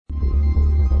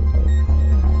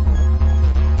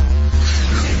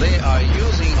are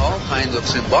using all kinds of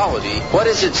symbology. What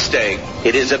is at stake?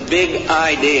 It is a big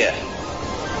idea,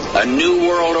 a new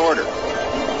world order,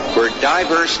 where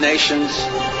diverse nations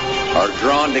are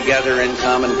drawn together in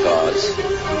common cause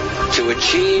to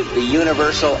achieve the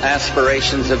universal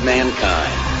aspirations of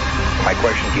mankind. My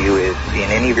question to you is, in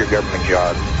any of your government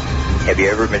jobs, have you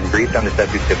ever been briefed on the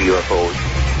subject of UFOs?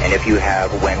 And if you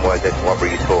have, when was it? What were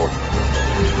you told?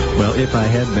 Well, if I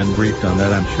had been briefed on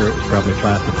that, I'm sure it was probably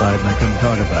classified and I couldn't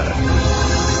talk about it.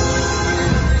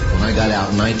 When I got out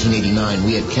in 1989,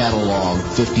 we had cataloged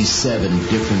 57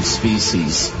 different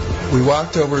species. We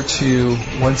walked over to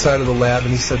one side of the lab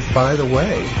and he said, by the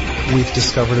way, we've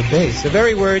discovered a base. The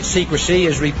very word secrecy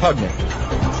is repugnant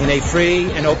in a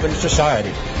free and open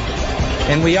society.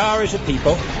 And we are, as a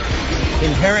people,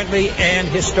 inherently and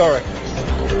historically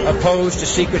opposed to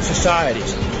secret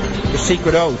societies, to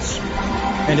secret oaths,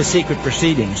 and to secret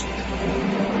proceedings.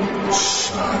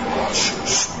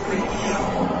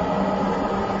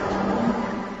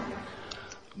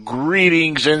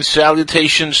 Greetings and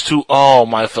salutations to all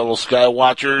my fellow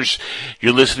Skywatchers.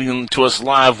 You're listening to us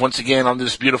live once again on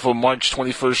this beautiful March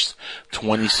 21st,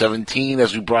 2017,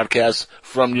 as we broadcast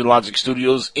from New Logic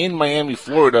Studios in Miami,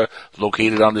 Florida,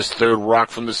 located on this third rock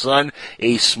from the sun,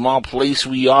 a small place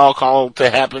we all call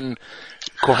to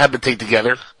cohabitate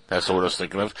together. That's what I was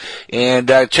thinking of. And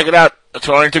check it out.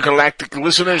 To our intergalactic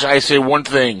listeners, I say one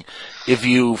thing. If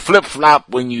you flip-flop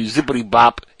when you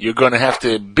zippity-bop, you're going to have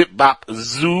to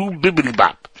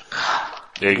bip-bop-zoo-bibbity-bop.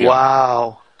 There you go.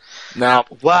 Wow. Now.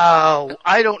 Wow.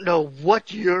 I don't know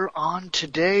what you're on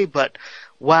today, but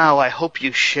wow, I hope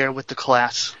you share with the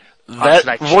class.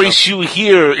 That voice you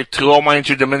hear, to all my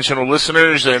interdimensional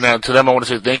listeners, and to them I want to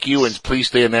say thank you, and please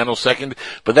stay a nanosecond.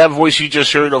 But that voice you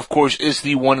just heard, of course, is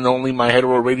the one and only my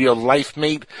hetero radio life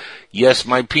mate. Yes,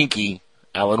 my pinky,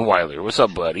 Alan Weiler. What's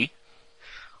up, buddy?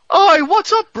 Hi,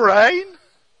 what's up, Brain?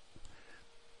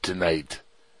 Tonight,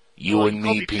 you and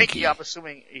me, Pinky. I'm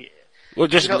assuming. Well,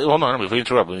 just hold on. Before you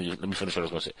interrupt, let me finish what I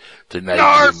was going to say. Tonight,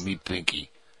 you and me,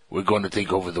 Pinky, we're going to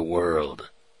take over the world.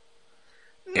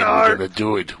 And we're going to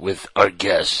do it with our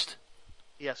guest.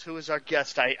 Yes, who is our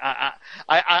guest?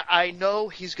 I know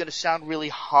he's going to sound really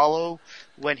hollow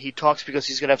when he talks because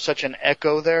he's going to have such an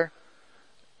echo there.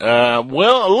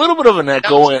 Well, a little bit of an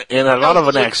echo and a lot of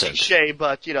an accent. Cliche,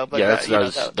 but yeah,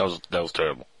 that was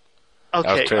terrible.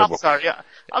 Okay, terrible. I'm sorry. Yeah,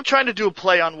 I'm trying to do a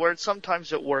play on words.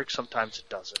 Sometimes it works, sometimes it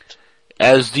doesn't.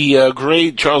 As the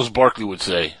great Charles Barkley would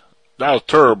say, that was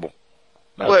terrible.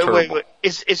 Wait.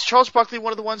 Is Charles Barkley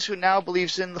one of the ones who now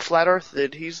believes in the flat Earth? No.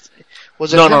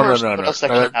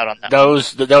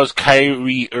 That was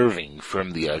Kyrie Irving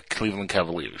from the Cleveland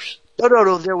Cavaliers.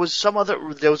 No. There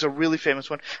was a really famous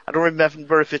one. I don't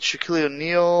remember if it's Shaquille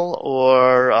O'Neal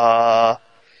or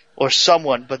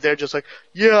someone, but they're just like,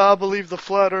 yeah, I believe the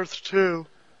flat Earth too.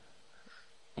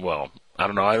 Well, I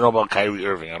don't know. I don't know about Kyrie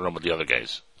Irving. I don't know about the other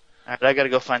guys. All right, I got to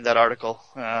go find that article.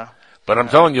 But I'm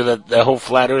telling you that whole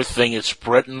flat Earth thing is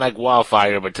spreading like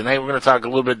wildfire. But tonight we're going to talk a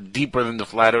little bit deeper than the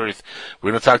flat Earth.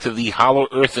 We're going to talk to the Hollow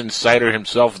Earth Insider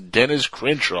himself, Dennis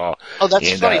Crenshaw. Oh,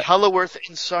 that's funny. Hollow Earth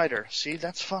Insider. See,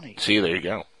 that's funny. See, there you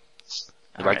go.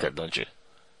 You like that, don't you?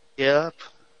 Yep.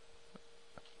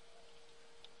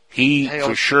 He,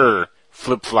 for sure,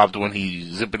 flip-flopped when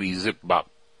he zippity-zip-bop.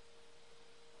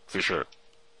 For sure.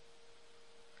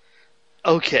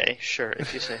 Okay, sure,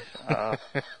 if you say.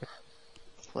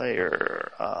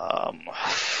 Player,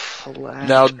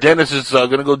 Now, Dennis is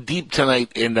going to go deep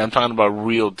tonight, and I'm talking about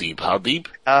real deep. How deep?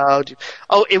 How deep?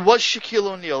 Oh, it was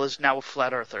Shaquille O'Neal is now a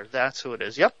flat earther. That's who it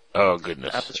is. Yep. Oh,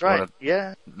 goodness. That's right.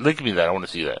 Yeah. Link me that. I want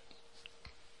to see that.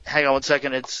 Hang on one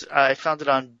second. I found it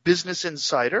on Business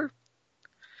Insider.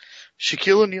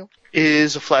 Shaquille O'Neal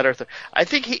is a flat earther. I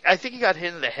think he got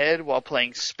hit in the head while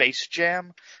playing Space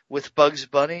Jam with Bugs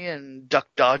Bunny and Duck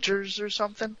Dodgers or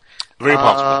something. Very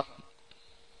possible.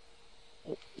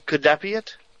 Could that be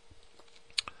it?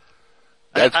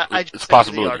 It's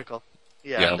possible.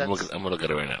 Yeah, I'm going to look at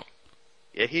it right now.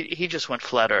 Yeah, he just went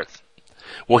flat Earth.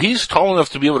 Well, he's tall enough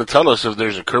to be able to tell us if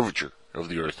there's a curvature of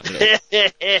the Earth.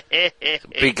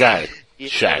 Big guy, yeah,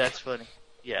 Shaq. That's funny.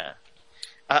 Yeah,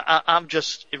 I'm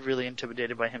just really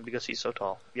intimidated by him because he's so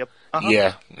tall. Yep. Uh-huh.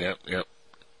 Yeah. Yep.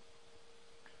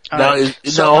 Now,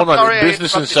 hold on. Sorry,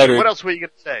 Business Insider. What else were you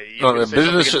going to say?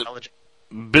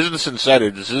 Business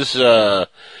Insider. Does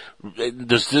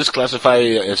this classify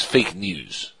as fake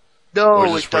news?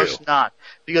 No, it does not,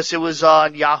 because it was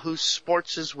on Yahoo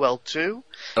Sports as well too.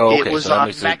 Oh, okay. It was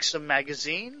on Maxim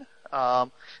Magazine.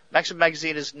 Maxim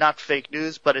Magazine is not fake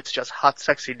news, but it's just hot,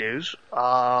 sexy news.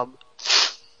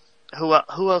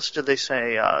 Who else did they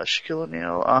say? Shaquille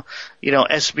O'Neal.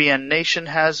 SBN Nation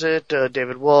has it.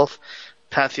 David Wolf,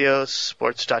 Pathos,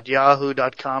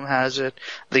 Sports.yahoo.com has it.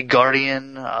 The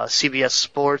Guardian, CBS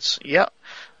Sports. Yep.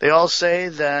 They all say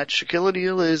that Shaquille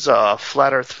O'Neal is a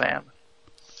flat Earth fan.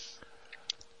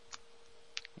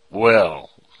 Well,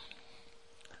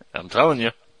 I'm telling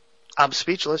you. I'm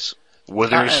speechless. Where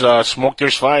there's smoke,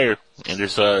 there's fire. And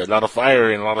there's a lot of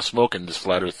fire and a lot of smoke in this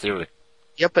flat Earth theory.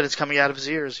 Yep, but it's coming out of his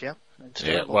ears, yep.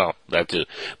 Yeah, well, that too.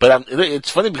 But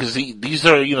it's funny because these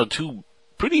are, two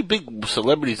pretty big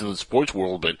celebrities in the sports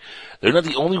world, but they're not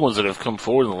the only ones that have come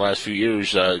forward in the last few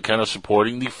years kind of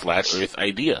supporting the flat Earth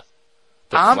idea.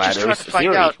 The I'm flat just trying Earth to find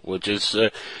theory, out. which is,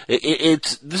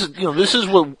 this is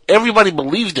what everybody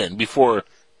believed in before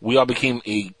we all became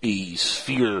a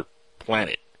sphere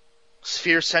planet.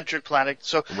 Sphere-centered planet.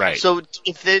 So, right. So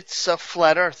if it's a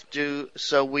flat Earth,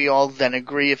 so we all then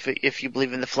agree if you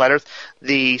believe in the flat Earth,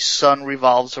 the sun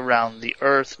revolves around the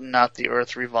Earth, not the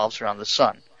Earth revolves around the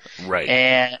sun. Right.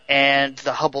 And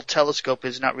the Hubble telescope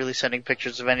is not really sending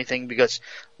pictures of anything because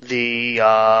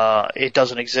it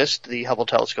doesn't exist. The Hubble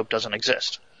telescope doesn't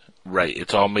exist. Right.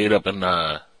 It's all made up in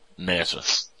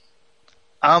NASA.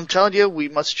 I'm telling you, we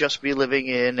must just be living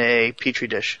in a petri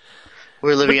dish.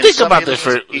 We're living in think about this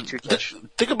for petri dish.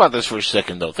 Think about this for a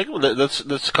second, though.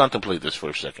 Let's contemplate this for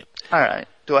a second. All right.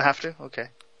 Do I have to? Okay.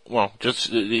 Well, just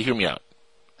hear me out.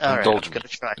 All Indulge right, me. I'm gonna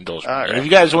try. Indulge All me. right. And if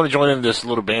you guys want to join in this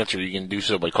little banter, you can do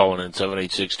so by calling in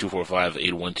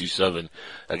 786-245-8127.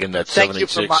 Again, that's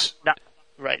 786.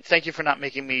 Right. Thank you for not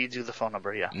making me do the phone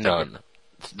number. Yeah. No,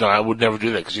 I would never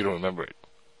do that because you don't remember it.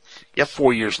 Yep.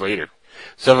 4 years later.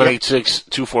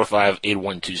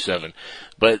 786-245-8127.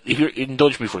 But here,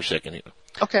 indulge me for a second here.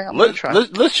 Okay, I'm going to try.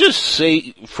 Let's just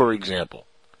say, for example,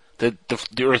 that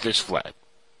the Earth is flat.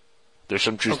 There's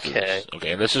some truth to this.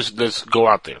 Okay, let's go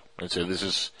out there and say this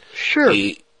is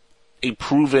a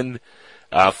proven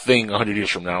thing 100 years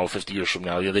from now, 50 years from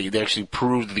now. They actually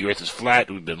proved the Earth is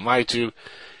flat. We've been lied to,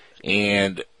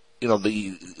 and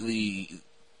the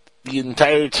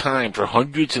entire time for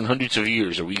hundreds and hundreds of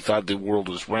years that we thought the world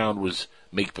was round was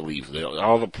make-believe.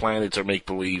 All the planets are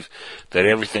make-believe. That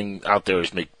everything out there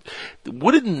is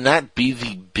Wouldn't that be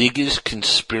the biggest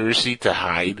conspiracy to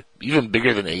hide? Even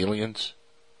bigger than aliens?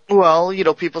 Well,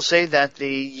 people say that the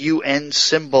UN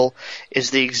symbol is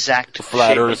the exact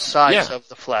shape and size of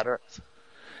the flat Earth.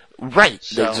 Right,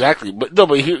 exactly. But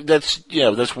here,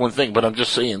 that's one thing, but I'm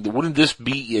just saying, wouldn't this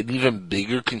be an even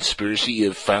bigger conspiracy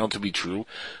if found to be true?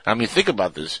 I mean, think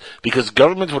about this, because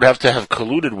governments would have to have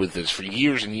colluded with this for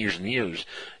years and years and years,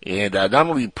 and not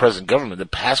only the present government, the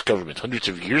past government, hundreds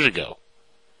of years ago.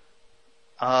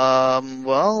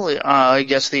 Well, I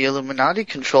guess the Illuminati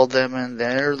controlled them, and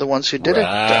they're the ones who did it.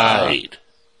 Right.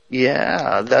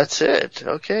 Yeah, that's it.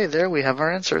 Okay, there we have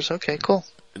our answers. Okay, cool.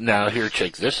 Now, here,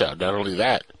 check this out. Not only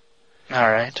that. All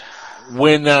right.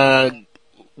 When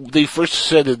they first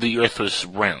said that the Earth was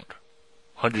round,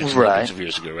 hundreds and hundreds of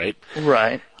years ago, right?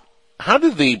 Right. How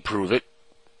did they prove it?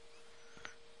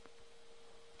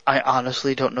 I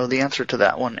honestly don't know the answer to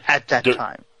that one at that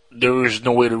time. There was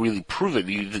no way to really prove it.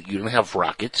 You didn't have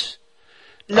rockets.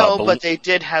 No, but they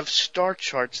did have star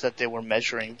charts that they were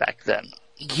measuring back then.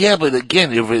 Yeah, but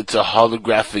again, if it's a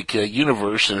holographic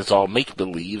universe and it's all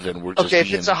make-believe and we're just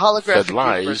if it's a holographic fed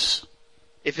lies... Universe,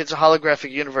 if it's a holographic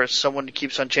universe, someone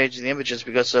keeps on changing the images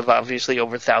because of obviously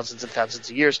over thousands and thousands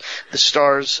of years, the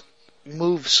stars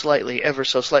move slightly, ever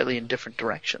so slightly in different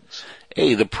directions.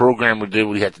 Hey, the programmer did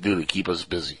what he had to do to keep us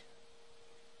busy.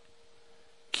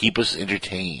 Keep us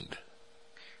entertained.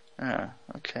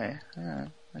 Okay.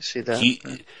 I see that.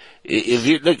 If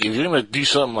you're going to do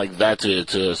something like that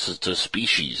to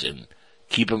species and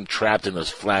keep them trapped in this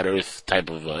flat Earth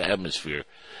type of atmosphere,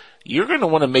 you're going to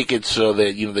want to make it so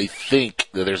that they think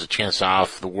that there's a chance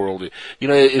off the world.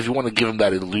 If you want to give them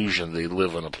that illusion they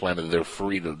live on a planet they're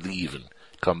free to leave and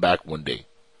come back one day,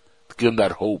 give them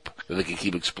that hope that they can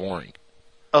keep exploring.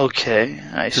 Okay,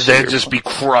 I see. So they'll just be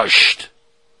crushed.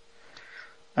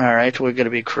 All right, we're going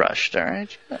to be crushed. All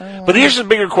right. But here's the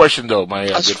bigger question, though, my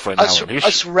good friend Alan.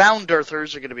 Us round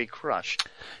earthers are going to be crushed.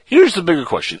 Here's the bigger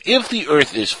question: if the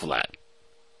Earth is flat,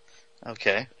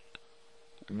 okay,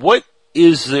 what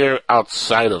is there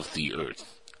outside of the Earth?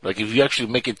 Like, if you actually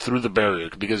make it through the barrier,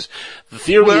 because the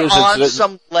theory we're is on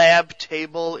some lab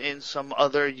table in some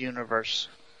other universe.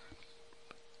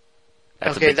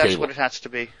 That's okay, that's what it has to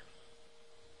be.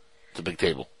 It's a big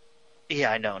table.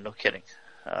 Yeah, I know. No kidding.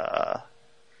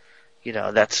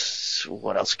 That's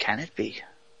what else can it be?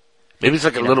 Maybe it's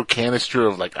like a little canister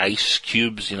of like ice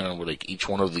cubes, where like each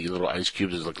one of the little ice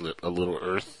cubes is like a little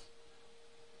Earth.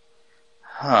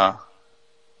 Huh.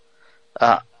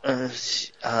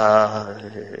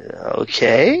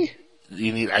 Okay.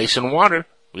 You need ice and water.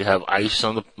 We have ice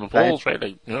on the poles, right?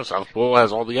 Like, South Pole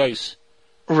has all the ice.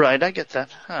 Right, I get that.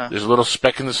 Huh. There's a little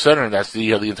speck in the center, and that's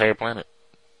the entire planet.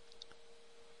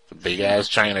 It's a big-ass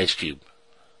giant ice cube.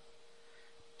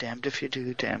 Damned if you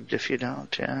do, damned if you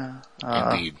don't, yeah.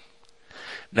 Indeed.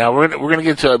 Now we're gonna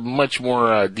get into a much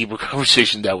more deeper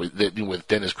conversation with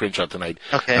Dennis Crenshaw tonight.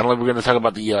 Okay. Not only we're gonna talk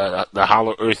about the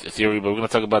Hollow Earth theory, but we're gonna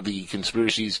talk about the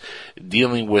conspiracies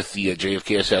dealing with the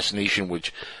JFK assassination.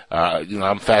 Which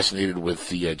I'm fascinated with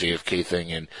the JFK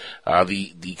thing and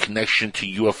the connection to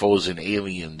UFOs and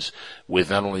aliens with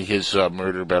not only his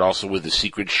murder but also with the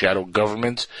secret shadow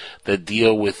governments that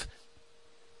deal with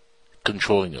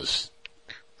controlling us.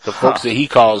 The folks that he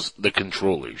calls the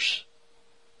controllers.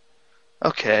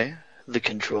 Okay, the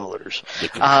controllers.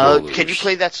 Can you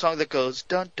play that song that goes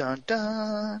dun dun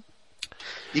dun?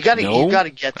 You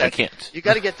gotta get that. I can't. You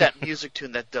gotta get that music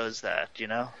tune that does that.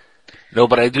 No,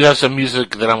 but I do have some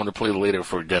music that I'm going to play later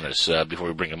for Dennis before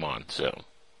we bring him on. So,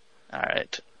 all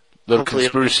right, little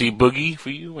conspiracy boogie for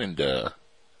you, and for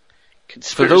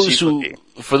conspiracy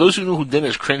those who know who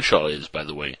Dennis Crenshaw is, by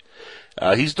the way.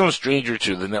 He's no stranger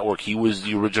to the network. He was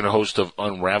the original host of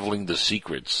Unraveling the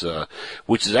Secrets,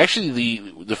 which is actually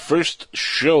the first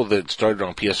show that started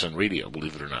on PSN Radio,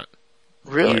 believe it or not.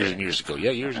 Really? Years and years ago.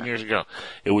 Yeah, years and years ago.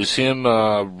 It was him,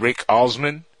 Rick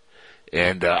Osman,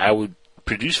 and I would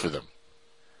produce for them.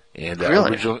 And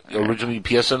really? Originally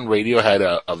PSN Radio had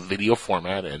a video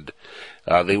format, and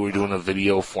they were doing a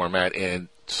video format and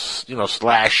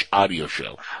slash audio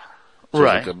show. So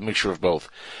right. Like a mixture of both.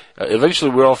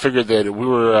 Eventually, we all figured that we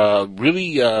were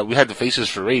we had the faces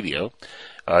for radio.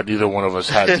 Neither one of us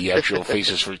had the actual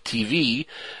faces for TV,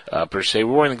 per se.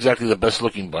 We weren't exactly the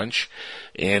best-looking bunch.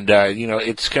 And,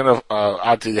 it's kind of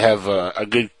odd to have a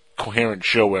good, coherent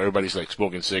show where everybody's, like,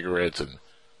 smoking cigarettes and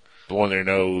blowing their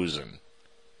nose and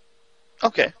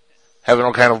okay, having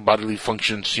all kind of bodily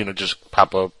functions, just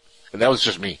pop up. And that was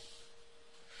just me.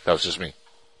 All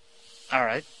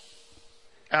right.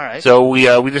 So we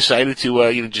decided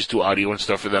to just do audio and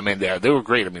stuff for them, and they were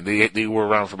great. I mean, they were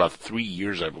around for about 3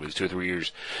 years, I believe, 2 or 3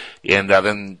 years, and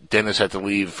then Dennis had to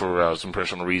leave for some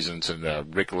personal reasons,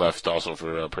 and Rick left also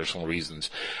for personal reasons.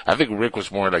 I think Rick was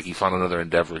more like he found another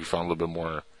endeavor. He found a little bit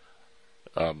more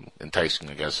enticing,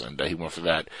 I guess, and he went for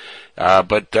that.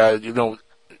 But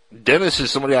Dennis is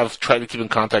somebody I've tried to keep in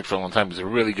contact for a long time. He's a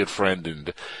really good friend,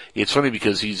 and it's funny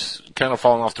because he's kind of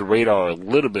fallen off the radar a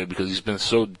little bit because he's been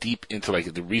so deep into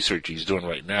like the research he's doing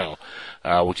right now,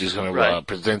 which he's going to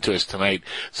present to us tonight.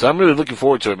 So I'm really looking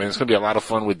forward to it, man. It's going to be a lot of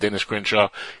fun with Dennis Crenshaw.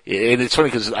 And it's funny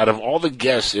because out of all the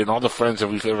guests and all the friends that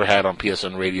we've ever had on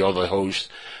PSN Radio, all the hosts,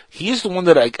 he's the one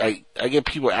that I get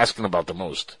people asking about the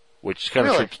most. Which kind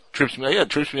of trips me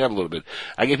out a little bit.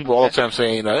 I get people all the time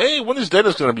saying, hey, when is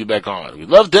Dennis going to be back on? We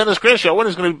love Dennis Crenshaw. When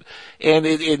is going to and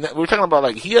we're talking about,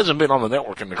 like, he hasn't been on the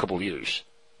network in a couple of years.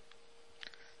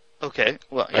 Okay.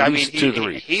 Well, At least 2 or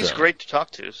 3. He's great to talk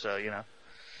to, so, And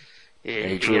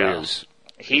he truly is.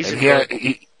 He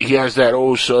has that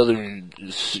old southern,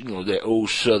 that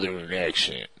old southern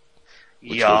accent.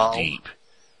 Which goes deep.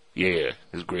 Yeah,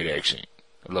 his great accent.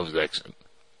 I love his accent.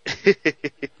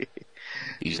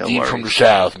 He's deep from the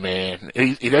South, man.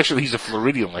 He's a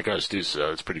Floridian like us, too,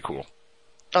 so it's pretty cool.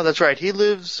 Oh, that's right. He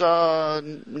lives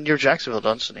near Jacksonville,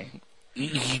 doesn't he?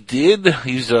 He did.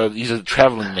 He's a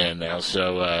traveling man now,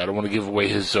 so I don't want to give away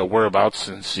his whereabouts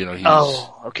since, he's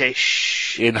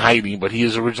in hiding, but he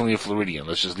is originally a Floridian.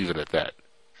 Let's just leave it at that.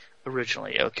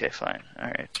 Originally, okay, fine. All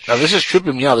right. Now, this is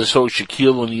tripping me out, this whole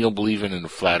Shaquille O'Neal believing in the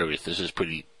flat earth. This is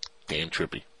pretty damn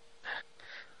trippy.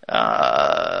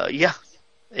 Yeah.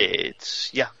 I'm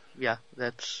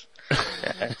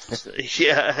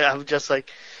just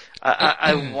like,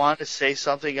 I want to say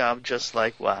something. I'm just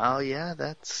like, wow,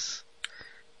 that's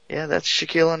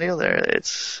Shaquille O'Neal there.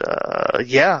 It's,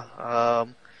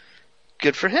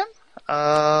 good for him.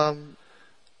 What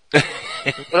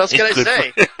else can I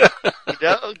say?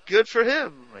 Good for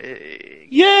him. Yay,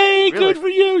 really. Good for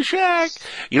you, Shaq.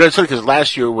 It's funny because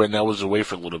last year when I was away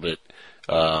for a little bit,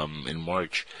 in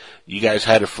March, you guys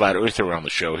had a flat earther on the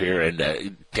show here, and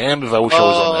damn if I wish I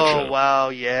was on that show. Oh, wow,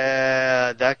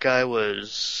 yeah, that guy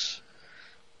was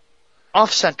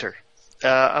off center.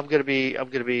 I'm gonna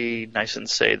be nice and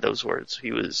say those words.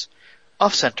 He was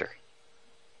off center.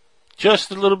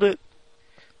 Just a little bit?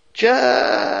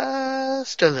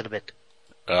 Just a little bit.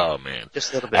 Oh, man.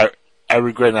 Just a little bit. I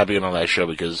regret not being on that show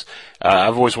because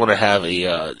I've always wanted to have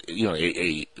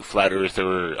a flat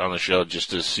earther on the show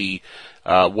just to see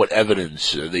what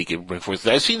evidence they can bring forth.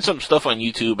 I've seen some stuff on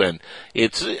YouTube, and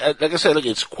it's like I said,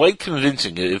 it's quite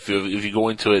convincing if you go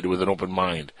into it with an open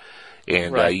mind,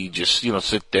 and you just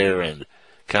sit there and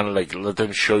kind of let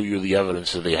them show you the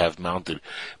evidence that they have mounted.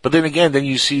 But then again, then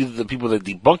you see the people that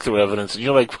debunk their evidence, and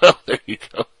you're like, well, there you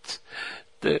go,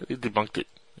 they debunked it.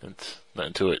 It's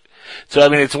nothing to it. So I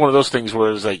mean, it's one of those things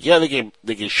where it's like, yeah,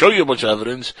 they can show you a bunch of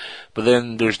evidence, but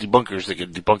then there's debunkers that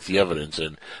can debunk the evidence.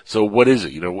 And so, what is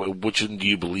it? Which do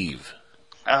you believe?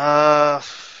 It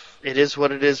is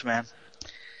what it is, man.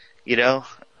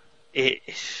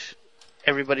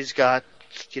 Everybody's got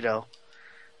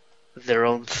their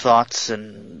own thoughts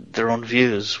and their own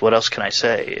views. What else can I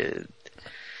say?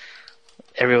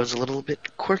 Everyone's a little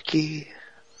bit quirky.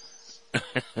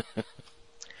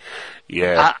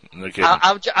 Yeah,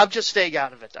 I'm just staying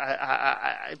out of it.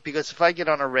 Because if I get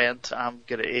on a rant,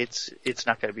 it's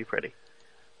not gonna be pretty.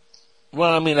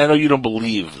 Well, I mean, I know you don't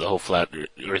believe the whole flat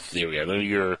Earth theory. I know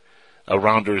you're a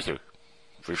round earther,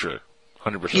 for sure,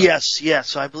 100%.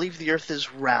 Yes. I believe the Earth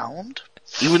is round.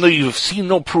 Even though you've seen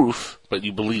no proof, but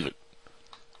you believe it.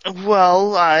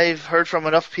 Well, I've heard from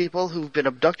enough people who've been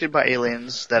abducted by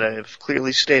aliens that have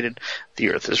clearly stated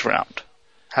the Earth is round.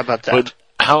 How about that? But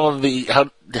how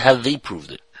have they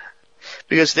proved it?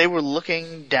 Because they were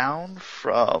looking down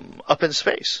from up in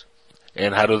space.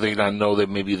 And how do they not know that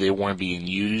maybe they weren't being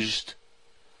used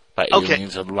by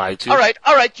aliens and lied to? All right.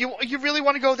 You really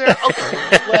want to go there?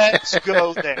 Okay, let's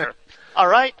go there. All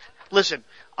right. Listen,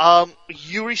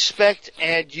 you respect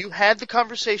and you had the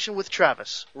conversation with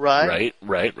Travis, right?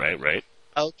 Right.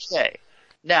 Okay.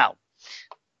 Now,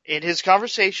 in his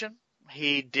conversation,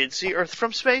 he did see Earth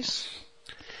from space.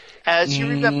 As you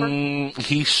remember,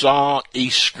 he saw a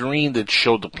screen that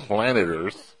showed the planet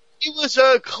Earth. It was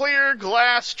a clear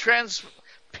glass,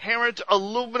 transparent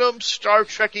aluminum Star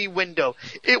Trek-y window.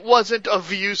 It wasn't a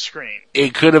view screen.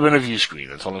 It could have been a view screen.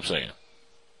 That's all I'm saying.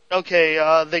 Okay,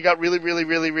 they got really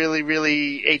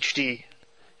HD.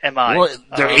 Well,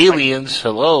 they're aliens.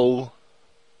 Hello.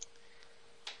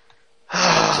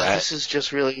 This is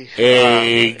just really...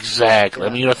 Exactly. I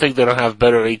mean, you think they don't have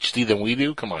better HD than we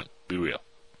do? Come on, be real.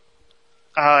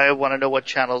 I want to know what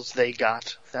channels they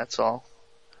got. That's all.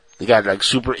 They got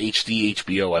Super HD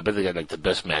HBO. I bet they got the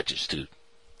best matches too.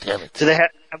 Damn it. Do they have?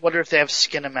 I wonder if they have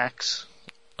Skinamax.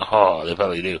 Oh, they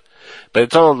probably do. But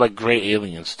it's all gray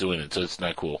aliens doing it, so it's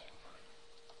not cool.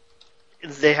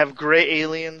 They have gray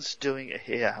aliens doing it.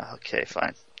 Yeah. Okay.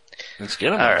 Fine. And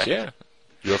Skinamax, yeah.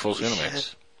 UFO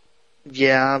Skinamax.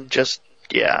 Yeah.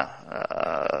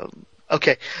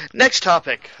 Okay, next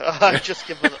topic. I'm just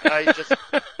gonna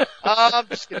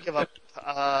give up.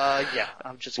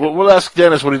 We'll ask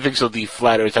Dennis what he thinks of the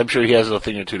flat Earth. I'm sure he has a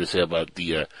thing or two to say about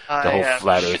the whole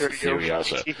flat Earth theory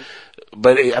also.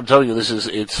 But I'm telling you,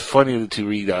 it's funny to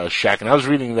read Shaq, and I was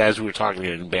reading that as we were talking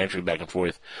here and bantering back and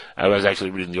forth. I was actually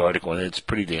reading the article, and it's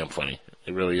pretty damn funny.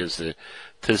 It really is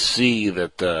to see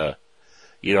that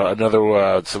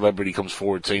another celebrity comes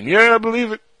forward saying, "Yeah, I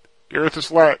believe it. The Earth is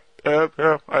flat."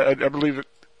 I believe it.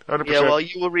 100%. Yeah, while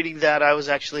you were reading that, I was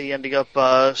actually ending up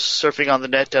surfing on the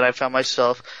net, and I found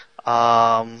myself,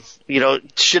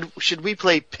 should we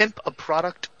play Pimp a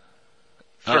Product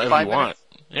for 5 minutes? Want.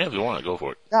 Yeah, if you want, go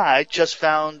for it. Nah, I just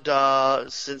found,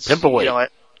 since, Pimp away.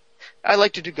 I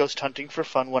like to do ghost hunting for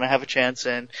fun when I have a chance,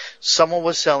 and someone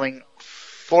was selling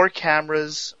 4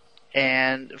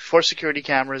 security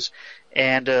cameras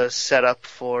and a setup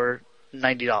for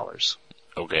 $90.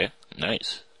 Okay,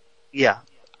 nice. Yeah.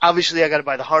 Obviously I gotta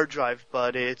buy the hard drive,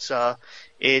 but it's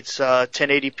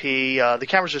 1080p, the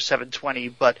cameras are 720,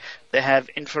 but they have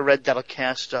infrared that'll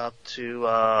cast up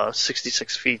to,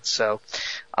 66 feet, so,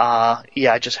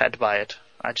 I just had to buy it.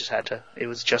 It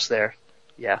was just there.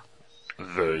 Yeah.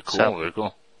 Very cool, very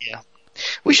cool. Yeah.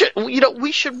 We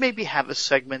should maybe have a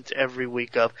segment every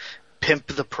week of Pimp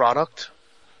the Product.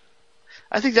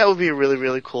 I think that would be a really,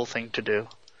 really cool thing to do.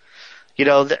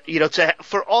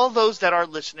 For all those that are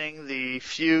listening, the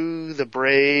few, the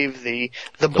brave, the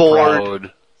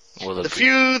bored, the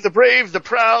few, the brave, the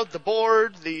proud, the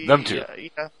bored, them two.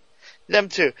 Them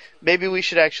two. Maybe we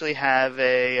should actually have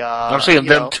a. I'm saying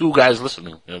them two guys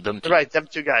listening. Them two. Right, them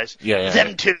two guys. Yeah.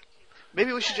 Them two.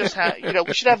 Maybe we should just have,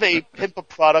 we should have a Pimp a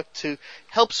Product to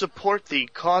help support the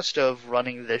cost of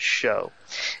running this show.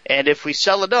 And if we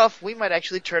sell enough, we might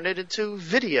actually turn it into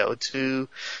video to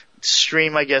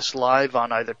stream, I guess, live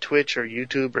on either Twitch or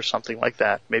YouTube or something like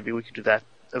that. Maybe we could do that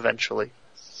eventually.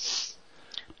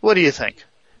 What do you think?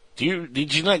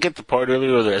 Did you not get the part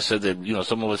earlier that I said that,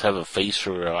 some of us have a face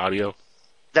for audio?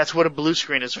 That's what a blue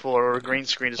screen is for, or a green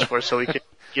screen is for, so we can,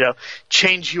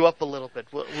 change you up a little bit.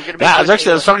 We're gonna be I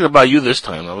was talking about you this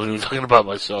time. I wasn't even talking about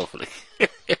myself.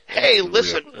 Hey,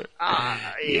 listen,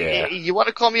 you want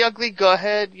to call me ugly? Go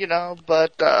ahead,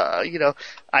 but,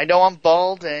 I know I'm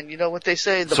bald, and you know what they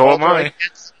say, the balder I get,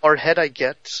 the more head I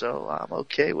get, so I'm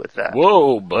okay with that.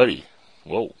 Whoa, buddy.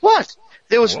 Whoa. What?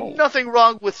 There was nothing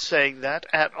wrong with saying that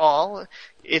at all,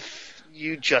 if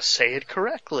you just say it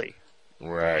correctly.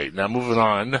 Right. Now moving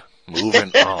on.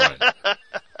 Moving on.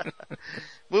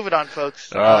 Moving on,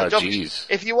 folks. Jeez.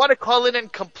 If you want to call in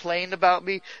and complain about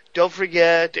me, don't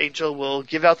forget, Angel will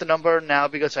give out the number now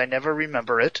because I never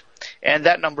remember it. And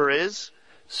that number is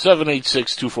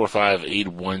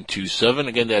 786-245-8127.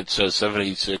 Again, that's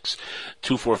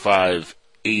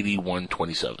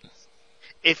 786-245-8127.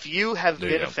 If you have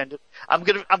been offended, I'm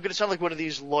gonna sound like one of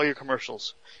these lawyer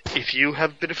commercials. If you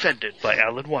have been offended by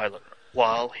Alan Weiler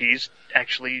while he's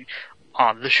actually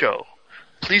on the show,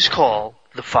 please call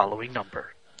the following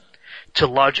number to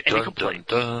lodge any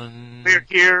complaint. We're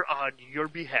here on your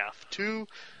behalf to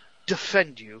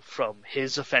defend you from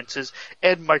his offenses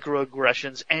and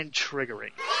microaggressions and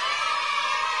triggering.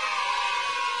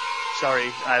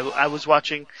 Sorry, I was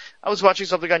watching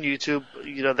something on YouTube,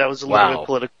 that was a little bit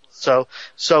political. So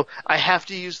I have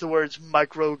to use the words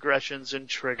microaggressions and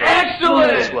triggering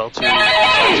as well too.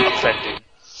 Offending.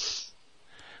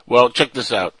 Well, check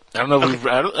this out. I don't know if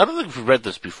I don't think we've read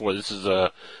this before. This is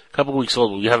a couple weeks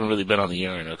old, but we haven't really been on the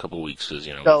air in a couple of weeks, because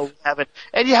No, we haven't.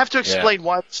 And you have to explain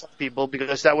why to some people,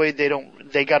 because that way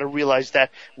they got to realize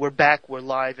that we're back, we're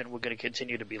live, and we're going to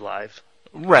continue to be live.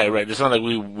 Right. It's not like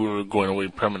we were going away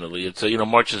permanently. It's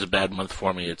March is a bad month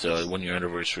for me. It's a 1 year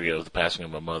anniversary of the passing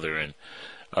of my mother, and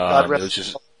it was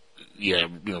just. Yeah,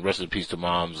 rest in peace to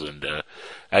moms, and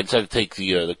I decided to take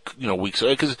the weeks,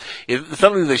 because it's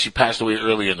not only that she passed away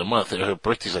earlier in the month, her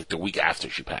birthday's like the week after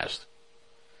she passed.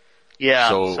 Yeah,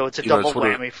 so it's a double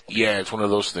whammy. It's one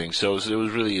of those things. So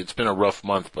it's been a rough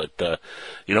month, but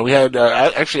we had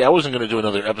I wasn't going to do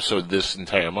another episode this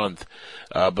entire month,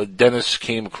 but Dennis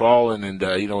came crawling, and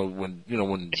when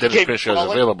Dennis Fisher was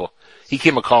available, he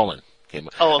came a calling. I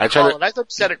thought you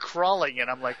said it crawling, and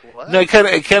I'm like, what? No, it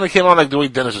kind of came on like the way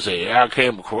Dennis would say, I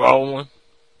came a crawling.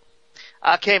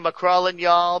 I came a crawling,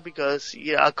 y'all, because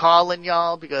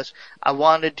I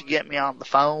wanted to get me on the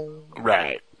phone.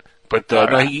 Right. But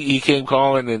he came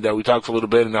calling, and we talked a little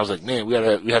bit, and I was like, man, we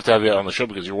have to have you on the show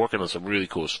because you're working on some really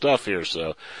cool stuff here.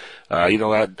 So,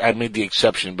 I made the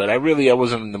exception, but I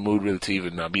wasn't in the mood really to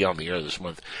even be on the air this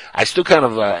month. I still kind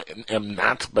of am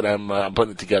not, but I'm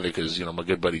putting it together because my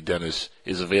good buddy Dennis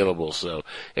is available. So,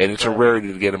 and it's a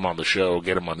rarity to get him on the show,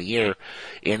 get him on the air.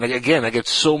 And again, I get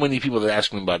so many people that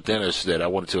ask me about Dennis that I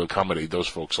wanted to accommodate those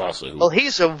folks also. Well,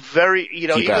 he's a very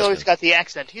even though he's got the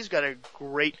accent, he's got a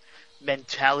great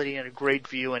mentality and a great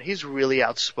view, and he's really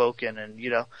outspoken, and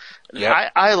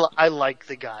I like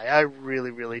the guy. I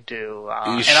really, really do.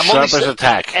 He's sharp as a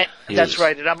tack. That's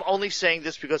right, and I'm only saying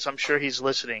this because I'm sure he's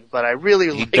listening, but I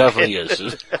really he definitely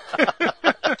is.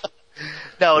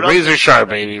 No, razor sharp,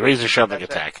 baby. Razor sharp like a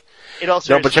tack. It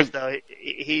also though,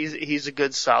 he's a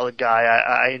good, solid guy.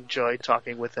 I enjoy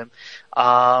talking with him.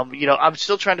 I'm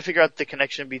still trying to figure out the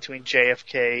connection between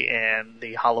JFK and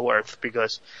the Hollow Earth,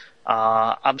 because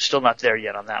I'm still not there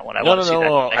yet on that one. I want to see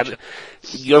that connection.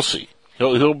 You'll see.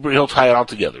 He'll tie it all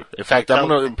together. In fact, I'm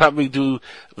going to probably do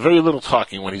very little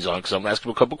talking when he's on, because I'm going to ask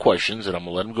him a couple questions, and I'm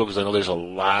going to let him go, because I know there's a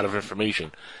lot of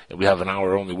information, and we have an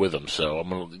hour only with him. So I'm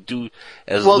going to do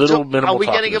as little minimal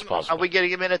talking as possible. Are we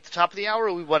getting him in at the top of the hour,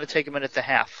 or we want to take him in at the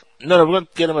half? No, we're going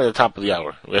to get him at the top of the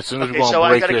hour. As soon as we go on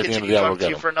break here at the end of the hour, we'll get him. So I got to continue talking to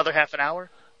you for another half an hour?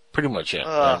 Pretty much,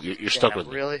 yeah. You're stuck with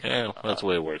me. Really? Yeah, that's the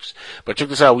way it works. But check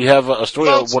this out. We have a story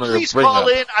I wanted to bring up. Please call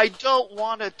in. I don't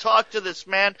want to talk to this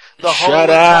man the whole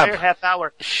entire half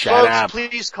hour. Shut up.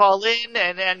 Please call in,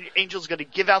 and Angel's going to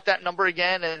give out that number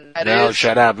again. And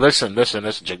shut up. Listen.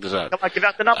 Check this out. Come on, give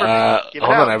out the number. Hold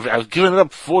on. I've given it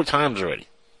up 4 times already.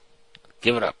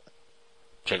 Give it up.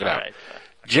 Check it out. Right.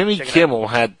 Jimmy Kimmel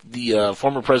had the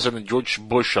former President George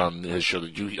Bush on his show.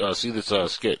 Did you see this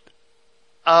skit?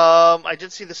 I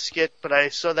did see the skit, but I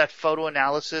saw that photo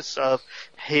analysis of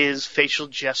his facial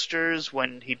gestures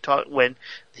when he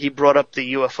brought up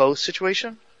the UFO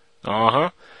situation.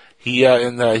 He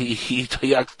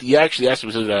actually asked him,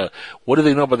 he said, what do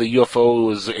they know about the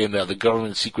UFOs in the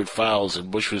government secret files? And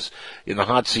Bush was in the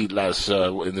hot seat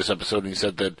in this episode, and he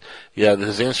said that,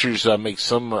 his answers make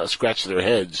some scratch their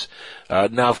heads.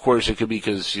 Now, of course, it could be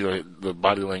because, the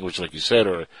body language, like you said,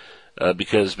 or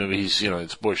because maybe he's,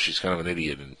 it's Bush, he's kind of an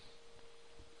idiot, and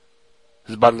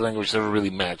his body language never really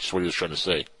matched what he was trying to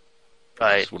say.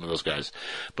 Right. He's one of those guys.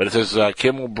 But it says,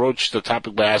 Kimmel broached the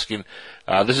topic by asking,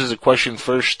 this is a question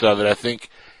first that I think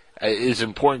is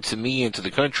important to me and to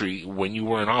the country when you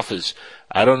were in office.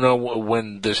 I don't know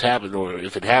when this happened or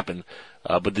if it happened,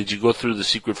 but did you go through the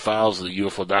secret files of the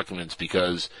UFO documents?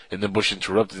 And then Bush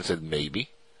interrupted and said, maybe.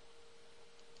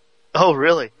 Oh,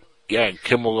 really? Yeah,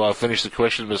 Kimmel finished the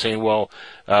question by saying,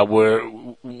 that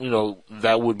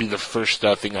would be the first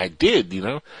thing I did,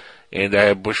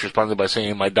 And Bush responded by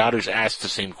saying, my daughters asked the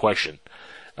same question.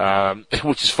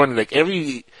 Which is funny, like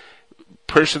every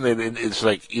person that is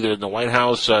like either in the White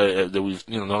House that we've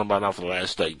known about now for the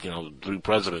last 3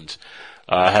 presidents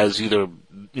has either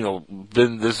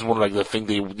been, this is one of like the thing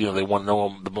they want to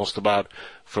know the most about,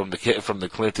 from the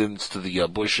Clintons to the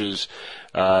Bushes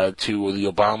to the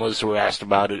Obamas who were asked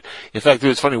about it. In fact, it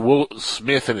was funny. Will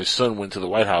Smith and his son went to the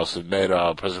White House and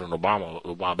met President Obama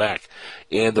a while back,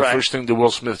 and the first thing that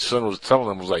Will Smith's son was telling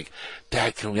them was like,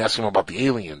 "Dad, can we ask him about the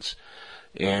aliens?"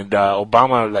 And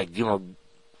Obama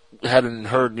hadn't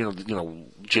heard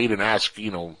Jaden ask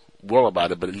Will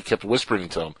about it, but he kept whispering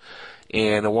to him.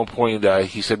 And at one point,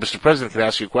 he said, "Mr. President, can I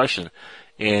ask you a question?"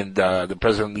 And the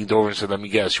president leaned over and said, "Let me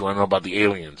guess, you want to know about the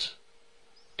aliens?"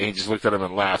 And he just looked at him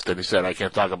and laughed, and he said, "I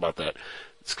can't talk about that.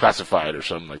 It's classified," or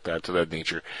something like that, to that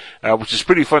nature. Which is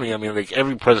pretty funny. I mean, like,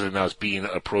 every president now is being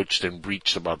approached and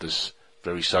breached about this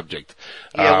very subject.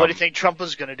 Yeah, what do you think Trump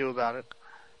is going to do about it?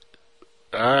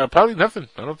 Probably nothing.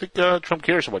 I don't think Trump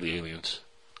cares about the aliens.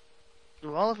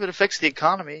 Well, if it affects the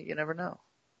economy, you never know.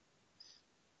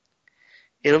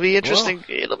 It'll be interesting.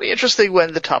 Well, it'll be interesting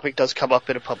when the topic does come up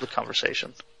in a public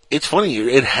conversation. It's funny.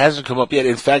 It hasn't come up yet.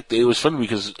 In fact, it was funny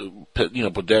because,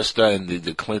 Podesta and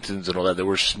the Clintons and all that, they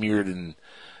were smeared in,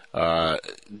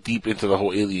 deep into the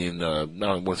whole alien, not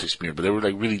only once they smeared, but they were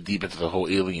like really deep into the whole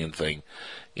alien thing.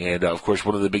 And, of course,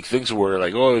 one of the big things were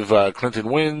like, if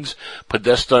Clinton wins,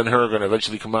 Podesta and her are going to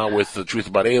eventually come out with the truth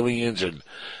about aliens, and,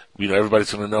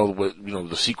 everybody's going to know what,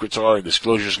 the secrets are, and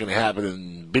disclosure's going to happen,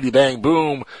 and biddy bang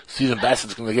boom, Stephen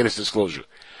Bassett's going to get his disclosure.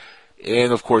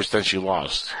 And, of course, then she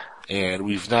lost. And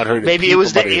we've not heard maybe it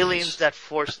was the aliens that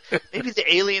forced, maybe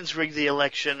the aliens rigged the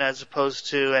election as opposed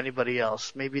to anybody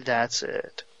else. Maybe that's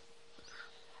it.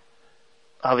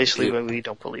 Obviously, we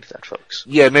don't believe that, folks.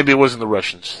 Yeah, maybe it wasn't the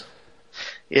Russians.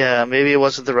 Yeah, maybe it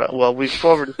wasn't we've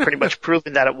already pretty much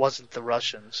proven that it wasn't the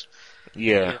Russians.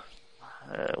 Yeah.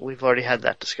 We've already had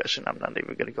that discussion. I'm not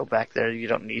even going to go back there. You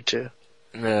don't need to.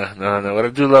 No. What I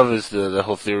do love is the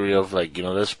whole theory of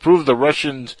let's prove the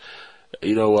Russians,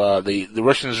 the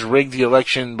Russians rigged the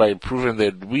election by proving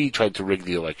that we tried to rig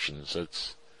the elections.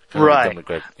 That's kind of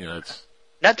Democrat, it's.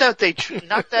 Not that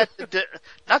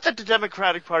the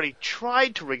Democratic Party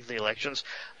tried to rig the elections.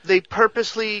 They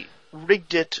purposely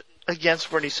rigged it against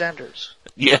Bernie Sanders.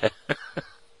 Yeah.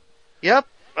 Yep.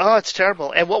 Oh, it's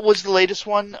terrible. And what was the latest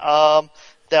one?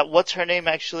 That what's her name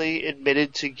actually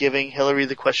admitted to giving Hillary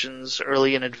the questions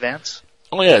early in advance?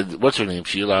 Oh yeah, what's her name?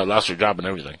 She lost her job and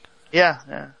everything.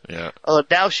 Yeah. Oh,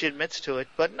 now she admits to it,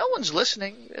 but no one's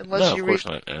listening unless you read.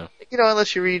 Not, yeah.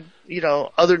 Unless you read,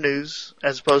 other news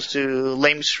as opposed to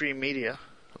lamestream media.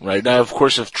 Right now, of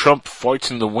course, if Trump farts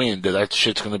in the wind, that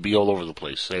shit's going to be all over the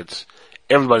place.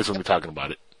 Everybody's going to be talking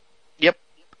about it.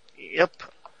 Yep.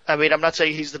 I mean, I'm not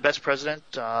saying he's the best president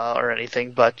or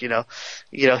anything, but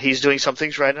he's doing some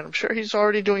things right, and I'm sure he's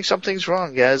already doing some things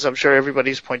wrong, as I'm sure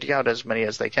everybody's pointing out as many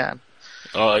as they can.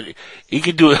 He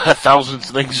could do 1,000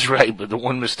 things right, but the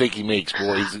one mistake he makes,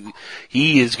 boy,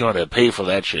 he is going to pay for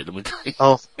that shit. Let me tell you.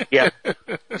 Oh, yeah,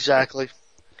 exactly.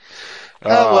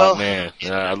 Oh man,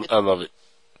 I love it.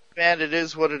 Man, it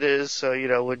is what it is. So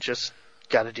we just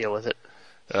got to deal with it.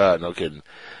 No kidding.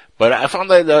 But I found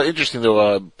that interesting,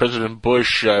 though, President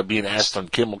Bush being asked on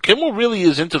Kimmel. Kimmel really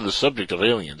is into the subject of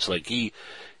aliens. Like, he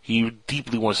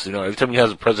deeply wants to know. Every time he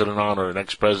has a president on, or an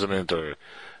ex-president, or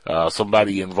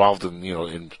somebody involved in,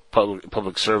 in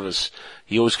public service,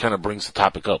 he always kind of brings the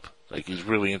topic up. Like, he's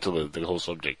really into the whole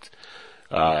subject.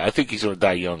 I think he's going to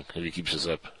die young if he keeps this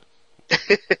up.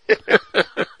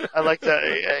 I like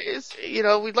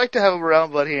that. We'd like to have him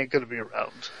around, but he ain't going to be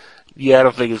around. Yeah, I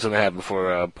don't think it's going to happen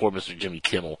for poor Mr. Jimmy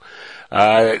Kimmel.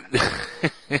 Wow.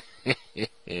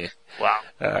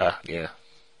 Yeah.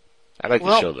 I like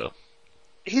the show, though.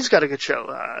 He's got a good show.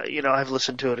 I've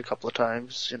listened to it a couple of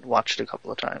times and watched it a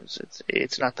couple of times.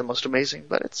 It's not the most amazing,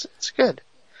 but it's good.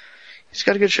 He's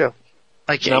got a good show.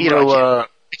 I can't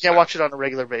watch it on a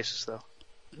regular basis, though.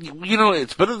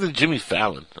 It's better than Jimmy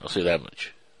Fallon. I'll say that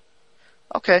much.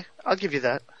 Okay, I'll give you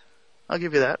that. I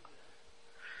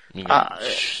mean,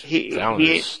 Fallon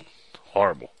is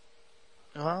horrible.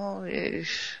 Well,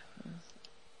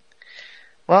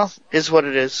 is what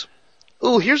it is.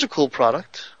 Ooh, here's a cool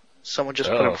product. someone just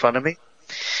put in front of me.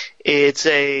 It's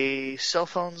a cell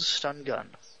phone stun gun.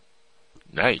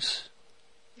 Nice.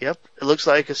 Yep. It looks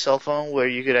like a cell phone where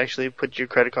you could actually put your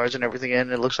credit cards and everything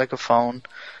in. It looks like a phone,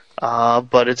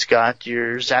 but it's got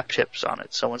your zap chips on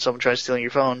it. So when someone tries stealing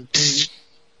your phone,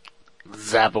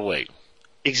 zap away.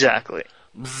 Exactly.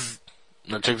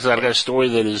 Now check this out. I got a story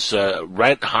that is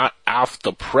red hot off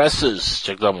the presses.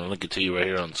 Check it out. I'm going to link it to you right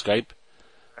here on Skype.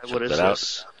 What is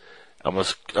this? I'm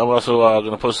also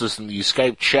going to post this in the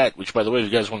Skype chat, which, by the way, if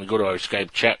you guys want to go to our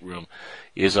Skype chat room,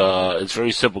 it's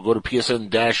very simple. Go to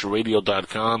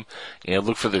psn-radio.com and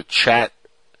look for the chat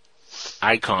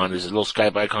icon. There's a little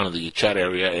Skype icon in the chat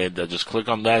area, and just click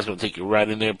on that. It's going to take you right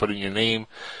in there, put in your name,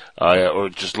 or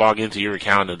just log into your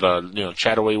account and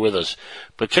chat away with us.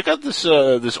 But check out this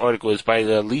article. It's by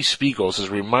Lee Spiegel. It says,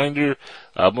 reminder,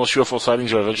 most UFO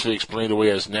sightings are eventually explained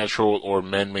away as natural or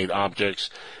man-made objects,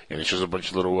 and it shows a bunch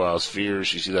of little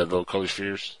spheres. You see that little color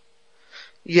spheres?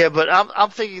 Yeah, but I'm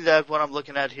thinking that what I'm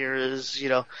looking at here is,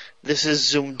 this is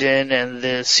zoomed in, and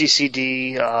the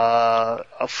CCD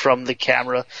from the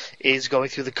camera is going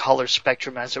through the color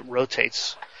spectrum as it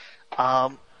rotates.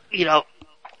 That's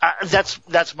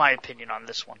my opinion on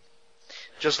this one.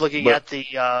 Just looking at the,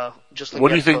 what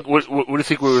do you think? What do you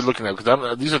think we were looking at?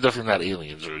 Because these are definitely not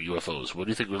aliens or UFOs. What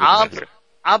do you think we're looking at here?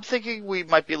 I'm thinking we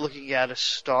might be looking at a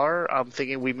star. I'm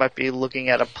thinking we might be looking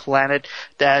at a planet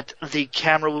that the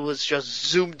camera was just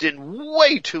zoomed in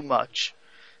way too much.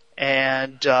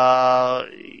 And the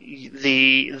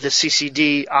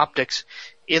CCD optics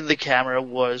in the camera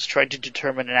was trying to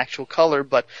determine an actual color,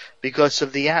 but because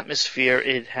of the atmosphere,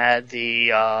 it has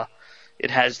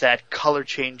that color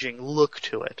changing look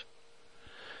to it.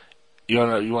 You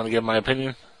want to get my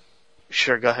opinion?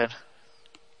 Sure, go ahead.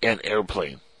 An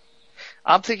airplane.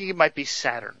 I'm thinking it might be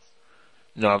Saturn.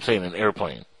 No, I'm saying an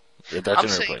airplane. That's an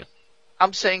airplane.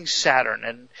 I'm saying Saturn,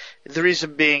 and the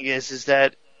reason being is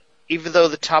that even though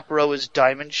the top row is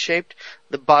diamond shaped,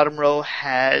 the bottom row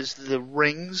has the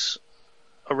rings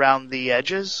around the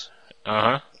edges.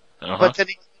 But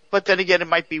then again, it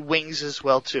might be wings as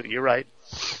well too. You're right.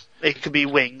 It could be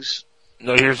wings.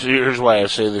 No, here's why I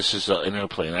say this is an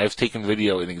airplane. I've taken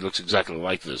video and it looks exactly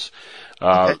like this.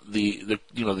 The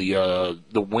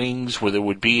wings where there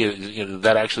would be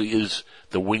that actually is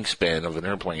the wingspan of an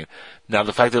airplane. Now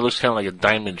the fact that it looks kind of like a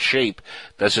diamond shape,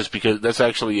 that's just because that's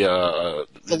actually the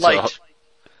light.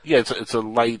 It's a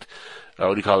light.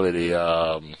 What do you call it?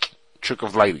 A trick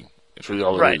of lighting. It's really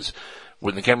all it is.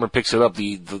 When the camera picks it up,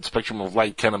 the spectrum of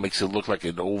light kind of makes it look like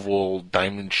an oval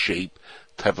diamond shape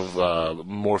type of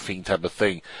morphing type of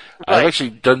thing. Right. I've actually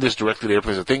done this directly to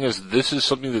airplanes. The thing is, this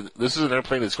is an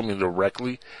airplane that's coming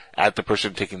directly at the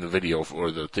person taking the video or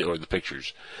the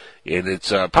pictures, and it's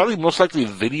probably most likely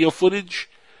video footage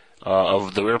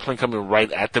of the airplane coming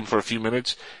right at them for a few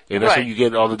minutes, and that's how you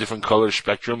get all the different color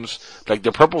spectrums. Like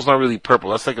the purple's not really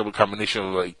purple. That's like a combination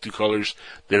of like two colors.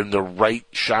 That in the right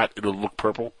shot it'll look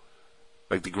purple.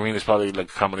 Like the green is probably like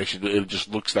a combination. It just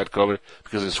looks that color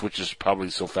because it switches probably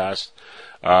so fast.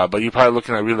 But you're probably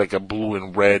looking at really like a blue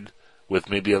and red with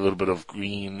maybe a little bit of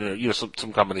green,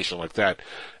 some combination like that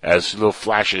as little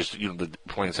flashes, the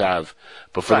planes have.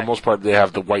 But for the most part, they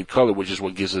have the white color, which is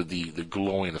what gives it the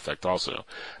glowing effect also.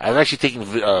 I've actually taken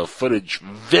footage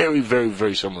very, very,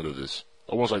 very similar to this.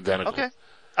 Almost identical. Okay.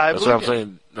 That's what I'm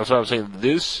saying. That's what I'm saying.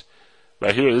 This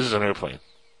right here, this is an airplane,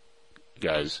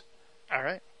 guys. All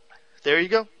right. There you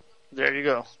go.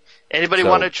 Anybody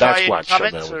want to try and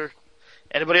comment, or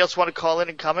anybody else want to call in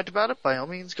and comment about it? By all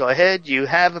means, go ahead. You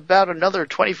have about another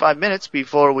 25 minutes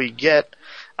before we get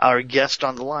our guest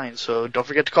on the line, so don't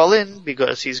forget to call in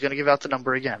because he's going to give out the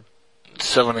number again.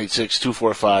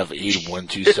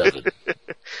 786-245-8127.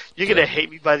 You're going to hate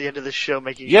me by the end of the show,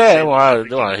 making I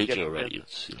hate you already.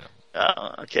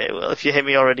 Okay, well, if you hate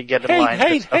me already, get in line.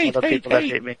 There's enough other people that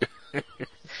hate me.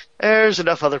 There's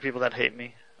enough other people that hate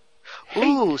me.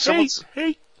 Ooh, someone's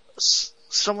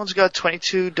got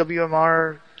 22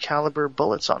 WMR caliber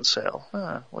bullets on sale.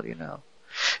 What do you know?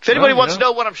 If anybody wants to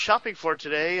know what I'm shopping for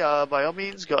today, by all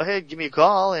means, go ahead, give me a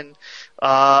call, and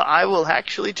I will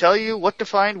actually tell you what to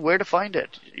find, where to find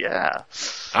it. Yeah.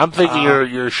 I'm thinking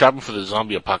you're shopping for the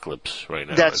zombie apocalypse right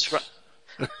now. That's right.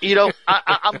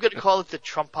 I'm going to call it the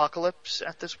Trumpocalypse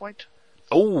at this point.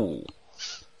 Oh.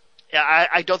 Yeah,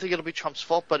 I don't think it'll be Trump's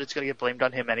fault, but it's going to get blamed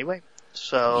on him anyway.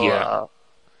 So,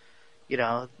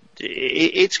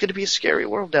 it's going to be a scary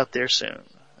world out there soon.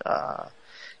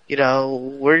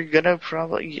 We're going to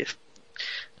probably...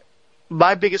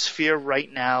 My biggest fear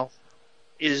right now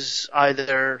is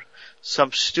either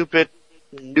some stupid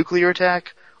nuclear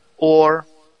attack or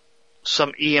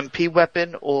some EMP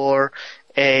weapon or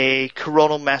a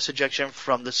coronal mass ejection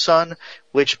from the sun,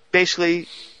 which basically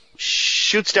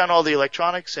shoots down all the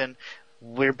electronics, and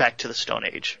we're back to the Stone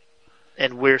Age.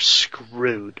 And we're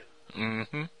screwed.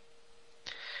 Mm-hmm.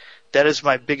 That is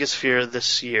my biggest fear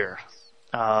this year.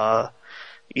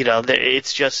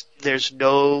 It's just, there's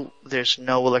no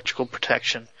electrical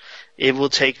protection. It will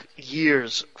take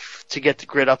years to get the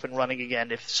grid up and running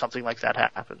again if something like that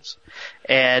happens.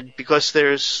 And because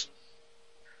there's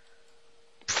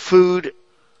food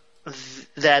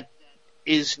that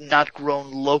is not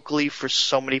grown locally for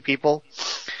so many people,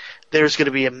 there's going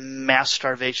to be a mass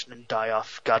starvation and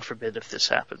die-off, God forbid, if this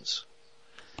happens.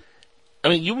 I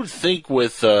mean, you would think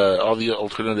with all the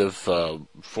alternative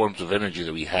forms of energy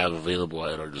that we have available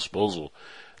at our disposal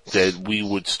that we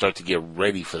would start to get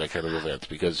ready for that kind of event,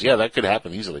 because that could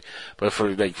happen easily. But for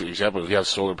example, if you have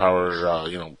solar power,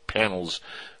 panels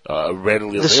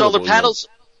readily available,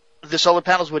 the solar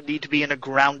panels would need to be in a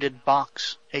grounded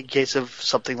box in case of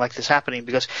something like this happening,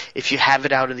 because if you have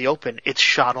it out in the open, it's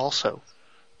shot also.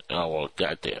 Oh well,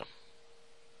 goddamn.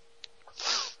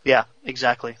 Yeah,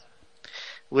 exactly.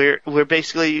 We're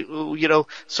basically,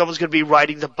 someone's going to be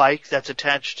riding the bike that's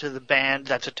attached to the band,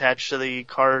 that's attached to the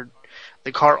car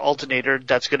alternator,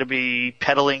 that's going to be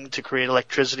pedaling to create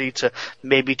electricity to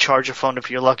maybe charge a phone if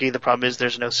you're lucky. The problem is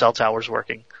there's no cell towers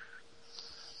working.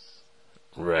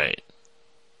 Right.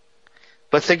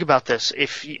 But think about this: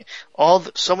 if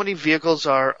so many vehicles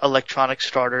are electronic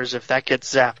starters, if that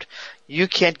gets zapped, you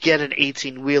can't get an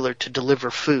 18-wheeler to deliver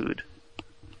food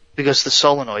because the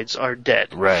solenoids are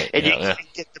dead. Right. And you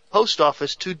can't get the post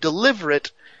office to deliver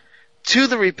it to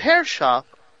the repair shop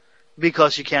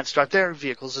because you can't start their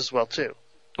vehicles as well too.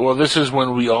 Well, this is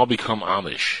when we all become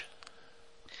Amish.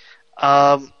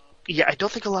 I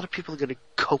don't think a lot of people are going to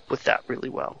cope with that really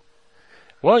well.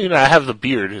 Well, I have the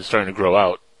beard; it's starting to grow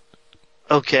out.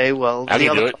 Okay, well, I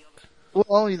can do it.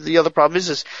 Well, the other problem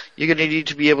is you're going to need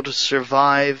to be able to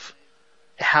survive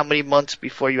how many months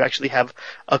before you actually have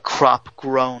a crop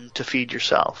grown to feed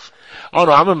yourself? Oh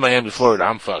no, I'm in Miami, Florida.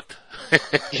 I'm fucked.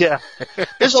 Yeah.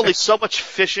 There's only so much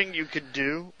fishing you can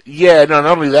do. Yeah, no,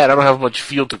 not only that, I don't have much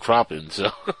field to crop in,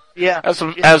 so. Yeah.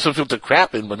 I have some field to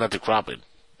crap in, but not to crop in.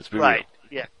 Let's be right.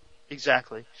 real. Yeah.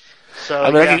 Exactly. So.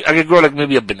 I mean, I could grow like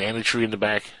maybe a banana tree in the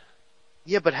back.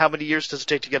 Yeah, but how many years does it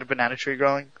take to get a banana tree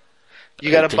growing?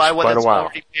 You got to buy one that's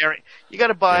already bearing. You got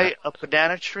to buy a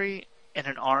banana tree and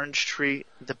an orange tree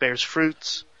that bears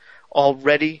fruits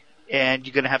already, and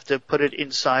you're going to have to put it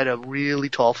inside a really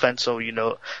tall fence so you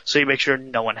make sure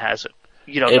no one has it.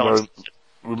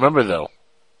 Remember,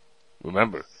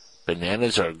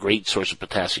 bananas are a great source of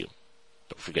potassium.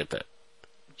 Don't forget that.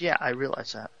 Yeah, I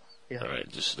realize that. Yeah. All right,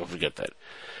 just don't forget that.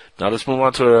 Now let's move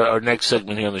on to our next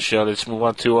segment here on the show. Let's move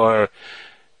on to our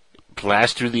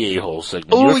Blast Through the A-Hole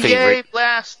segment. Oh, your favorite. Yay,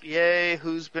 Blast! Yay,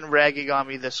 who's been ragging on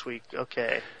me this week?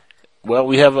 Okay. Well,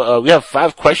 we have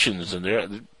 5 questions in there.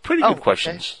 Pretty good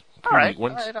questions. Okay. All right.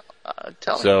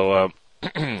 Tell me. So,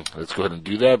 let's go ahead and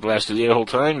do that. Blast Through the A-Hole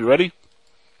time. You ready?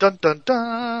 Dun, dun,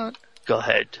 dun. Go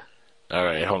ahead. All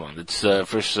right, hold on. Let's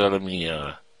first let me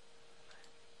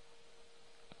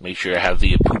make sure I have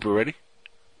the pooper ready.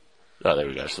 Oh, there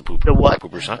we go. It's the pooper. The what?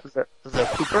 Pooper sign. The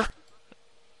pooper?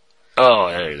 Oh,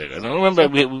 there you go. Now,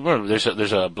 remember,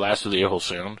 there's a Blast Through the A-Hole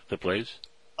sound that plays.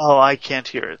 Oh, I can't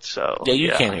hear it, so. Yeah,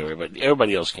 you can't hear it, but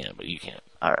everybody else can, but you can't.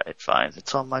 Alright, fine.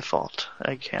 It's all my fault.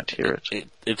 I can't hear it.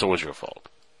 It's always your fault.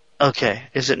 Okay.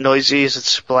 Is it noisy? Is it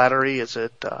splattery? Is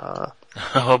it,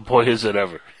 Oh boy, is it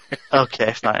ever.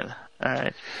 Okay, fine.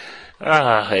 Alright.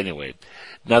 Anyway.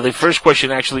 Now the first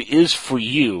question actually is for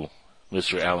you,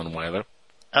 Mr. Alan Weiler.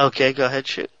 Okay, go ahead,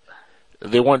 shoot.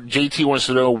 JT wants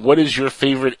to know, what is your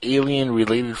favorite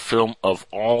alien-related film of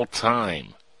all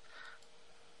time?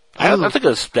 I think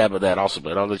I'll stab at that also,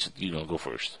 but I'll let you go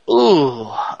first. Ooh,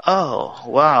 oh,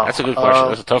 wow. That's a good question.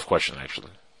 That's a tough question, actually.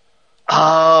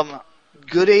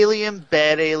 Good alien,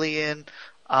 bad alien.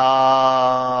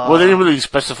 Well, they didn't really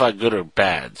specify good or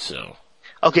bad, so.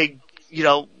 Okay,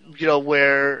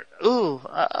 where. Ooh,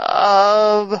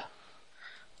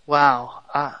 wow.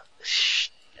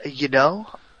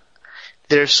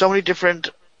 There's so many different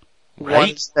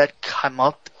ones that come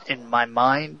up in my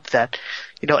mind that,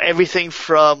 everything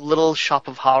from Little Shop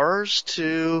of Horrors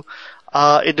to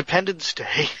Independence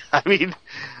Day. I mean,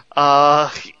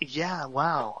 yeah,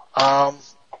 wow.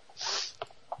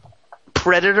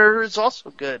 Predator is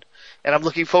also good, and I'm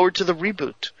looking forward to the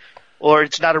reboot. Or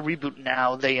it's not a reboot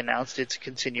now, they announced it's a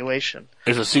continuation.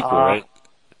 It's a sequel, right?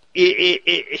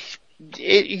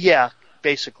 Yeah,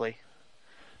 basically.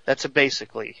 That's a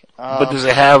basically. But does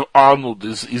it have Arnold?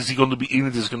 Is he going to be in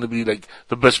it? Is it going to be like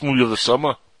the best movie of the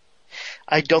summer?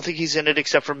 I don't think he's in it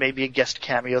except for maybe a guest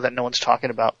cameo that no one's talking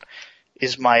about,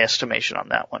 is my estimation on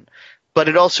that one. But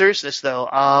in all seriousness, though,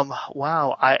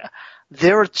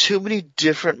 there are too many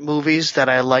different movies that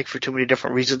I like for too many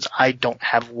different reasons. I don't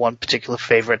have one particular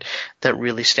favorite that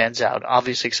really stands out,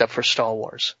 obviously, except for Star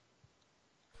Wars.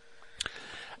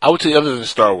 I would say other than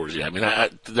Star Wars, yeah. I mean,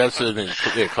 that's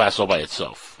a class all by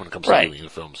itself when it comes to alien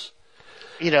films.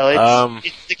 You know,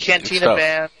 it's the Cantina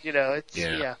Band. You know, it's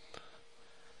yeah.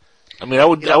 I mean, I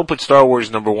would put Star Wars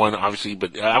number one, obviously,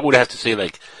 but I would have to say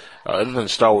other than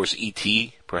Star Wars,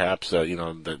 E.T. perhaps. I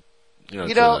don't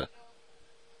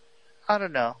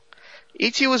know.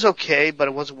 E.T. was okay, but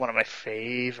it wasn't one of my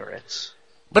favorites.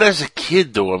 But as a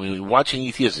kid, though, I mean, watching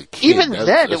E.T. as a kid, even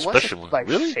then, it wasn't my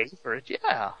favorite.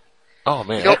 Yeah. Oh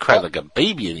man, I cried like a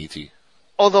baby in E.T.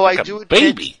 Although like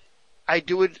I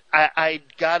do I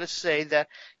gotta say that,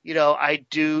 you know, I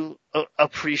do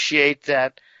appreciate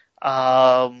that,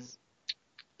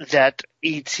 that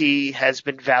E.T. has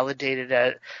been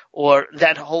validated or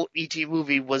that whole E.T.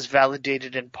 movie was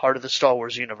validated in part of the Star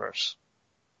Wars universe.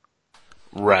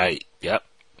 Right. Yep.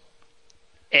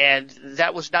 And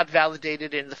that was not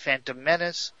validated in The Phantom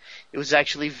Menace. It was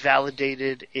actually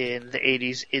validated in the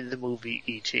 80s in the movie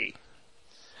E.T.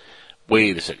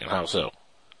 Wait a second, how so?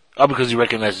 Oh, because he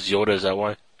recognizes Yoda, is that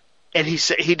why? And he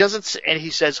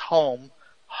says home,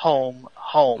 home,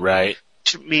 home. Right.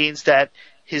 Which means that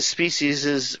his species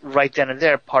is right then and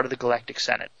there part of the Galactic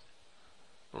Senate.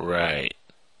 Right.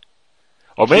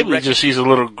 Or maybe he just sees a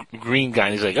little green guy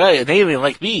and he's like, hey, an alien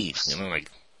like me. You know,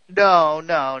 like. No.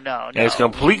 And it's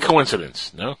complete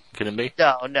coincidence. No? Can it be?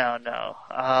 No.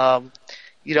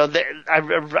 You know,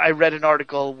 I read an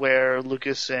article where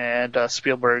Lucas and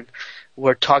Spielberg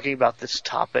were talking about this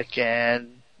topic,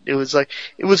 and it was a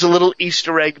little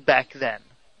Easter egg back then.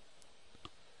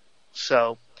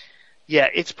 So, yeah,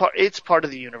 it's part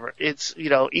of the universe. It's, you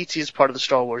know, E.T. is part of the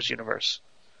Star Wars universe.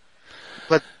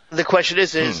 But the question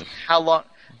is how long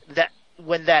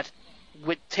with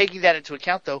taking that into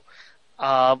account, though,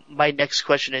 my next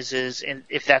question is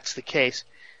if that's the case,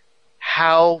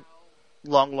 how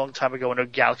long time ago in a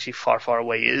galaxy far, far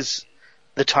away is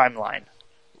the timeline?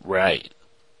 Right.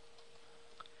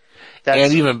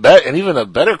 And even a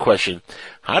better question,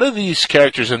 how do these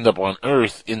characters end up on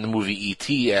Earth in the movie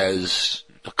E.T. as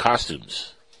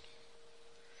costumes?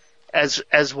 As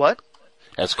what?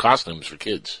 As costumes for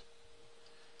kids.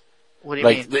 What do you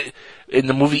mean? In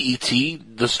the movie E.T.,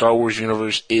 the Star Wars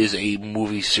universe is a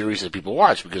movie series that people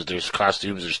watch because there's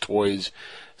costumes, there's toys.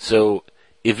 So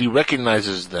if he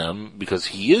recognizes them because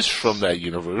he is from that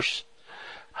universe,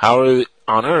 how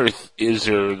on Earth is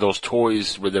there those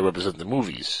toys where they represent the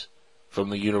movies from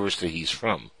the universe that he's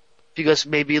from? Because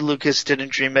maybe Lucas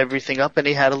didn't dream everything up and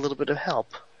he had a little bit of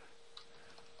help.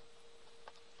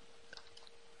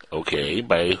 Okay,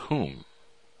 by whom?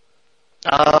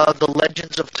 The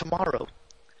Legends of Tomorrow.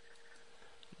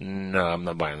 No, I'm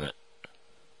not buying that.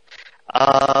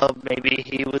 Maybe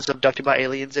he was abducted by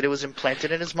aliens and it was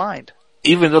implanted in his mind.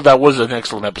 Even though that was an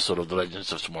excellent episode of The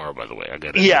Legends of Tomorrow, by the way. I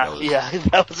got it. Yeah,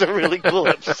 that was a really cool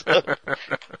episode.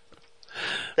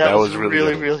 that was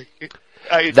really good.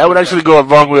 That would actually go a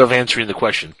long way of answering the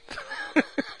question.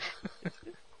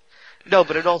 No,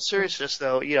 but in all seriousness,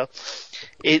 though, it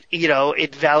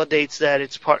validates that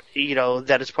it's part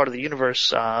of the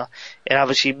universe, and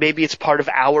obviously maybe it's part of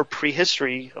our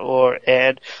prehistory,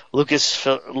 and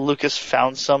Lucas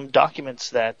found some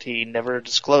documents that he never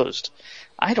disclosed.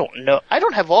 I don't know. I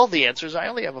don't have all the answers. I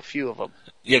only have a few of them.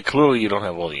 Yeah, clearly you don't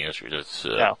have all the answers. That's,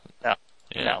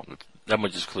 No. That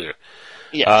much is clear.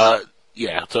 Yes.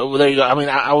 Yeah, so there you go. I mean,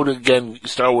 I would, again,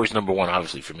 Star Wars number one,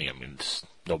 obviously, for me. I mean, it's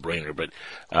no brainer, but,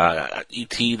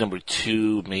 E.T. number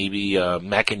two, maybe,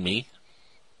 Mac and Me.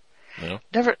 No?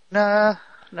 No.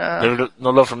 No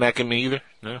love for Mac and Me either?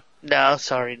 No? No,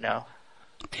 sorry, no.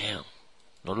 Damn.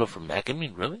 No love for Mac and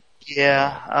Me, really?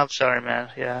 Yeah, I'm sorry, man.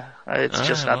 Yeah. It's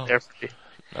just not there for you.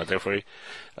 Not there for you?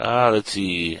 Let's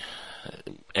see.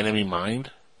 Enemy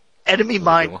Mind? Enemy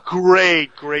Mind,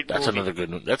 great movie. That's another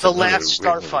good one. That's The Last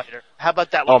Starfighter. How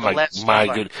about that one? Oh my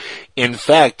good. In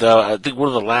fact, I think one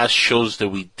of the last shows that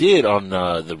we did on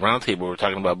the roundtable, we were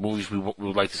talking about movies we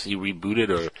would like to see rebooted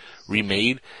or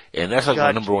remade, and that's like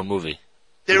my number one movie.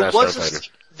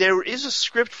 There is a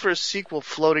script for a sequel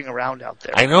floating around out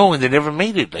there. I know, and they never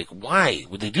made it. Like, why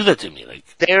would they do that to me? Like,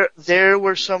 there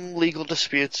were some legal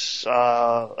disputes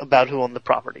about who owned the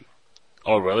property.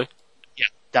 Oh, really? Yeah,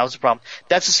 that was the problem.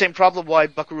 That's the same problem why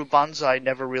Buckaroo Banzai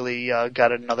never really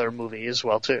got another movie as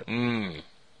well, too.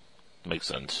 Makes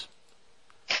sense.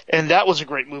 And that was a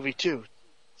great movie, too.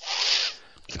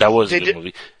 That was a good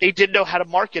movie. They didn't know how to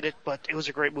market it, but it was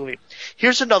a great movie.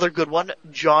 Here's another good one,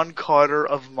 John Carter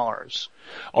of Mars.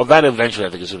 Oh, that eventually I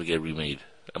think is going to get remade.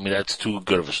 I mean, that's too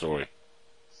good of a story.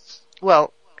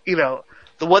 Well, you know,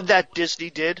 the one that Disney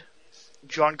did,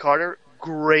 John Carter,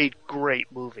 great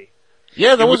movie.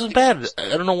 Yeah, that wasn't bad. I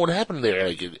don't know what happened there.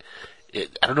 Like,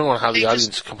 I don't know how the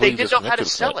audience completely They didn't know how to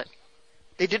sell it.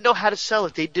 They didn't know how to sell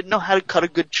it. They didn't know how to cut a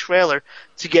good trailer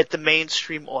to get the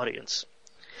mainstream audience.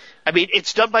 I mean,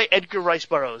 it's done by Edgar Rice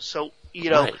Burroughs, so, you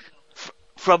know, Right.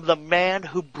 From the man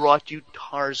who brought you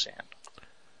Tarzan.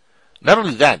 Not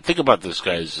only that, think about this,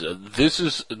 guys. This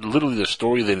is literally the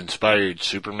story that inspired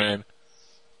Superman,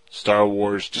 Star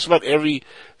Wars, just about every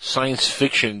science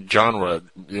fiction genre,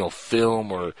 you know,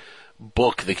 film or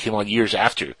book that came out years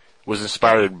after was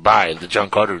inspired by the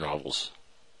John Carter novels.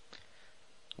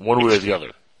 One way or the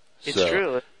other. It's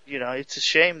true. You know, it's a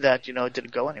shame that, you know, it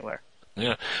didn't go anywhere.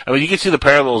 Yeah. I mean, you can see the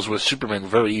parallels with Superman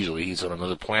very easily. He's on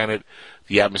another planet.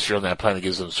 The atmosphere on that planet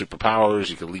gives him superpowers.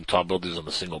 He can leap tall buildings on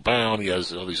a single bound. He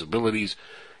has all these abilities.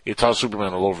 It's all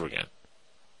Superman all over again.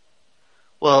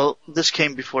 Well, this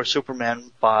came before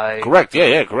Superman by Correct.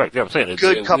 Yeah, correct. Yeah, I'm saying.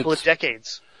 good couple of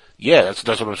decades. Yeah, that's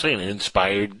what I'm saying. It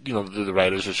inspired, you know, the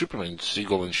writers of Superman,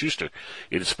 Siegel and Schuster.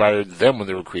 It inspired them when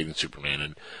they were creating Superman.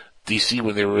 And DC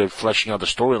when they were fleshing out the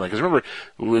storyline. Because remember,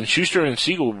 when Schuster and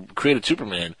Siegel created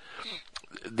Superman,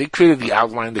 they created the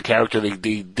outline, the character,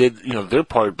 they did, you know, their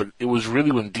part, but it was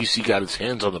really when DC got its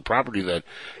hands on the property that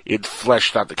it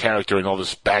fleshed out the character and all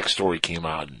this backstory came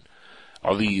out, and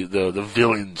all the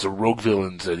villains, the rogue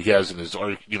villains that he has in his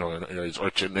arch, you know, in his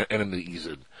arch enemies,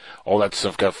 and all that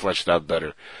stuff got fleshed out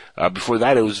better. Before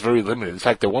that, it was very limited. In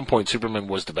fact, at one point, Superman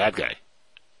was the bad guy,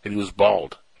 and he was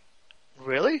bald.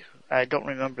 Really? I don't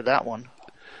remember that one.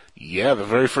 Yeah, the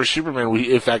very first Superman,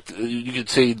 in fact, you could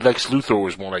say Lex Luthor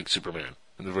was more like Superman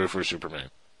in the very first Superman.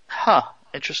 Huh.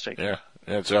 Interesting.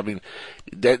 Yeah. So, I mean,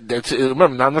 that's,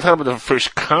 remember, I'm not talking about the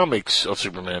first comics of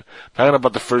Superman. I'm talking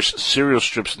about the first serial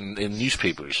strips in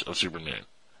newspapers of Superman.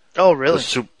 Oh, really?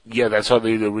 Yeah, that's how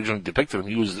they originally depicted him.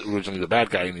 He was originally the bad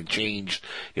guy, and it changed,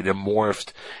 and it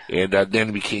morphed, and then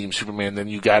he became Superman. Then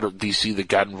you got DC that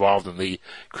got involved, and they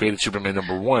created Superman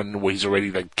 #1, where he's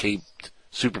already like caped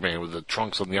Superman with the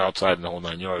trunks on the outside and the whole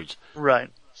 9 yards. Right.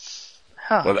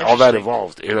 Huh, but all that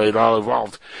evolved. It all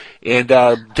evolved. And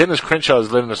Dennis Crenshaw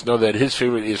is letting us know that his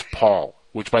favorite is Paul,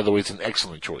 which, by the way, is an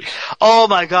excellent choice. Oh,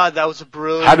 my God, that was a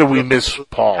brilliant... How did we miss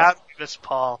Paul? How did we miss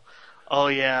Paul? Oh,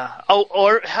 yeah. Oh,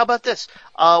 or how about this?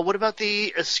 What about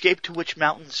the Escape to Witch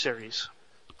Mountain series?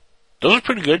 Those are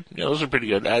pretty good. Yeah, those are pretty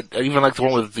good. I even like the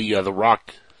one with the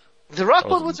Rock. The Rock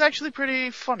one was actually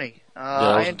pretty funny.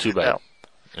 That wasn't too bad.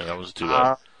 Yeah, that wasn't too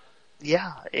bad.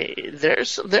 Yeah,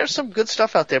 there's some good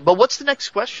stuff out there. But what's the next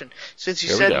question? Since you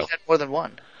said you had more than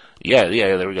one. Yeah,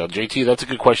 there we go. JT, that's a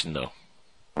good question, though.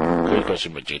 Great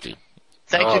question, but JT.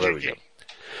 Thank you, there JT. we go.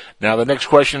 Now, the next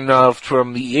question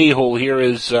from the A-hole here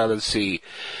is, let's see.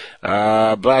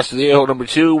 Blast of the A-hole number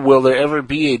 2. Will there ever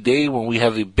be a day when we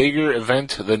have a bigger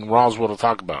event than Roswell to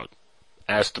talk about?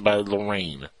 Asked by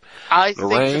Lorraine. I think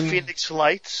the Phoenix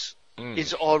Lights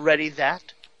is already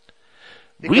that.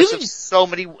 Because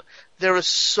really? There are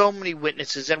so many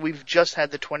witnesses, and we've just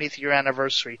had the 20th year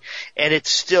anniversary, and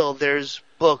it's still, there's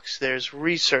books, there's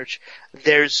research,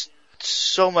 there's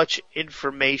so much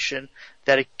information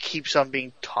that it keeps on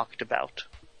being talked about.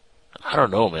 I don't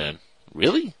know, man.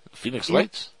 Really? Phoenix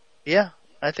Lights? Yeah,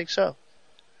 I think so.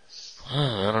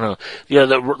 I don't know. Yeah,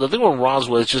 the thing with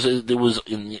Roswell, it's just, it was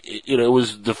it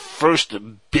was the first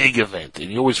big event,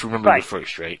 and you always remember the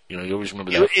first, right? You know, you always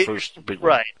remember that first big one.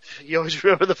 Right. You always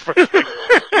remember the first big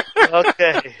one.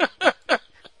 Okay.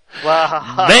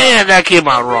 Wow. Man, that came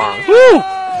out wrong. Woo!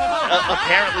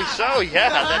 Apparently so, yeah,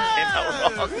 that came out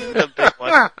wrong. The big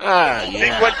one. The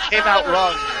big one came out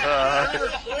wrong.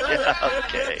 Yeah,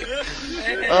 okay.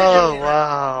 Oh,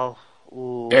 wow.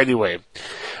 Ooh. Anyway,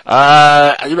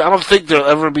 I don't think there'll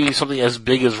ever be something as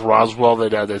big as Roswell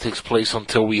that takes place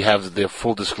until we have the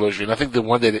full disclosure. And I think the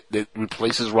one that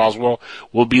replaces Roswell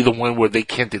will be the one where they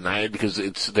can't deny it because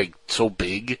it's like so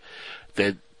big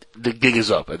that the gig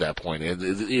is up at that point. And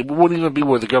it wouldn't even be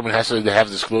where the government has to have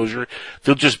disclosure.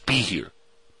 They'll just be here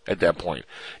at that point.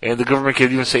 And the government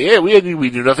can even say, hey, we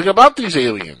knew nothing about these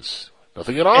aliens.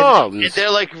 Nothing at all. And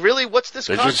they're like, really? What's this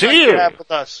contract you have with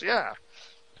us? Yeah.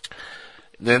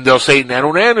 Then they'll say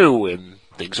nanu, and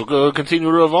things will continue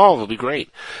to evolve. It'll be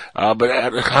great. But I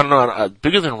don't know,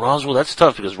 bigger than Roswell, that's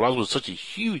tough because Roswell is such a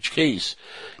huge case.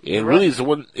 And really it's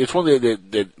one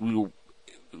that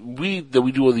we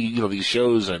do all the, these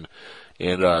shows and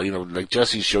And, like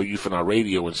Jesse's show, Youth on Our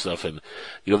Radio and stuff. And,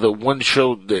 the one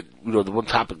show that, the one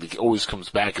topic that always comes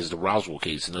back is the Roswell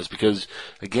case. And that's because,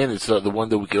 again, it's the one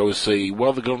that we could always say,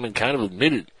 well, the government kind of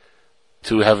admitted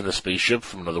to having a spaceship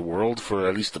from another world for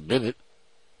at least a minute.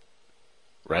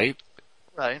 Right?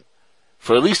 Right.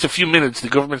 For at least a few minutes, the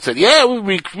government said, yeah,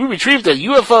 we retrieved a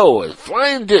UFO, a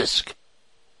flying disc.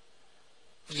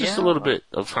 Just a little bit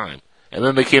of time. And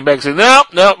then they came back and said,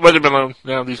 no, weather balloon.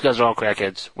 No, these guys are all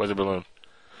crackheads. Weather balloon.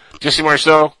 Jesse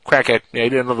Marceau, crackhead. Yeah, he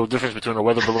didn't know the difference between a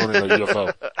weather balloon and a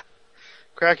UFO.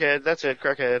 Crackhead, that's it,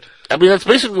 crackhead. I mean, that's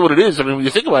basically what it is. I mean, when you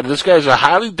think about it, this guy's a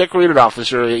highly decorated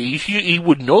officer. He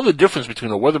would know the difference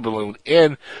between a weather balloon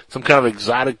and some kind of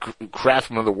exotic craft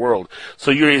from another world. So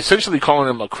you're essentially calling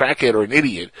him a crackhead or an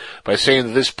idiot by saying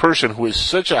that this person who is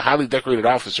such a highly decorated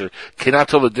officer cannot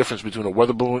tell the difference between a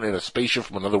weather balloon and a spaceship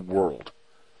from another world.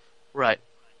 Right.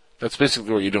 That's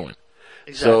basically what you're doing.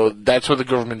 Exactly. So that's what the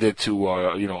government did to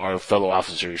our fellow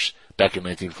officers back in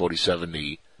 1947.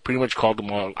 They pretty much called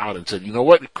them all out and said, you know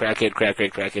what,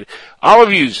 crackhead. All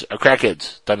of yous are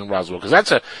crackheads done in Roswell, because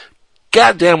that's a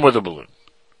goddamn weather balloon.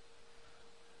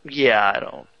 Yeah,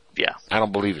 I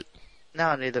don't believe it.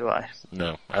 No, neither do I.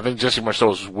 No. I think Jesse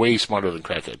Marceau is way smarter than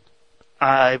crackhead.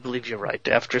 I believe you're right.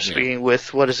 After speaking with,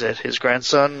 his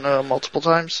grandson multiple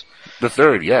times? The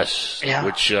third, yes. Yeah.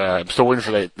 Which, I'm still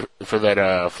waiting for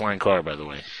that flying car, by the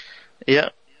way. Yeah.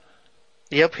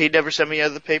 Yep, he never sent me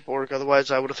the paperwork,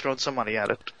 otherwise I would have thrown some money at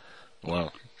it.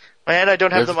 Wow. And I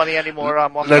don't have the money anymore.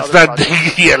 I'm on let's not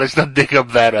dig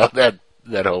up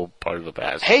that whole part of the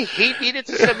past. Hey, he needed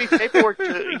to send me paperwork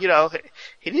to,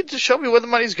 he needed to show me where the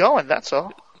money's going, that's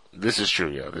all. This is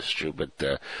true, this is true. But,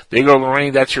 there you go,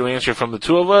 Lorraine, that's your answer from the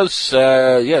two of us.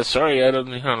 Sorry, I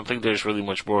don't think there's really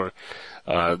much more,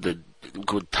 that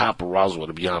would top Roswell,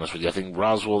 to be honest with you. I think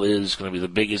Roswell is going to be the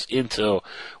biggest until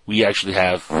we actually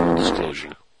have full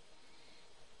disclosure.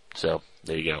 So,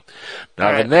 there you go.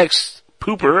 Now, The next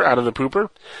pooper, out of the pooper,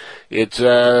 it's,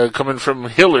 coming from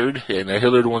Hillard, and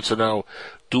Hillard wants to know,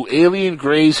 do alien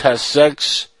greys have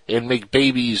sex and make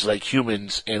babies like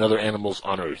humans and other animals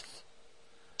on Earth?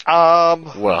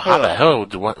 Well, how the hell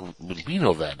would we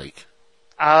know that?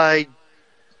 I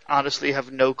honestly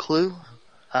have no clue.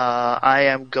 I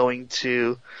am going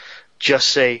to just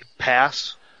say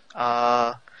pass.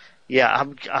 I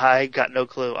got no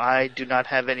clue. I do not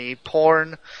have any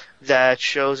porn that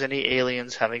shows any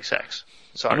aliens having sex.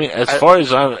 Sorry. I mean, as far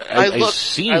as I've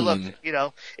seen, I looked,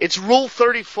 it's Rule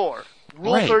 34.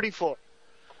 Rule 34.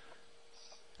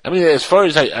 I mean, as far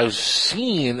as I've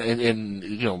seen,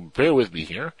 and bear with me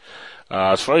here,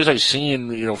 as far as I've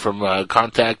seen, from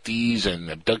contactees and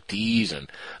abductees and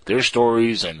their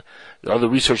stories and all the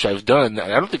research I've done, I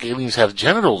don't think aliens have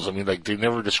genitals. I mean, they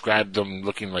never described them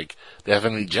looking like they have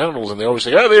any genitals, and they always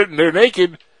say, oh, they're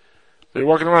naked. They're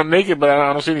walking around naked, but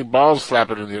I don't see any balls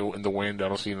flapping in the wind. I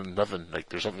don't see nothing.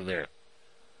 There's something there.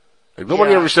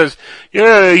 Nobody ever says,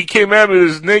 he came at me,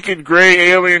 this naked gray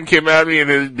alien came at me,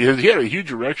 and he had a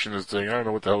huge erection, this thing. I don't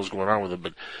know what the hell was going on with it,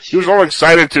 but he was all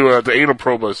excited to anal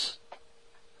probe us.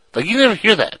 You never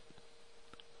hear that.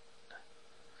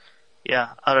 Yeah,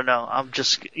 I don't know. I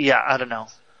don't know.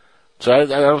 So I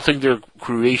don't think their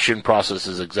creation process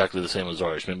is exactly the same as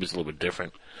ours. Maybe it's a little bit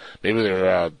different. Maybe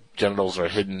their genitals are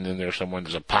hidden in there somewhere.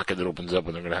 There's a pocket that opens up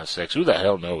when they're going to have sex. Who the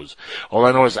hell knows? All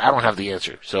I know is I don't have the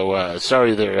answer. So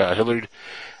sorry there, Hillard.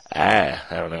 I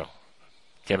don't know.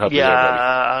 Can't help you there, buddy.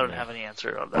 I don't have any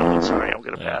answer on that one. Sorry, I'm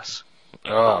going to pass.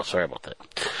 Oh, sorry about that.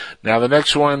 Now the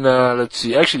next one, let's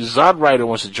see. Actually, Zod Rider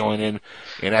wants to join in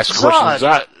and ask a question.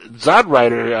 Zod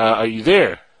Rider, are you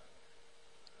there?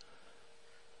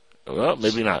 Well,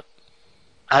 maybe not.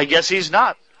 I guess he's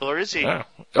not. Or is he?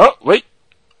 Oh, wait.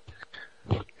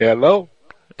 Hello?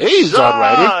 Hey, Zod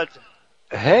Rider.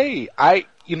 Hey, I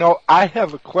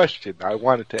have a question I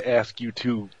wanted to ask you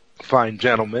two fine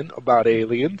gentlemen about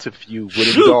aliens, if you would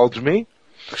indulge me.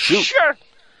 Sure.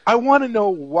 I want to know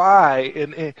why,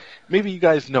 and maybe you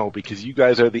guys know because you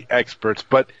guys are the experts,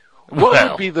 but what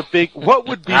would be the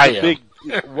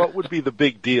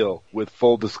big deal with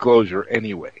full disclosure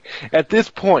anyway? At this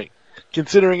point,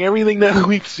 considering everything that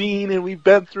we've seen and we've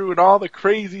been through and all the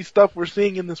crazy stuff we're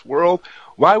seeing in this world,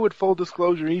 why would full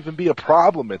disclosure even be a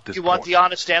problem at this point? You want the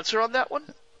honest answer on that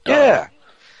one? Yeah.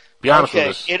 Be honest with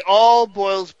us. It all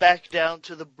boils back down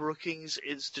to the Brookings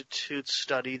Institute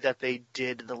study that they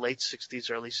did in the late 60s,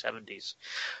 early 70s.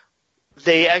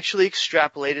 They actually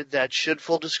extrapolated that should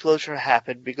full disclosure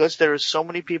happen, because there are so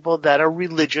many people that are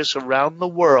religious around the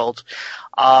world,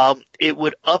 it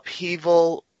would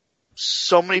upheaval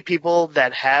so many people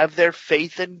that have their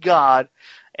faith in God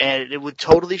and it would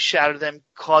totally shatter them,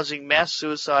 causing mass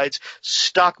suicides,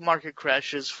 stock market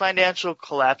crashes, financial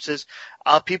collapses.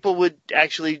 People would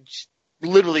actually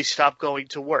literally stop going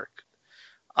to work.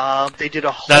 They did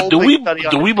a whole big study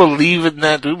on do we believe in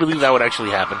that? Do we believe that would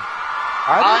actually happen?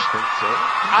 I don't think so.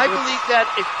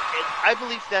 I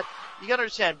believe that you got to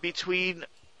understand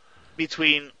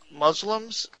between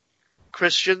Muslims,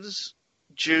 Christians,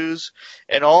 Jews,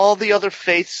 and all the other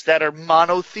faiths that are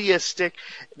monotheistic,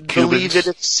 believe in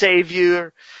its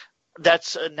savior.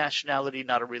 That's a nationality,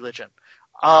 not a religion.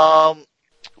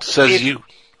 Says you.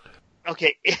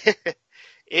 Okay,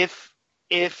 if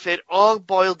it all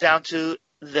boiled down to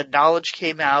the knowledge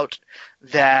came out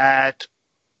that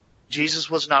Jesus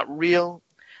was not real,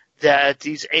 that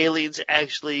these aliens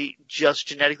actually just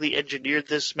genetically engineered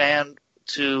this man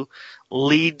to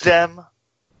lead them,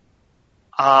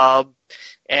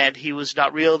 and he was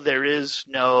not real. There is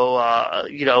no,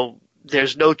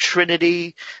 there's no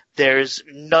Trinity. There's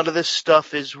none of this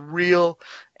stuff is real,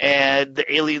 and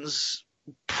the aliens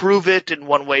prove it in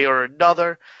one way or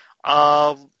another.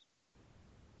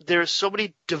 There are so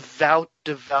many devout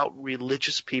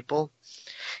religious people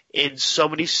in so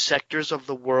many sectors of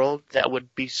the world that it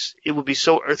would be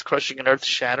so earth-crushing and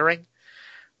earth-shattering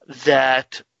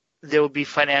that there would be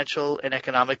financial and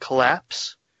economic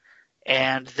collapse,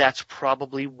 and that's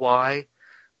probably why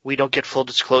we don't get full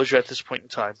disclosure at this point in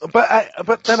time.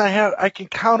 But then I can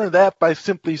counter that by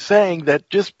simply saying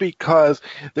that just because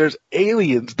there's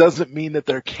aliens doesn't mean that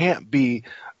there can't be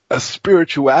a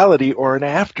spirituality or an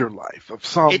afterlife of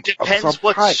some. It depends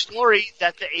what story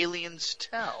that the aliens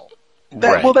tell.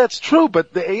 Right. Well, that's true,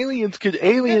 but the aliens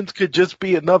could just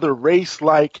be another race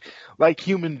like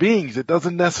human beings. It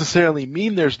doesn't necessarily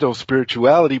mean there's no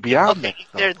spirituality beyond that.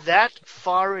 They're that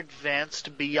far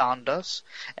advanced beyond us,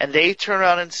 and they turn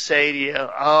around and say to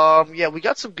you, we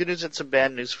got some good news and some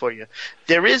bad news for you.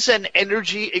 There is an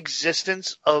energy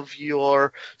existence of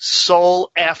your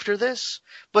soul after this,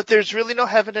 but there's really no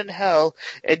heaven and hell,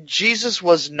 and Jesus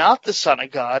was not the Son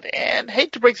of God, and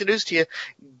hate to break the news to you,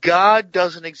 God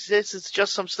doesn't exist. It's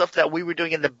just some stuff that we were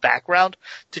doing in the background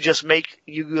to just make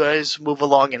you guys move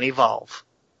along and evolve.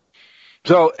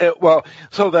 So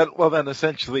then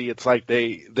essentially it's like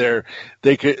they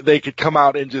could come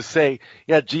out and just say,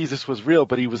 yeah, Jesus was real,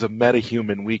 but he was a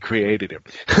metahuman. We created him.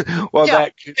 Pretty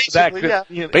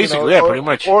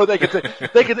much. Or they could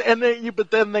say, but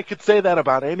then they could say that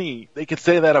about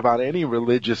any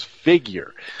religious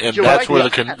figure. And that's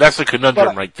that's the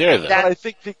conundrum right there, though.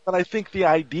 But I think the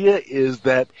idea is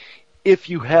that if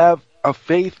you have a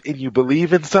faith and you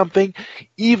believe in something,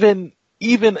 even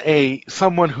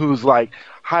someone who's like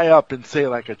high up in, say,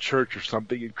 like a church or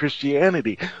something in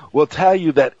Christianity will tell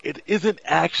you that it isn't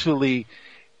actually,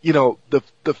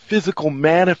 the physical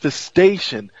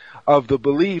manifestation of the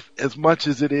belief as much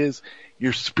as it is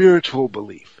your spiritual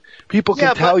belief. People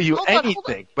can tell you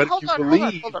anything, but if you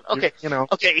believe, okay.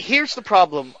 Okay, here's the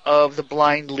problem of the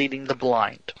blind leading the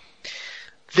blind.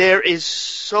 There is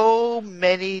so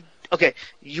many. Okay,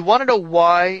 you want to know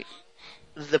why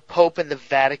the Pope and the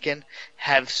Vatican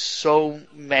have so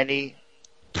many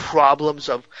problems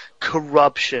of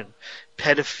corruption,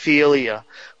 pedophilia,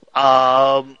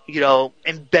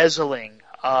 embezzling,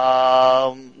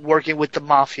 working with the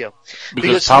mafia.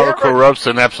 Because power corrupts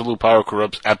and absolute power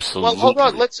corrupts absolutely. Well,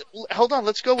 hold on.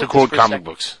 Let's go with to quote comic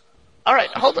books. All right,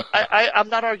 hold on. I'm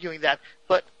not arguing that,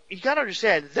 but you got to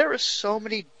understand there are so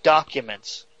many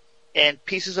documents and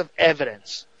pieces of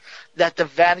evidence that the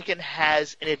Vatican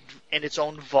has in its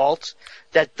own vault,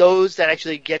 that those that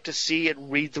actually get to see and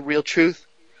read the real truth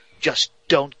just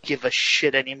don't give a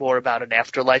shit anymore about an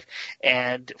afterlife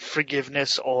and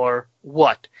forgiveness or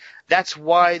what. That's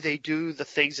why they do the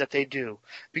things that they do.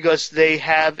 Because they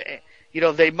have,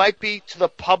 they might be to the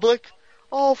public,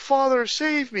 oh, Father,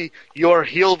 save me. You're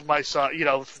healed, my son.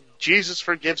 Jesus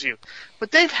forgives you.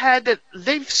 But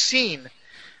they've seen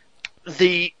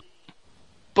the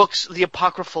books, the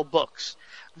apocryphal books.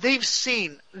 They've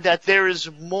seen that there is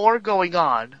more going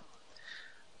on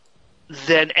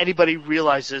than anybody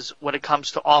realizes when it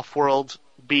comes to off-world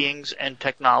beings and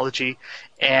technology,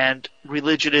 and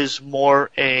religion is more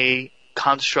a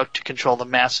construct to control the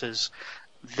masses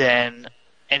than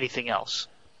anything else.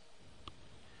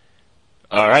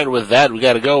 All right, with that, we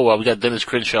got to go. We got Dennis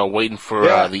Crenshaw waiting for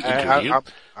the interview.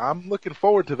 I'm looking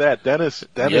forward to that. Dennis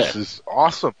is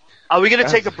awesome. Are we going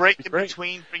to take a break in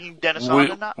between bringing Dennis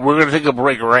on or not? We're going to take a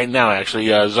break right now, actually.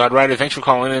 Zod Rider, thanks for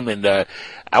calling in. And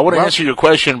I want to answer your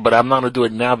question, but I'm not going to do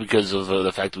it now because of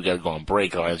the fact we got to go on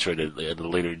break. I'll answer it at a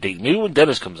later date. Maybe when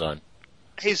Dennis comes on.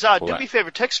 Hey, Zod, do me a favor.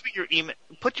 Text me your email.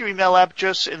 Put your email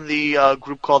address in the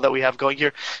group call that we have going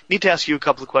here. Need to ask you a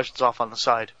couple of questions off on the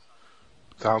side.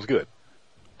 Sounds good.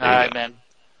 All right, man.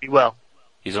 Be well.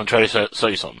 He's going to try to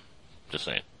sell you something. Just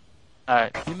saying. All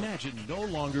right. Imagine no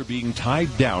longer being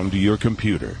tied down to your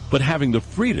computer, but having the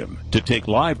freedom to take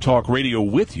live talk radio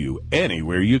with you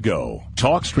anywhere you go.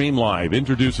 TalkStream Live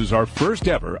introduces our first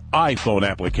ever iPhone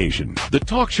application. The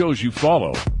talk shows you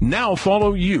follow now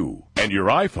follow you. And your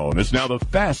iPhone is now the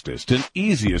fastest and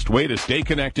easiest way to stay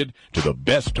connected to the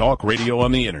best talk radio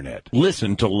on the internet.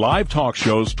 Listen to live talk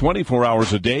shows 24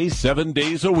 hours a day, 7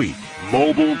 days a week.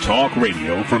 Mobile talk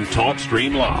radio from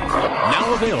TalkStream Live.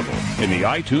 Now available in the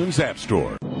iTunes App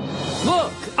Store.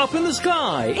 Look, up in the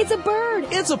sky. It's a bird.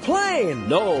 It's a plane.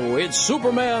 No, it's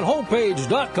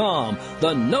SupermanHomepage.com,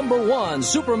 the #1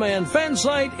 Superman fan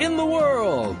site in the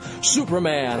world.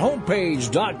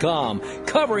 SupermanHomepage.com,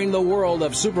 covering the world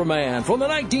of Superman from the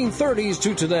 1930s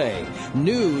to today.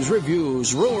 News,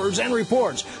 reviews, rumors, and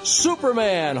reports.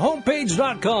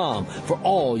 SupermanHomepage.com for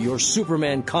all your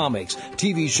Superman comics,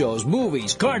 TV shows,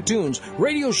 movies, cartoons,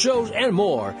 radio shows, and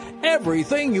more.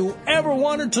 Everything you ever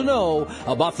wanted to know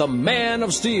about the Man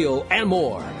of Steel and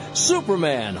more.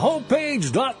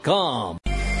 SupermanHomepage.com.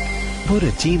 Put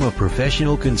a team of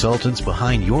professional consultants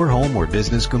behind your home or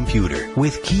business computer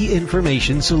with Key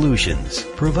Information Solutions,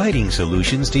 providing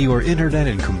solutions to your internet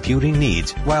and computing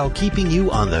needs while keeping you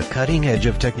on the cutting edge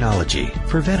of technology.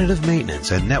 Preventative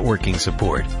maintenance and networking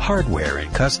support, hardware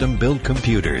and custom-built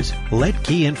computers. Let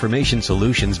Key Information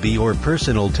Solutions be your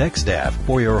personal tech staff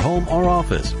for your home or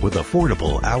office with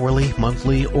affordable hourly,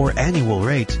 monthly, or annual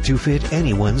rates to fit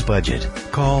anyone's budget.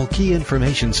 Call Key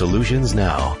Information Solutions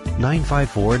now,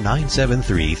 954-973-3374.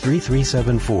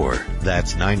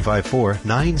 That's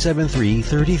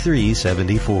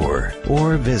 954-973-3374.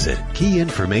 Or visit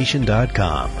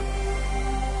keyinformation.com.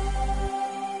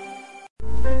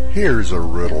 Here's a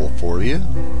riddle for you.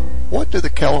 What do the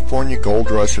California gold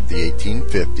rush of the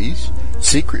 1850s,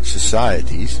 secret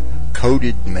societies,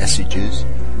 coded messages,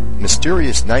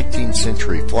 mysterious 19th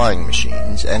century flying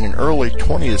machines, and an early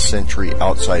 20th century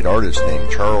outside artist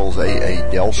named Charles A.A.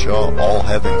 Delshaw all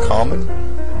have in common?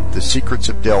 The Secrets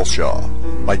of Delshaw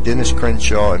by Dennis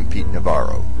Crenshaw and Pete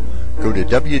Navarro. Go to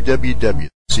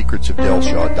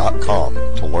www.secretsofdelshaw.com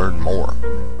to learn more.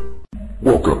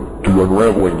 Welcome to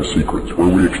Unraveling the Secrets, where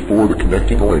we explore the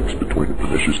connecting links between the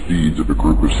pernicious deeds of a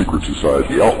group of secret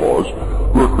society outlaws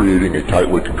who are creating a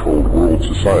tightly controlled world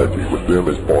society with them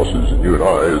as bosses and you and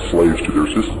I as slaves to their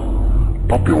system,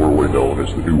 popularly known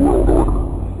as the New World Order.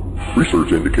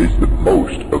 Research indicates that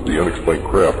most of the unexplained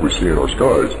craft we see in our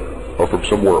skies are from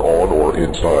somewhere on or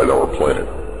inside our planet.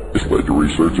 This led to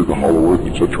research of the Hollow Earth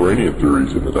and subterranean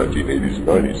theories in the 1980s and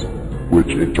 90s, which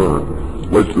in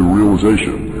turn led to the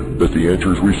realization that the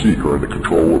answers we seek are in the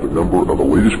control of a number of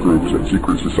elitist groups and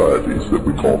secret societies that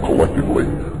we call collectively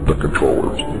the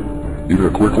Controllers. Even a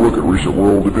quick look at recent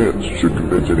world events should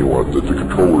convince anyone that the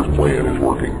Controllers' plan is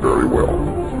working very well.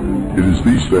 It is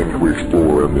these things we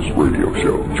explore on this radio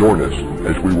show. Join us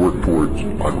as we work towards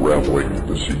unraveling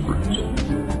the secrets.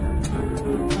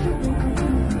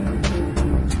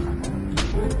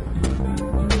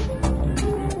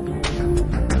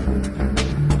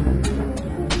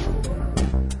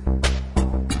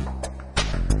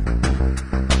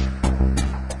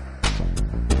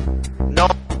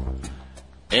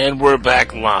 And we're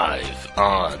back live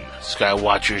on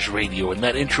Skywatchers Radio. And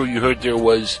that intro you heard there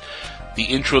was the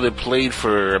intro that played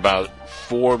for about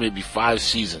 4, maybe 5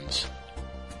 seasons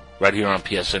right here on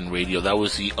PSN Radio. That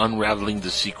was the Unraveling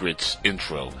the Secrets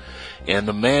intro. And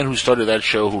the man who started that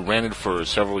show, who ran it for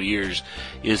several years,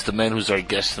 is the man who's our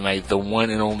guest tonight, the one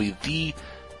and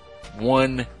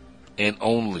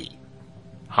only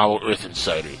Hollow Earth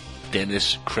Insider,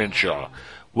 Dennis Crenshaw.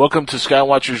 Welcome to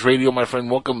Skywatchers Radio, my friend.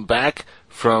 Welcome back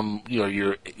from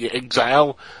your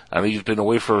exile. I know you've been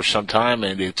away for some time,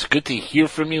 and it's good to hear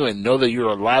from you and know that you're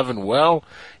alive and well,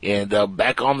 and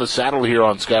back on the saddle here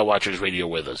on Skywatchers Radio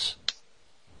with us.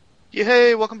 Yeah,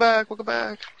 hey, welcome back, welcome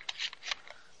back.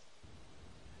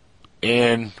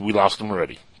 And we lost him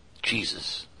already.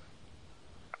 Jesus.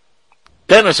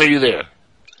 Dennis, are you there?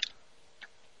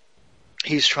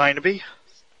 He's trying to be.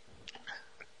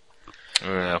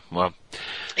 Yeah, well.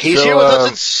 He's here with us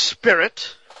in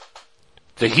spirit.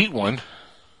 The heat one.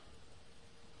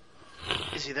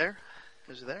 Is he there?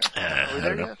 Is he there? Are we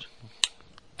there yet?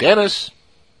 Dennis.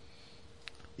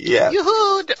 Yeah.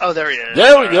 Yoo-hoo! Oh, there he is.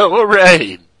 There we go. All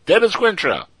right. Dennis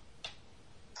Crenshaw.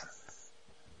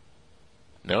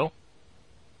 No?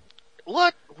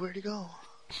 What? Where'd he go?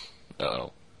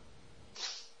 Uh-oh.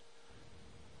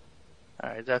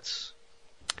 Alright, that's...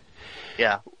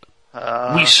 Yeah.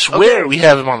 We swear we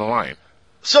have him on the line.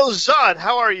 So, Zod,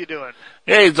 how are you doing?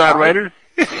 Hey, Zod Ryder.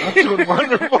 I'm doing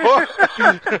wonderful.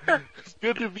 It's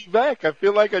good to be back. I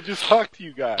feel like I just talked to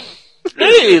you guys.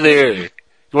 Hey there. You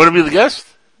want to be the guest?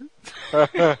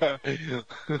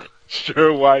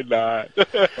 Sure, why not?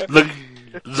 Look,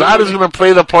 Zod is going to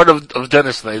play the part of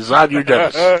Dennis tonight. Zod, you're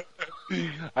Dennis.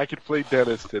 I could play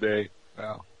Dennis today.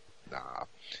 Well, nah.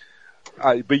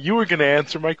 But you were going to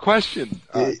answer my question,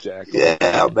 Jack.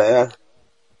 Yeah, man.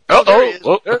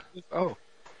 Oh.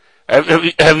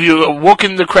 Have you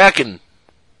awoken the Kraken?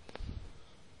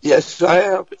 Yes, I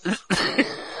have.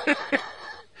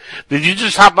 Did you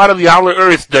just hop out of the Howler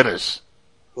Earth, Dennis?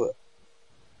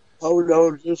 Hold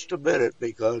on just a minute,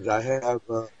 because I have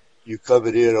you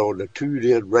coming in on the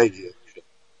tuned-in radio.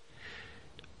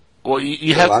 Well,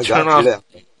 you have to turn off.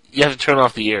 You have to turn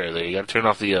off the air there. You got to turn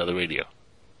off the radio.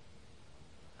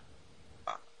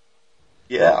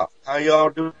 Yeah, how y'all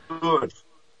doing?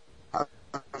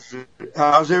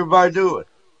 How's everybody doing?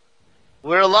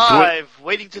 We're alive,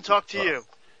 waiting to talk to you.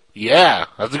 Yeah,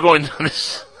 how's it going,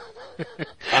 Dennis?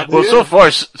 Well, so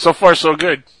far, so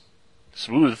good.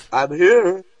 Smooth. I'm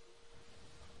here.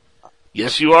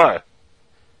 Yes, you are.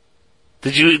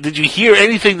 Did you hear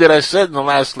anything that I said in the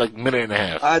last minute and a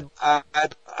half?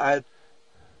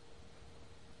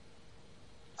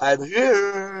 I'm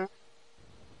here.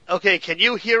 Okay, can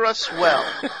you hear us well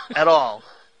at all?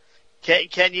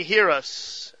 Can you hear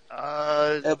us?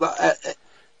 Are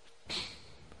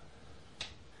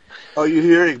you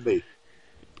hearing me?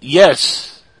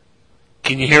 Yes.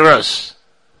 Can you hear us?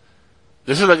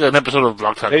 This is like an episode of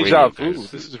Block Talk Radio.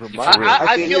 This is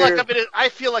I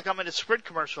feel like I'm in a Sprint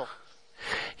commercial.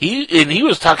 He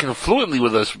was talking fluently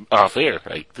with us off air.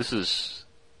 Like, this is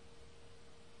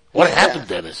what happened,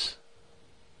 Dennis.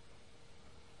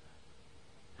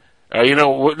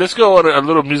 Let's go on a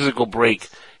little musical break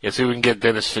and see if we can get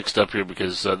Dennis fixed up here,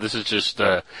 because this is just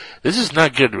this is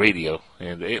not good radio,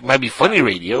 and it might be funny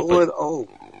radio, but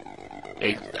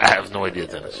I have no idea,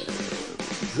 Dennis.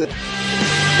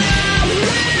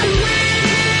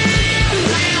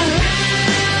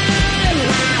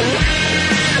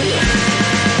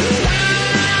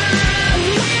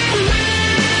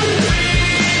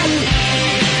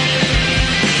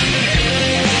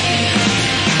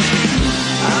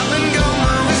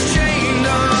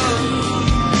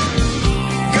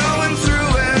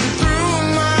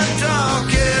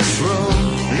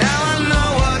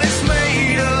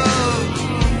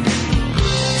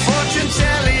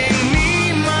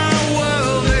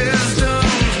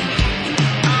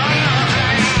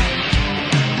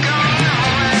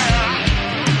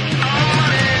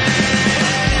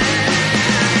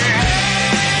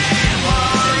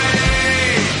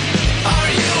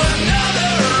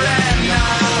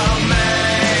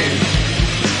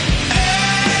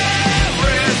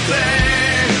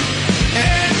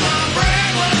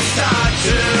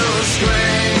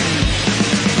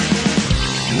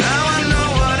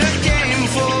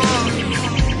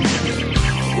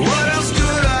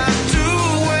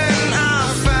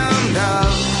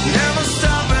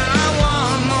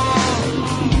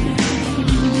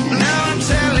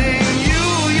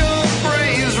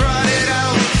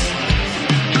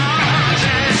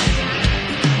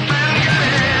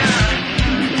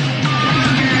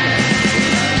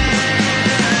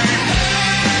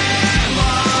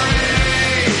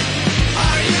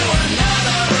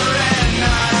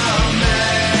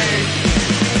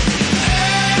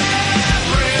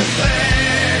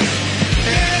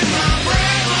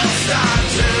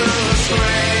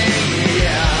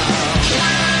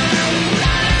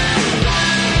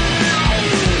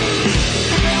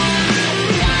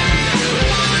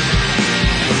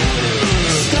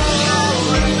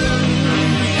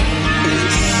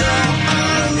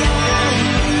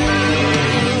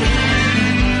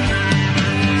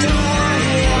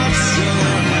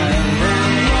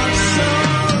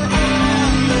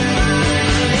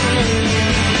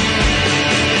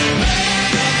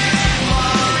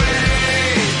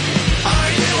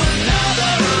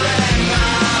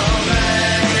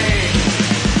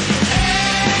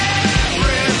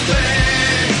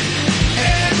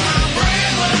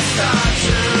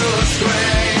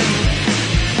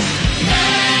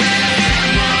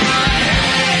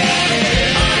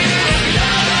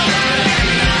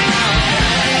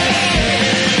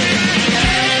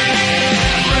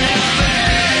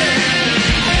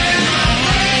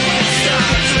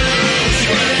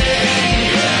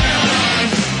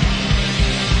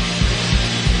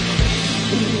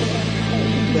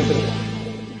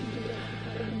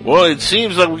 Well, it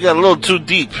seems like we got a little too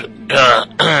deep.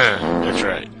 That's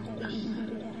right.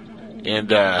 And,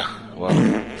 well,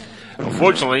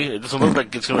 unfortunately, it doesn't look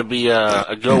like it's going to be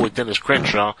a go with Dennis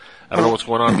Crenshaw. I don't know what's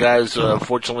going on, guys.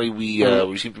 Unfortunately,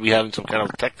 we seem to be having some kind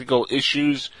of technical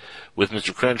issues with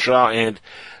Mr. Crenshaw, and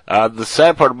the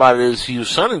sad part about it is he was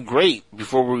sounding great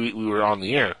before we were on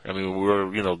the air. I mean, we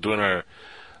were, doing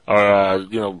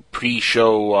our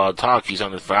pre-show talk. He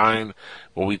sounded fine.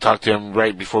 When we talked to him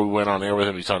right before we went on air with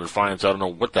him, he sounded fine, so I don't know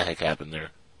what the heck happened there.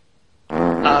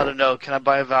 I don't know. Can I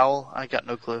buy a vowel? I got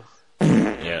no clue.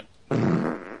 Yeah.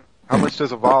 How much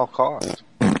does a vowel cost?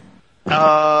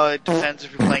 It depends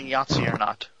if you're playing Yahtzee or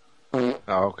not. Oh,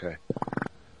 okay.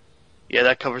 Yeah,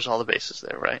 that covers all the bases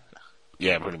there, right?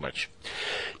 Yeah, pretty much.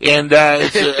 And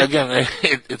again,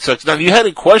 it sucks. Now, you had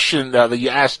a question that you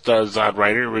asked Zod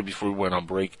Ryder right before we went on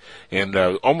break, and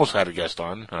almost had a guest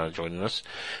on joining us.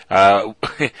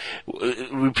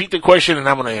 Repeat the question, and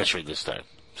I'm going to answer it this time,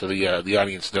 so the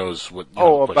audience knows what the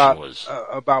question was.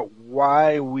 About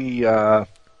why we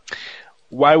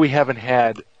haven't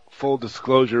had full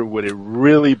disclosure. Would it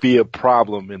really be a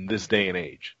problem in this day and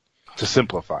age? To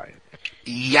simplify it.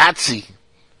 Yahtzee.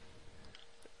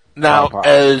 Now,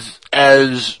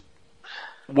 as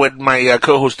what my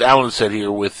co-host Alan said here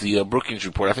with the Brookings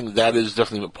report, I think that is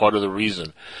definitely part of the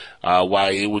reason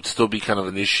why it would still be kind of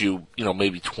an issue,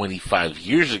 maybe 25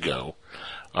 years ago.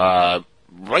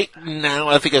 Right now,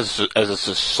 I think as a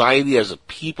society, as a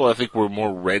people, I think we're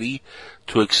more ready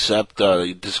to accept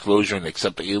disclosure and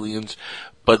accept aliens,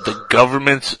 but the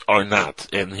governments are not,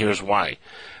 and here's why.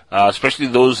 Especially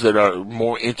those that are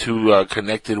more into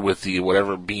connected with the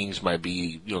whatever beings might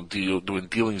be, doing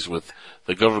dealings with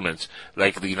the governments,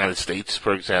 like the United States,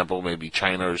 for example, maybe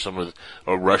China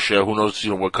or Russia. Who knows?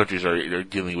 What countries are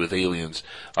dealing with aliens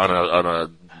on a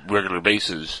regular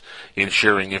basis in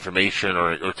sharing information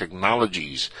or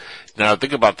technologies. Now,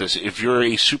 think about this: if you're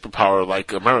a superpower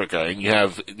like America and you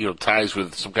have ties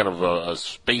with some kind of a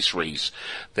space race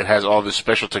that has all this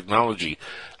special technology.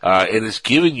 It is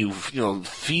giving you,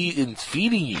 feeding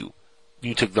you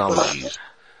new technologies,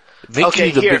 making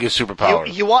you the biggest superpower.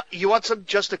 You want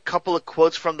just a couple of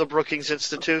quotes from the Brookings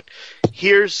Institute?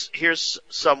 Here's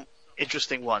some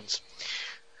interesting ones.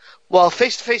 While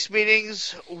face-to-face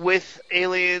meetings with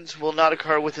aliens will not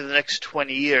occur within the next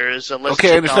 20 years, unless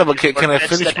I understand. But can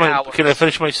I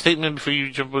finish my statement before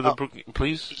you jump with the Brookings,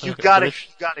 please? You gotta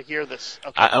hear this.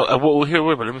 Okay. We'll hear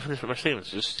but let me finish my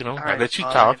statements. Just I'll let you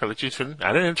talk. I'll let you finish.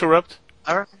 I didn't interrupt.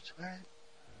 All right.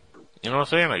 You know what I'm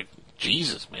saying? Like,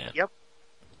 Jesus, man. Yep.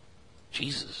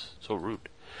 Jesus, so rude.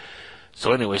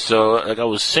 So anyway, like I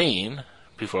was saying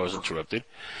before I was interrupted.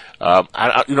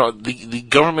 The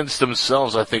governments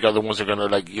themselves, I think, are the ones that are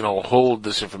going to, hold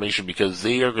this information because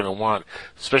they are going to want,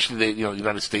 especially the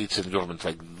United States and governments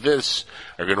like this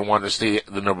are going to want to stay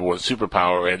the number one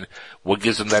superpower. And what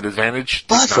gives them that advantage?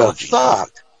 Technology. What the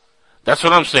fuck? That's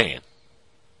what I'm saying.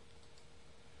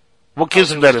 What gives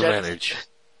them that advantage?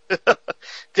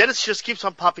 Dennis just keeps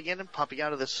on popping in and popping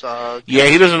out of this. Yeah,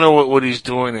 he doesn't know what he's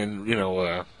doing, and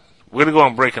we're going to go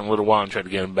on break in a little while and try to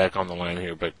get him back on the line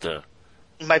here, but.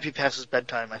 It might be past his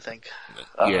bedtime, I think.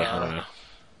 Yeah, I don't know.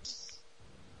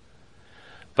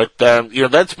 But,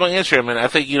 that's my answer. I mean, I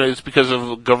think, it's because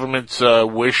of government's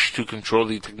wish to control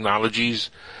the technologies,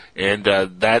 and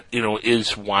that,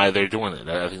 is why they're doing it.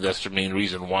 I think that's the main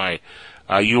reason why.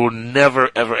 You will never,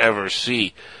 ever, ever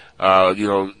see,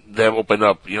 them open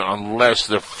up, unless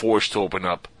they're forced to open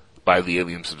up by the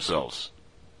aliens themselves.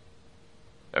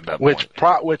 At that point.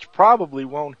 Which probably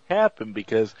won't happen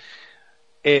because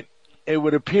it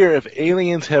would appear if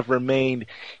aliens have remained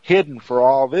hidden for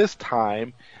all this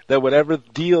time, that whatever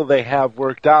deal they have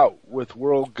worked out with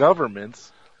world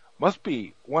governments must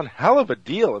be one hell of a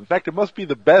deal. In fact, it must be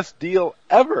the best deal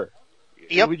ever.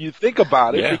 Yep. When you think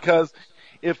about it, because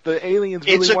if the aliens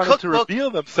really wanted to reveal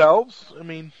themselves, I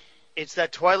mean... It's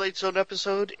that Twilight Zone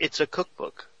episode. It's a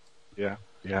cookbook. Yeah.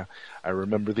 I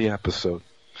remember the episode.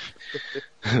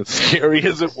 Scary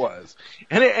as it was.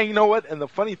 And you know what? And the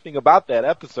funny thing about that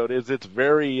episode is it's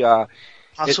very, it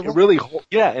really,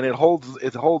 and it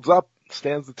holds up,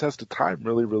 stands the test of time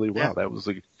really, really well. Yeah.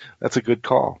 That's a good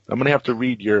call. I'm going to have to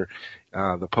read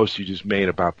the post you just made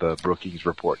about the Brookings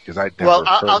report because I never heard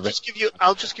I'll of it. just give you.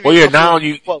 Well, now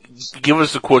you give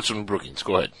us the quotes from Brookings.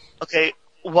 Go ahead. Okay.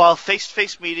 While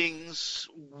face-to-face meetings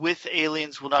with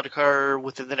aliens will not occur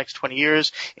within the next 20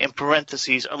 years, in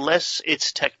parentheses, unless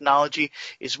its technology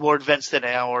is more advanced than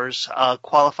ours,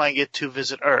 qualifying it to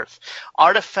visit Earth.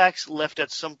 Artifacts left at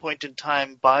some point in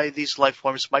time by these life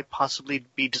forms might possibly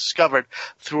be discovered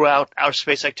throughout our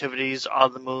space activities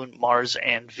on the Moon, Mars,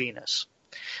 and Venus.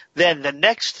 Then the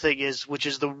next thing is, which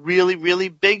is the really, really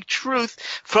big truth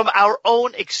from our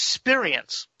own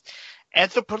experience.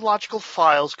 Anthropological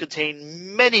files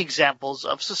contain many examples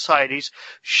of societies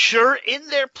sure in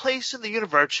their place in the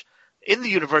universe,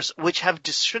 which have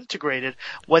disintegrated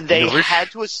when they had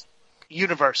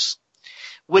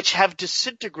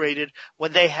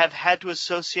to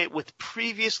associate with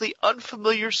previously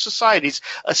unfamiliar societies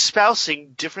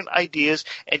espousing different ideas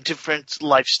and different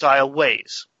lifestyle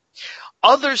ways.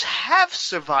 Others have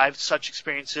survived such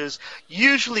experiences,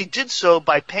 usually did so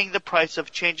by paying the price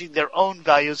of changing their own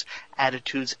values,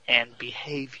 attitudes, and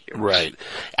behaviors. Right.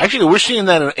 Actually, we're seeing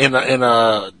that in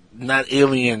a not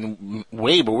alien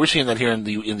way, but we're seeing that here in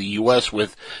the U.S.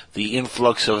 with the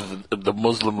influx of the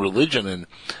Muslim religion, and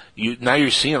now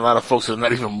you're seeing a lot of folks that are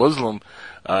not even Muslim,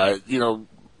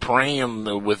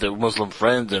 praying with their Muslim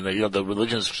friends, and the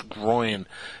religion is growing,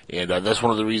 and that's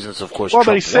one of the reasons, of course, Trump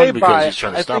won, because he's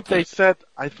trying to stop it.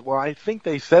 I think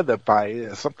they said that by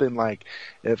something like,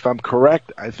 if I'm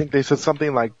correct, I think they said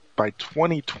something like by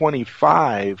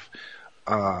 2025,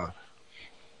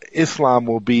 Islam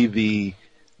will be the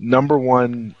number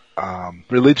one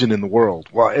religion in the world.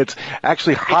 Well, it's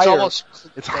actually higher.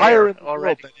 It's higher in the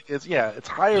world than it is. Yeah, it's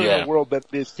higher in the world than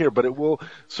it is here, but it will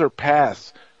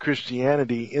surpass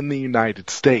Christianity in the United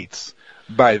States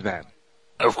by then.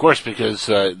 Of course, because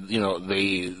their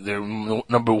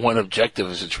number one objective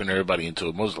is to turn everybody into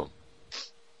a Muslim.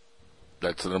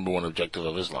 That's the number one objective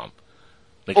of Islam.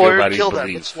 Make or everybody kill believe.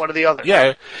 them. It's one or the other.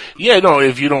 Yeah. No.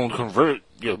 If you don't convert,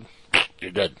 you're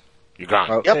dead. You're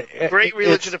gone. Great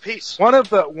religion of peace. One of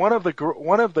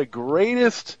the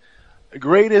greatest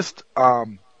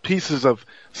pieces of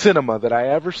cinema that I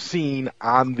ever seen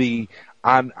on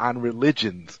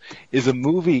religions is a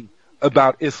movie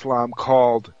about Islam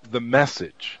called The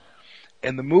Message.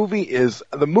 And the movie is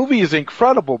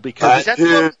incredible because is that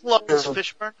the one with Lawrence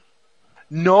Fishburne?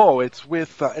 No, it's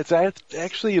with it's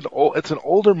actually an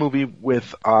older movie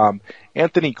with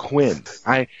Anthony Quinn.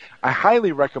 I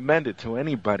highly recommend it to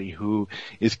anybody who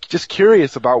is just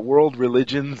curious about world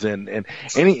religions and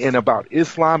about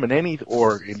Islam and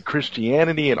in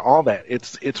Christianity and all that.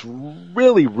 It's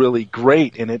really, really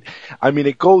great, and it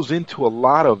goes into a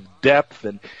lot of depth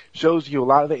and shows you a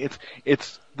lot of it.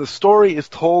 The story is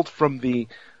told from the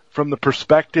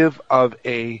perspective of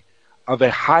a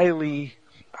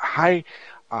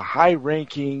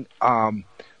high-ranking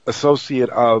associate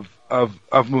of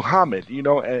Muhammad.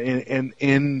 In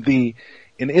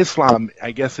Islam,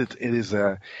 I guess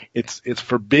it's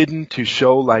forbidden to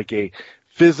show like a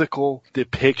physical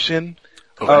depiction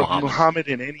of Muhammad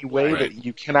in any way. That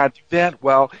you cannot do that.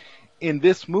 Well, in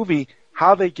this movie,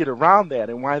 how they get around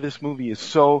that and why this movie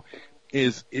is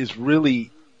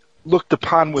really looked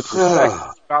upon with respect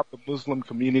throughout the Muslim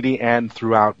community and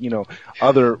throughout,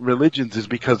 other religions is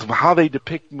because of how they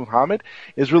depict Muhammad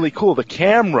is really cool. The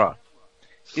camera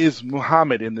is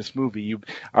Muhammad in this movie. You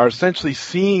are essentially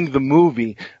seeing the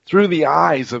movie through the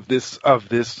eyes of this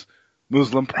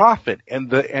Muslim prophet,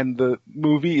 and the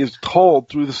movie is told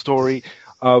through the story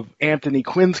of Anthony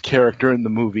Quinn's character in the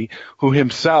movie, who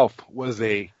himself was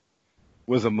a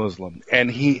Muslim, and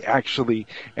he actually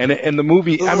and the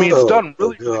movie. It's done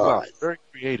really well. Very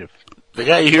creative. The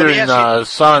guy you hear in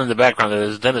Son in the background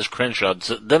is Dennis Crenshaw.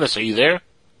 Dennis, are you there?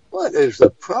 What is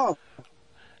the problem?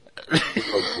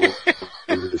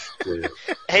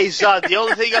 Hey, Zod, the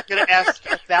only thing I'm going to ask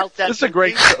about that. This is a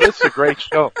great show. This is a great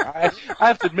show. I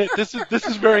have to admit, this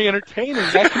is very entertaining.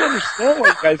 I can understand why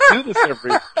you guys do this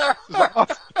every. This is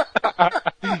awesome.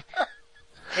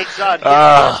 Hey, Zod,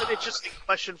 here's an interesting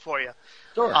question for you.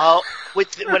 Sure.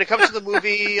 When it comes to the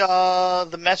movie,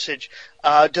 The Message,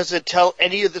 does it tell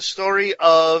any of the story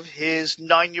of his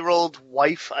 9-year-old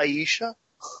wife, Aisha?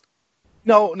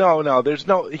 No. There's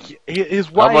no.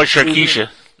 His wife. How about Shakisha?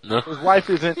 No. His wife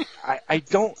isn't. I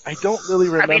don't really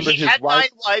remember he his had wife.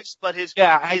 9 wives, but his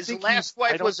last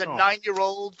wife was a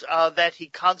 9-year-old that he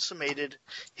consummated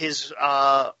his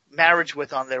marriage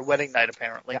with on their wedding night,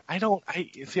 apparently.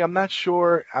 Yeah, I'm not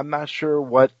sure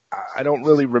what. I don't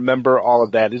really remember all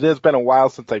of that. It has been a while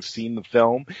since I've seen the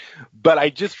film, but I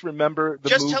just remember the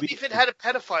movie. Just tell me if it had a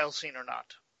pedophile scene or not.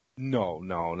 No,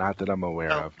 not that I'm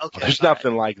aware of. Okay, there's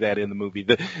nothing like that in the movie.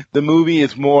 The movie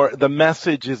is more. The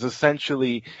message is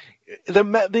essentially this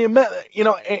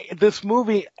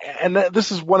movie, and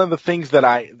this is one of the things that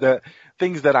I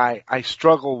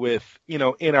struggle with, in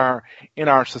our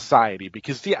society,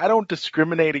 because I don't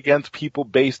discriminate against people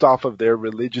based off of their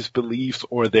religious beliefs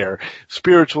or their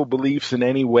spiritual beliefs in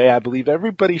any way. I believe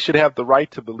everybody should have the right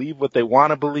to believe what they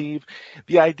want to believe.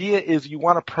 The idea is they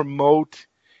want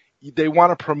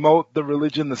to promote the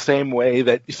religion the same way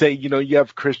that you say, you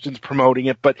have Christians promoting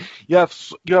it, but you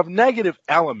have negative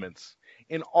elements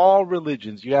in all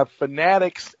religions. You have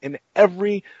fanatics in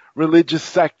every religious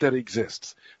sect that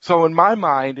exists. So in my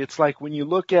mind, it's like when you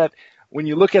look at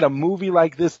a movie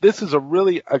like this, this is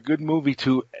a good movie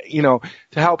to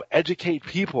help educate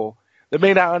people that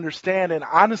may not understand. And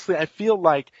honestly, I feel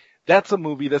like that's a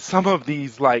movie that some of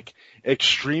these like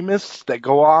extremists that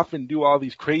go off and do all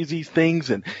these crazy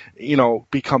things and,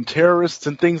 become terrorists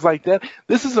and things like that.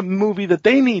 This is a movie that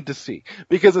they need to see,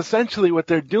 because essentially what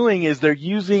they're doing is they're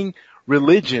using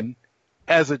religion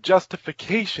as a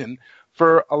justification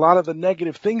for a lot of the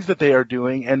negative things that they are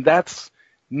doing. And that's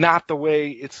not the way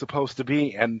it's supposed to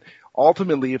be. And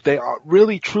ultimately, if they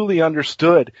really truly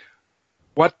understood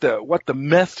what the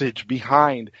message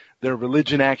behind their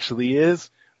religion actually is,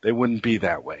 they wouldn't be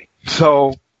that way.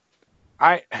 So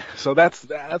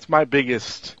that's my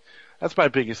biggest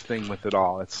thing with it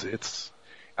all. It's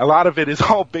a lot of it is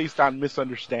all based on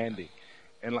misunderstanding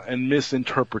and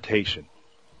misinterpretation.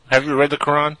 Have you read the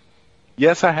Quran?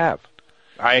 Yes, I have.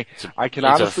 I can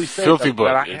honestly say it's a filthy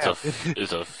book.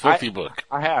 It's a filthy book.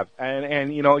 I have.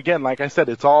 And again, like I said,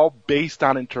 it's all based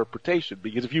on interpretation,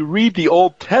 because if you read the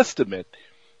Old Testament,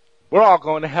 we're all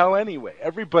going to hell anyway.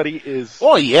 Everybody is.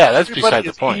 Oh yeah, that's beside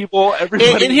the point. Evil. But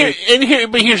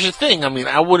here's the thing. I mean,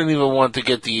 I wouldn't even want to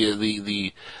get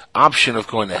the option of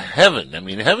going to heaven. I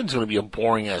mean, heaven's going to be a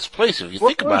boring ass place if you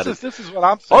think about it. This is what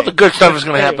I'm saying. All the good stuff is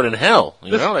going to happen in hell.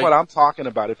 This is what I'm talking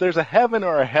about. If there's a heaven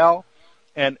or a hell,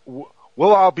 and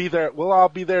we'll all be there. We'll all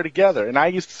be there together. And I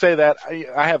used to say that.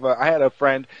 I had a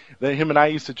friend that him and I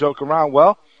used to joke around.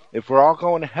 Well, if we're all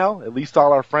going to hell, at least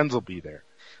all our friends will be there.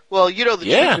 Well, the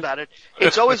truth about it,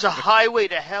 it's always a highway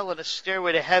to hell and a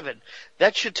stairway to heaven.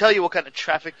 That should tell you what kind of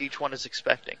traffic each one is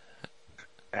expecting.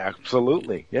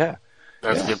 Absolutely, yeah.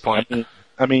 That's a good point.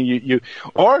 I mean, you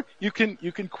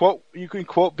can quote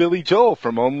Billy Joel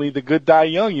from "Only the Good Die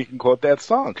Young." You can quote that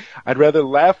song. I'd rather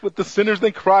laugh with the sinners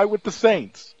than cry with the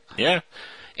saints. Yeah,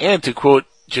 and to quote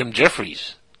Jim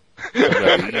Jeffries. You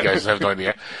guys have no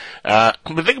idea. But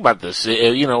think about this.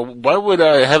 Why would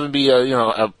heaven be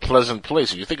a pleasant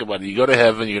place? If you think about it, you go to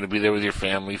heaven, you're going to be there with your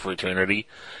family for eternity.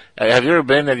 Have you ever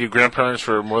been at your grandparents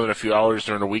for more than a few hours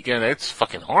during the weekend? It's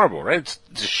fucking horrible, right?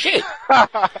 It's shit.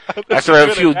 After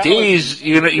a few days,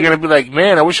 you're gonna be like,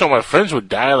 man, I wish all my friends would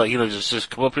die. Like, just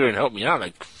come up here and help me out.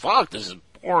 Like, fuck, this is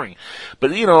boring.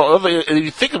 But if you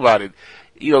think about it,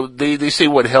 they say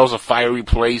what hell's a fiery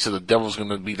place and the devil's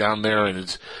gonna be down there and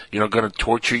it's, gonna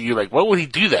torture you. Like, why would he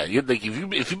do that? Like,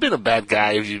 if you've been a bad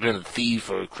guy, if you've been a thief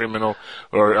or a criminal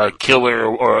or a killer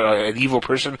or an evil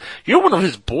person, you're one of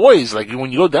his boys. Like,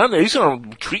 when you go down there, he's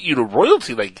gonna treat you to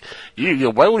royalty. Like,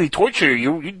 why would he torture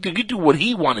you? You do what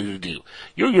he wanted to do.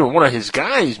 You're one of his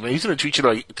guys, man. He's gonna treat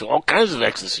you to all kinds of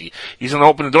ecstasy. He's gonna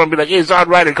open the door and be like, hey, Zod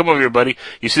Ryder, come over here, buddy.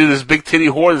 You see this big titty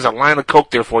whore? There's a line of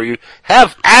coke there for you.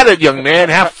 Have at it, young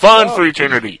man. Have fun for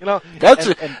eternity.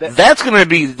 That's going to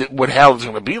be what hell is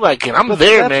going to be like. And I'm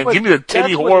there, man. Give me the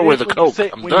titty whore with a coke.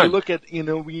 I'm done.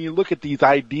 When you look at these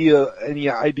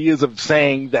ideas of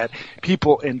saying that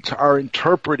people are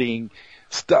interpreting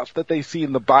stuff that they see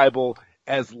in the Bible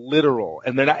as literal,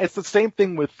 and they're not. It's the same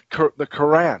thing with the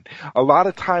Quran. A lot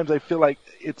of times I feel like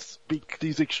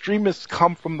these extremists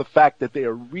come from the fact that they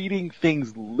are reading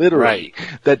things literally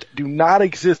that do not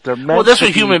exist. They're meant that's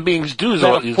what human beings do.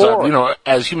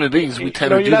 As human beings, we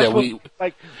tend to do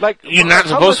that. You're not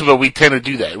supposed to, but we tend to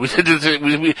do that. We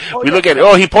look at it.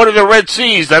 Oh, he parted the Red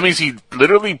Seas. That means he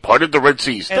literally parted the Red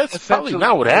Seas. That's probably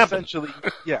not what happened. Essentially,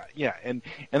 yeah, and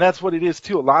that's what it is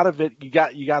too. A lot of it, you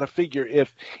got to figure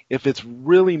if it's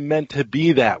really meant to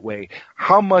be that way,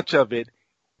 how much of it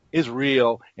is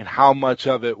real and how much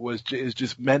of it is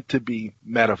just meant to be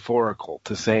metaphorical,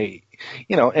 to say,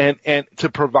 and to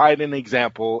provide an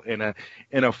example in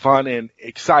a fun and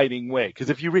exciting way.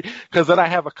 Because then I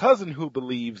have a cousin who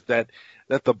believes that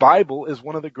the Bible is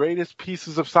one of the greatest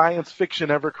pieces of science fiction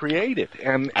ever created,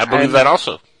 and I believe that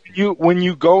also. When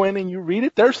you go in and you read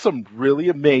it, there's some really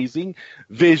amazing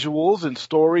visuals and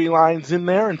storylines in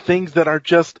there and things that are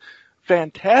just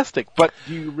fantastic. But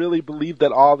do you really believe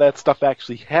that all that stuff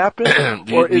actually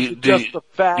happened, or is it just the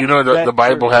fact? The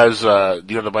Bible has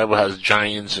the Bible has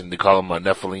giants, and they call them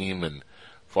Nephilim and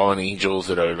fallen angels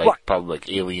that are probably like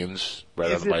aliens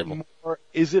right out of the Bible.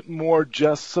 Is it more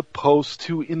just supposed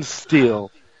to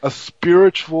instill a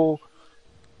spiritual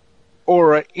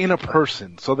aura in a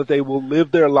person so that they will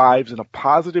live their lives in a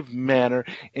positive manner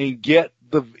and get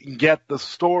the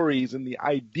stories and the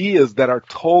ideas that are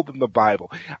told in the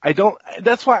Bible?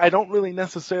 That's why I don't really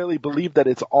necessarily believe that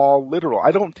it's all literal.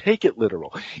 I don't take it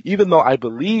literal. Even though I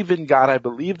believe in God, I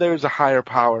believe there's a higher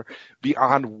power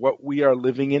beyond what we are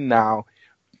living in now.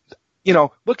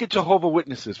 Look at Jehovah's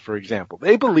Witnesses, for example.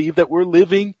 They believe that we're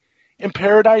living in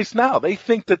paradise now. They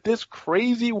think that this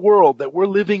crazy world that we're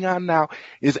living on now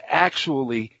is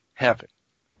actually heaven.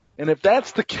 And if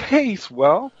that's the case,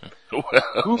 well,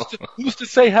 who's to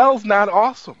say hell's not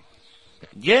awesome?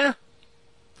 Yeah.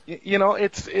 You know,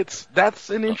 that's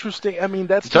an interesting, I mean,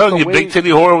 that's I'm telling you, way... big titty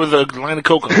whore with a line of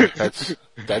coke on it.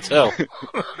 That's hell.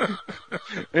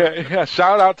 Yeah,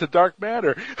 shout out to Dark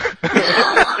Matter.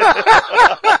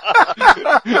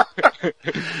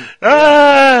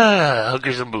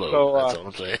 Hookers and blue. So, that's all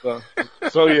I'm saying.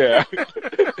 So yeah.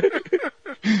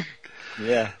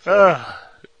 Yeah.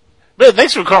 Man,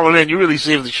 thanks for calling in. You really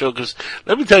saved the show, because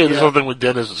let me tell you, this whole thing with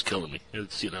Dennis is killing me.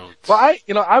 It's, Well,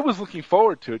 I was looking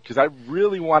forward to it because I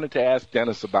really wanted to ask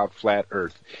Dennis about Flat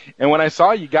Earth. And when I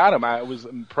saw you got him, I was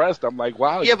impressed. I'm like,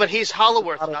 wow. Yeah, but he's Hollow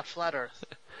Earth, not Flat Earth.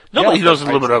 No, but he knows a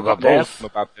little bit about both. Ask him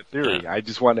about that theory. I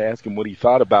just wanted to ask him what he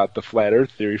thought about the Flat Earth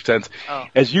theory, since,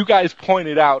 as you guys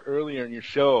pointed out earlier in your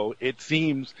show, it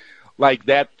seems like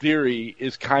that theory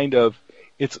is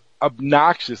it's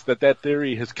obnoxious that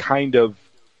theory has kind of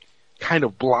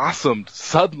blossomed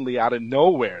suddenly out of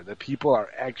nowhere, that people are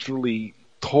actually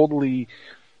totally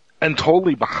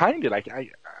behind it.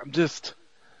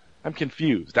 I'm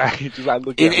confused.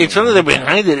 It's something that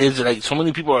behind it is like so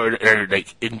many people are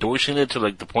like endorsing it to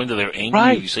like the point that they're angry.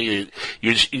 Right. You say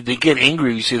they get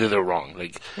angry if you say that they're wrong.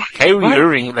 Like Kyrie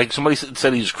Irving, like somebody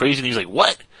said he was crazy, and he's like,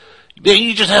 "What? Man,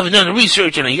 you just haven't done the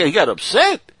research," and he got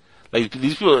upset. Like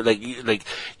these people, like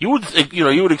you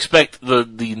would expect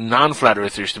the non-flat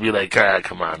earthers to be like,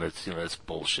 come on, that's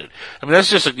bullshit. I mean,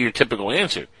 that's just like your typical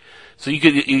answer. So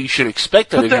you should expect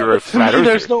that if you're a flat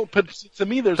earther. To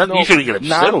me, there's no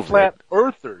non-flat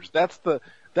earthers. That's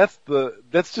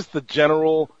just the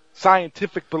general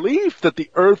scientific belief that the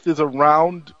Earth is a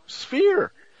round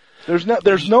sphere. There's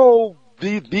no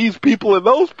these people and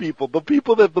those people. The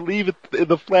people that believe in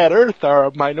the flat Earth are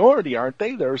a minority, aren't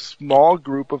they? They're a small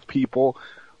group of people,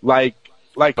 like.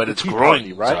 But it's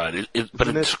growing, right?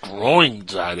 It's growing,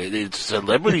 Zod. It's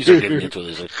celebrities are getting into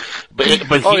this. Here's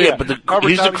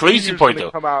the crazy point,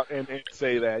 though. Come out and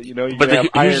say that,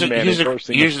 Iron Man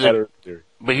endorsing the flat Earth theory.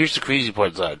 But here's the crazy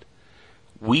part, Zod.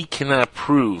 We cannot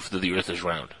prove that the Earth is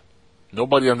round.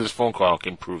 Nobody on this phone call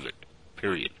can prove it.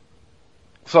 Period.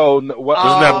 So what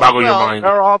doesn't that boggle your mind?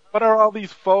 What are all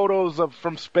these photos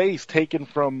from space taken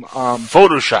from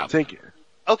Photoshop?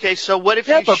 Okay, so what if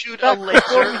you shoot a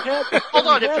laser? Hold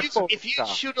on, if you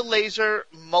shoot a laser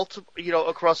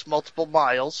across multiple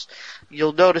miles,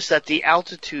 you'll notice that the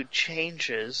altitude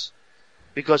changes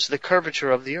because of the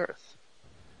curvature of the Earth.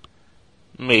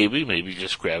 Maybe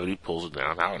just gravity pulls it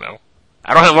down. I don't know.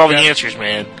 I don't have all the answers,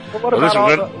 man. But what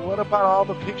about all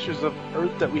the pictures of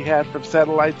Earth that we had from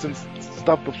satellites and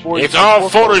stuff before? It's all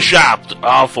photoshopped.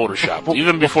 All photoshopped.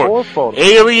 Even before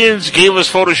aliens gave us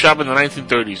Photoshop in the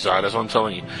 1930s, Zod. That's what I'm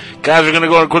telling you. Guys, we're going to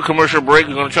go on a quick commercial break.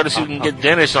 We're going to try to see if we can get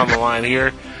Dennis on the line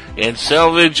here and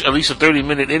salvage at least a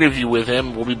 30-minute interview with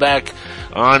him. We'll be back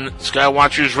on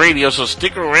Skywatchers Radio, so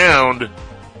stick around.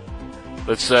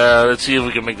 Let's see if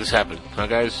we can make this happen. Huh,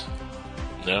 guys?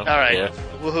 No? All right. Yeah.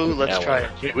 Woohoo, let's try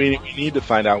it. We need to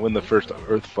find out when the first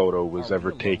Earth photo was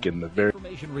ever taken.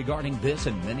 Information regarding this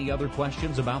and many other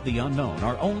questions about the unknown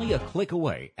are only a click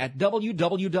away at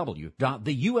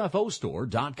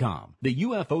www.theufostore.com. The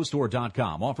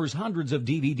UFOstore.com offers hundreds of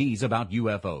DVDs about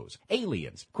UFOs,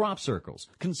 aliens, crop circles,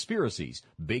 conspiracies,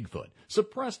 Bigfoot,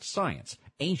 suppressed science,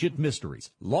 ancient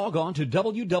mysteries. Log on to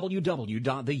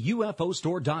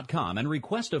www.theufostore.com and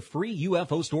request a free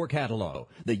UFO Store catalog.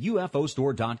 The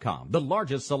UFOstore.com, the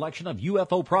largest selection of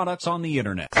UFO products on the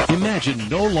internet. Imagine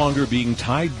no longer being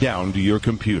tied down to your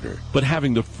computer, but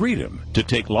having the freedom to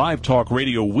take live talk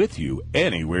radio with you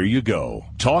anywhere you go.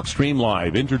 TalkStream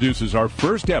Live introduces our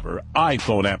first ever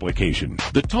iPhone application.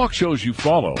 The talk shows you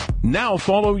follow now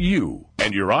follow you.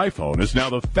 And your iPhone is now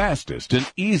the fastest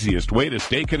and easiest way to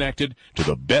stay connected to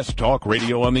the best talk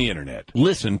radio on the internet.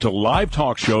 Listen to live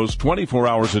talk shows 24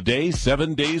 hours a day,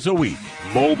 7 days a week.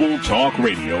 Mobile talk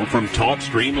radio from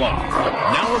TalkStream Live.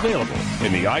 Now available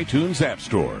in the iTunes App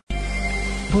Store.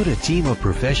 Put a team of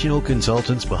professional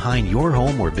consultants behind your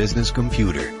home or business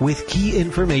computer with Key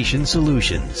Information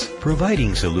Solutions,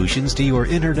 providing solutions to your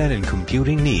internet and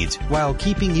computing needs while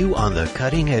keeping you on the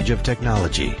cutting edge of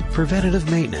technology.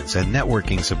 Preventative maintenance and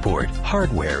networking support,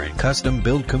 hardware and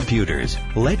custom-built computers.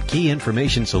 Let Key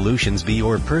Information Solutions be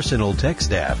your personal tech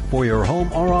staff for your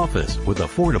home or office with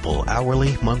affordable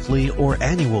hourly, monthly, or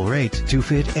annual rates to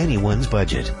fit anyone's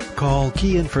budget. Call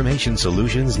Key Information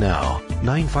Solutions now,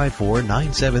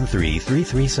 954-973-3374.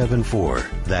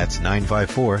 That's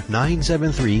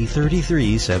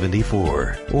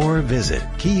 954-973-3374. Or visit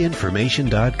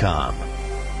keyinformation.com.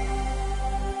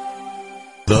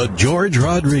 The The George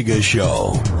Rodriguez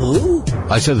Show. Who?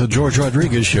 I said The George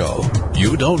Rodriguez Show.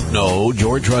 You don't know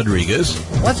George Rodriguez?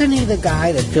 Wasn't he the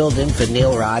guy that filled in for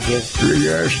Neil Rogers?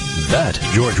 Yes. That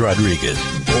George Rodriguez.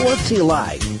 What's he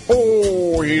like?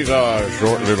 Oh, he's a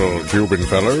short little Cuban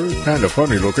feller. Kind of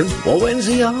funny looking. Well, when's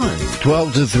he on?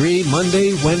 12 to 3,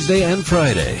 Monday, Wednesday, and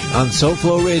Friday on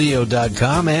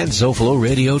SoFloRadio.com and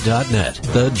SoFloRadio.net.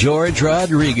 The George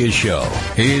Rodriguez Show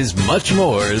is much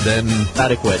more than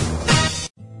adequate.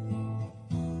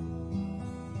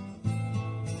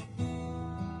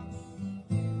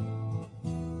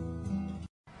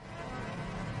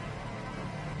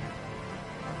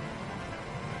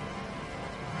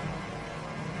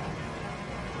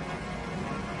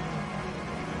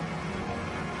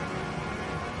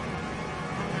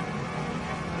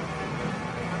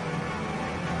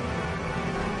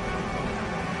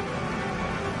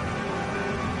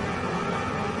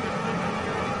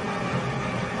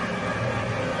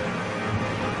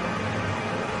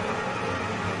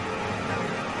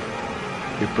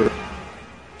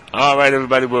 All right,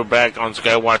 everybody, we're back on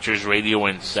Skywatchers Radio,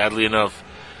 and sadly enough,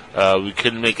 we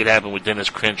couldn't make it happen with Dennis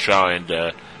Crenshaw,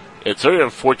 and it's very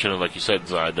unfortunate, like you said,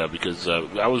 Zod, because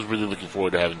I was really looking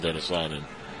forward to having Dennis on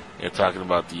and talking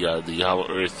about the Hollow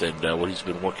Earth and what he's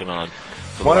been working on.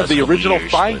 For One the of the last couple original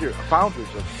years, founders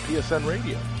of PSN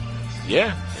Radio.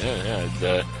 Yeah.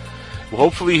 And,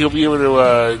 hopefully he'll be able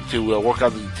to work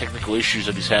out the technical issues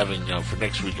that he's having for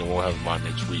next week, and we'll have him on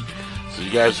next week. So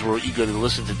you guys were eager to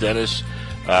listen to Dennis.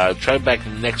 Try back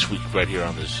next week right here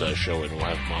on this show, and we'll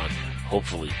have him on,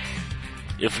 hopefully.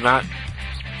 If not,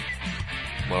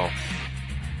 well,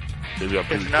 maybe I'll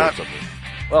pre-record something.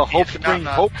 Well,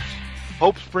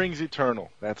 hope springs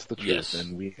eternal. That's the truth. Yes.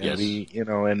 And we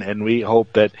and we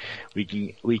hope that we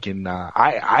can.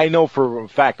 I know for a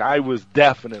fact I was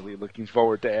definitely looking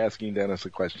forward to asking Dennis a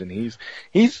question.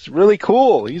 He's really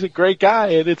cool. He's a great guy,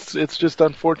 and it's just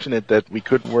unfortunate that we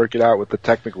couldn't work it out with the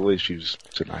technical issues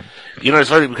tonight. You know, it's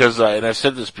funny because, and I've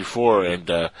said this before,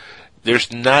 and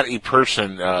there's not a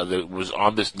person that was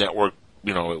on this network,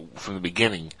 from the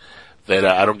beginning, that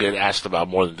I don't get asked about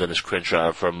more than Dennis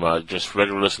Crenshaw, from just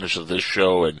regular listeners of this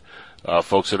show and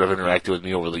folks that have interacted with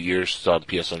me over the years on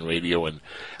PSN Radio, and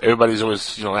everybody's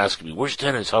always asking me, "Where's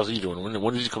Dennis? How's he doing?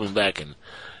 When is he coming back and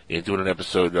doing an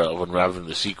episode of Unraveling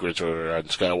the Secrets or on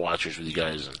Skywatchers with you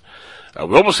guys?" And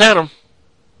we almost had him.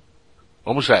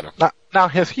 Now,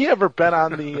 has he ever been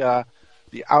on the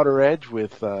Outer Edge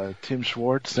with Tim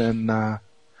Schwartz and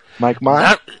Mike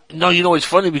Mott? No, it's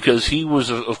funny because he was,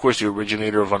 of course, the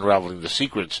originator of Unraveling the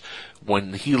Secrets.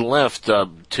 When he left,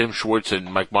 Tim Schwartz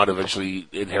and Mike Mott eventually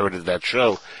inherited that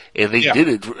show, and they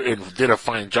did a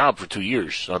fine job for 2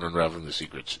 years on Unraveling the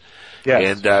Secrets.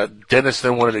 Yes. And Dennis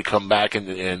then wanted to come back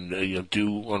and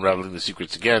do Unraveling the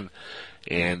Secrets again,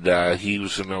 and he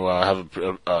was going to have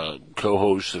a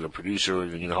co-host and a producer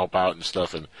and help out and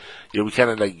stuff, and we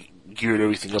kind of geared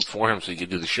everything up for him so he could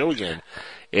do the show again.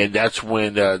 And that's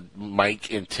when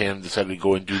Mike and Tim decided to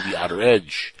go and do the Outer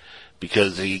Edge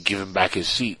because they give him back his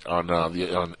seat on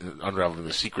Unraveling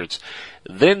the Secrets.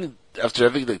 Then after I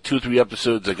think 2 or 3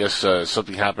 episodes, I guess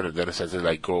something happened and Dennis had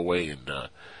to go away, and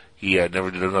he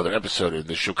never did another episode. And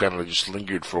the show kind of just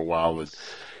lingered for a while and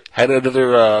had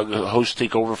another host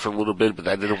take over for a little bit, but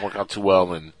that didn't work out too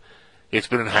well. And it's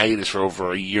been in hiatus for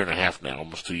over a year and a half now,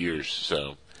 almost 2 years.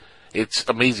 So it's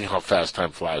amazing how fast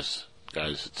time flies,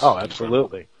 guys. It's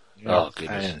absolutely. Oh,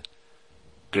 goodness.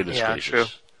 Goodness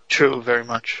gracious. True, very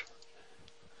much.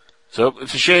 So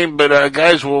it's a shame, but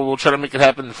guys, we'll try to make it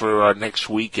happen for next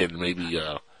week, and maybe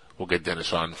we'll get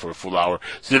Dennis on for a full hour.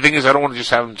 See, the thing is, I don't want to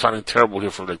just have him sounding terrible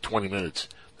here for 20 minutes.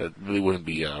 That really wouldn't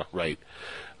be right.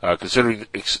 Considering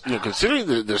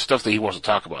the stuff that he wants to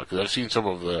talk about, because I've seen some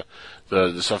of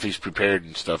the stuff he's prepared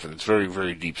and stuff, and it's very,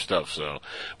 very deep stuff. So,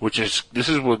 this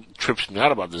is what trips me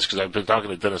out about this, because I've been talking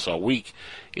to Dennis all week,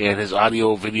 and his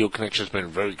audio-video connection's been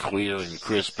very clear and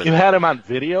crisp. And you had him on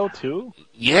video too?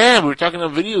 Yeah, we were talking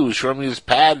on video. He was showing me his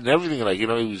pad and everything.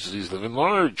 He's living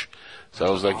large. So I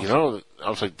was like, I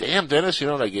was like, damn, Dennis,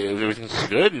 everything's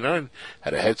good, and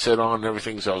had a headset on and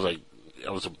everything. So I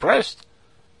was impressed.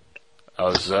 I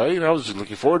was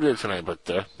looking forward to it tonight, but,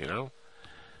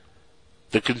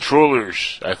 the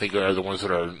controllers, I think, are the ones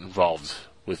that are involved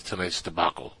with tonight's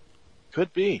debacle.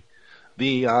 Could be.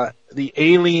 The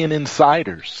alien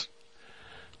insiders.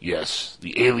 Yes,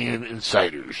 the alien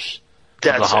insiders.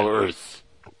 That's of the Hollow Earth.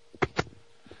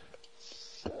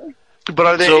 But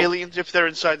are they aliens if they're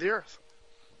inside the Earth?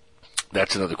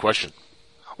 That's another question.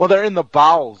 Well, they're in the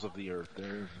bowels of the Earth.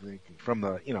 They're from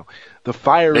the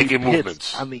fiery pits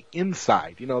movements on the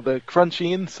inside. The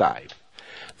crunchy inside.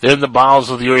 They're in the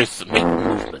bowels of the Earth making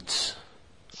movements.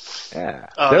 Yeah,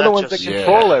 Oh, they're the that ones that just-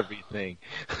 control everything.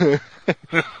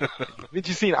 Did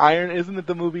you seen Iron? Isn't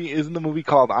the movie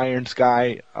called Iron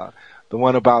Sky? The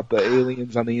one about the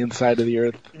aliens on the inside of the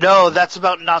Earth. No, that's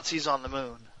about Nazis on the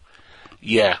moon.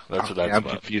 Yeah, that's what that's I'm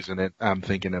about. confusing it. I'm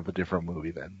thinking of a different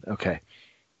movie then. Okay.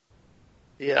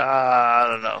 Yeah, I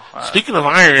don't know. Speaking of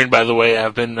Iron, by the way,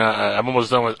 I'm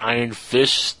almost done with Iron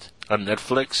Fist on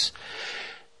Netflix.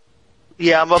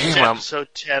 Yeah, I'm up Damn, to I'm- episode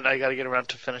 10. I gotta get around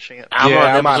to finishing it.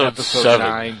 I'm on episode 7.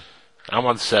 9. I'm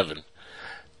on 7.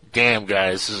 Damn,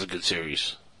 guys, this is a good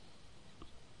series.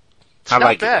 It's I not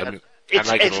like bad. it. I mean, It's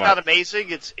I like it a lot. not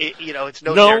amazing. It's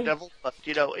no No. Daredevil, but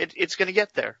it's gonna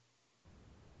get there.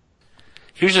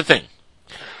 Here's the thing.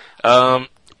 Out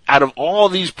of all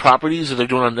these properties that they're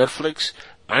doing on Netflix,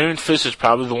 Iron Fist is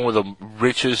probably the one with the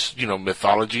richest,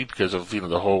 mythology because of,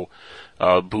 the whole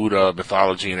Buddha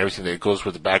mythology and everything that goes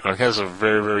with the background. He has a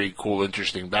very, very cool,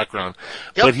 interesting background.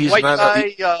 Yep, but he's white not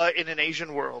guy in an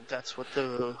Asian world. That's what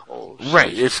the whole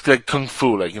right. It's like Kung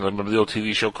Fu, like, remember the old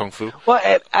TV show Kung Fu? Well,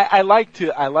 I like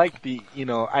the,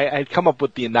 I come up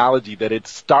with the analogy that it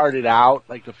started out,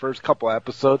 like the first couple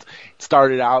episodes, it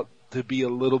started out to be a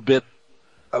little bit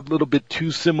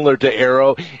too similar to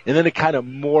Arrow, and then it kind of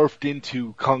morphed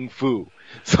into Kung Fu.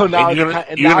 So now And you're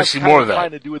it's gonna see more of that.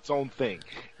 trying to do its own thing.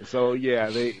 So yeah,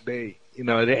 they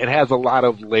it has a lot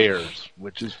of layers,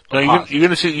 which is No, awesome. you're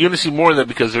gonna see more of that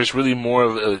because there's really more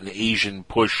of an Asian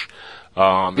push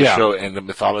on the Yeah. show and the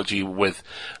mythology. With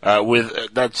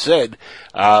that said,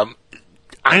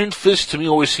 Iron Fist to me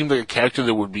always seemed like a character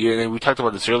that would be, and we talked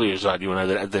about this earlier, Zod, you and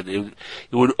I, that it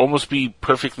would almost be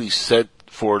perfectly set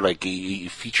for like a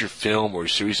feature film or a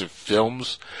series of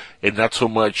films, and not so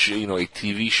much, a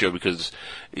TV show, because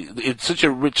it's such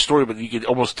a rich story, but you could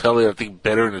almost tell it, I think,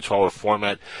 better in a taller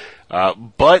format.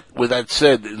 But with that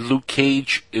said, Luke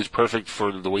Cage is perfect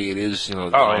for the way it is,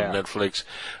 on Netflix.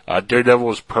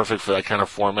 Daredevil is perfect for that kind of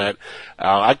format.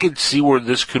 I could see where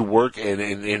this could work,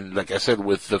 and like I said,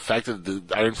 with the fact that the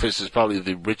Iron Fist is probably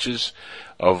the richest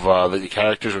of the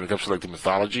characters when it comes to like the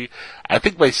mythology. I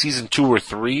think by season 2 or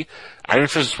 3, Iron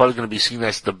Fist is probably going to be seen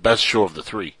as the best show of the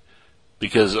 3.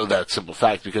 Because of that simple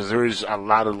fact, because there is a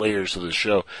lot of layers to this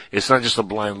show. It's not just a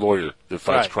blind lawyer that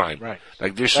fights crime. Right.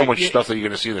 Like, there's so much stuff that you're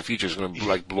going to see in the future is going to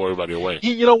like blow everybody away.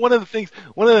 One of the things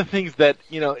that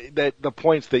that the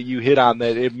points that you hit on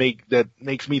that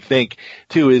makes me think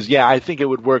too is, I think it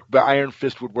would work, but Iron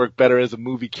Fist would work better as a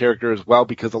movie character as well,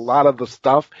 because a lot of the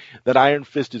stuff that Iron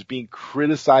Fist is being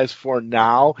criticized for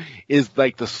now is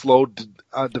like the slow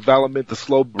development, the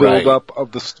slow build up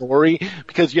of the story,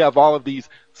 because you have all of these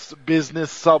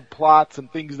business subplots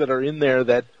and things that are in there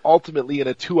that ultimately in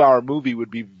a 2-hour movie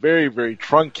would be very, very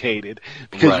truncated,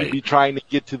 because you'd be trying to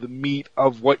get to the meat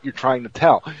of what you're trying to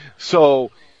tell.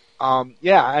 So, I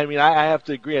have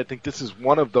to agree. I think this is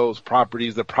one of those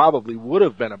properties that probably would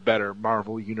have been a better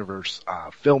Marvel Universe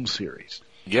film series.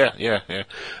 Yeah.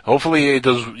 Hopefully it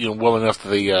does, well enough that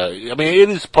they, it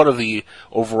is part of the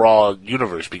overall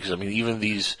universe, because, even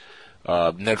these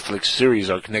Netflix series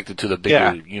are connected to the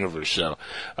bigger universe. So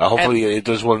hopefully it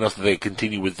does well enough that they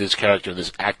continue with this character and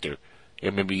this actor,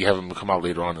 and maybe have him come out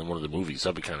later on in one of the movies.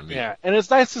 That'd be kind of neat. Yeah, and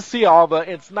it's nice to see all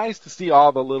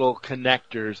the little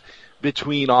connectors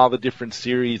between all the different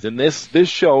series, and this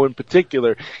show in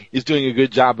particular is doing a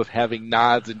good job of having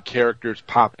nods and characters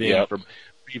pop in from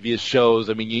previous shows.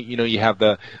 You have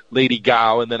the Lady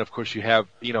Gao, and then of course you have,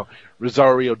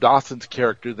 Rosario Dawson's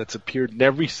character that's appeared in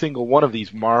every single one of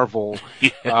these Marvel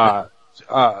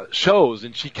shows,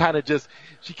 and she kind of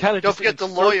Don't forget the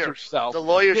lawyer. Herself. The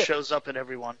lawyer shows up in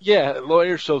everyone. Yeah, the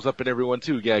lawyer shows up in everyone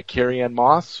too. Yeah, Carrie-Anne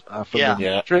Moss from The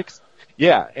Matrix.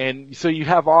 Yeah, and so you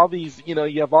have all these,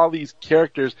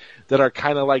 characters that are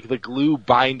kind of like the glue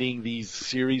binding these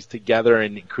series together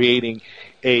and creating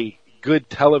a good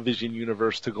television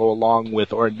universe to go along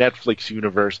with, or a Netflix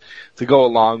universe to go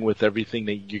along with everything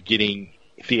that you're getting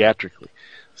theatrically.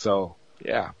 So,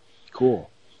 yeah, cool.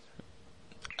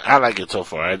 I like it so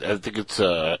far. I think it's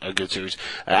a good series.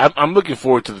 I'm looking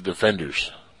forward to the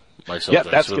Defenders myself. Yeah,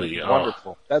 that's going to be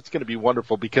wonderful. That's going to be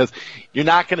wonderful, because you're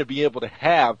not going to be able to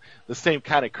have the same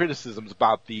kind of criticisms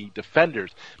about the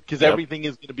Defenders, because everything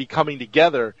is going to be coming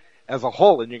together as a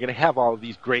whole, and you're going to have all of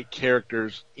these great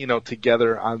characters,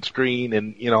 together on screen,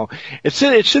 and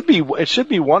it should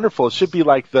be wonderful. It should be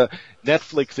like the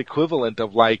Netflix equivalent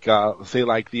of like say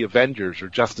like the Avengers or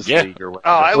Justice League or whatever.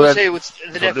 Oh, I would say it's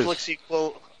the Netflix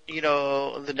equal.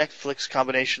 The Netflix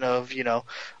combination of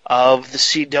of the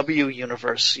CW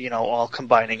universe, all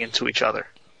combining into each other.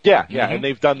 Yeah, and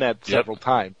they've done that several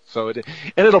times. So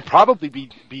it'll probably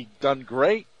be done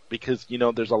great, because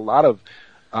there's a lot of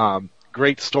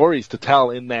great stories to tell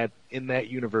in that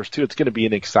universe too. It's going to be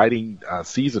an exciting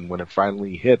season when it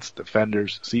finally hits.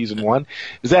 Defenders season 1.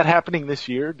 Is that happening this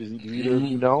year? Do either of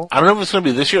you know? I don't know if it's going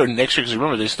to be this year or next year, because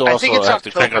remember, they still also have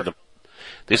to crank out the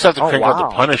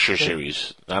Punisher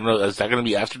series. I don't know, is that going to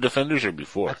be after Defenders or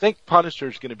before? I think Punisher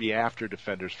is going to be after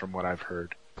Defenders, from what I've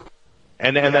heard.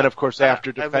 And then of course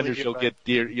after Defenders you'll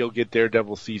get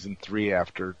Daredevil season 3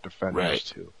 after Defenders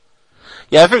too.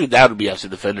 Yeah, I figured that would be after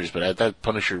Defenders, but I thought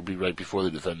Punisher would be right before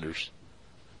the Defenders.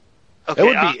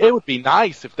 Okay, it would be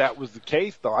nice if that was the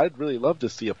case, though. I'd really love to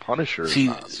see a Punisher.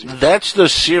 See, that's the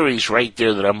series right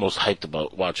there that I'm most hyped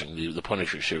about watching, the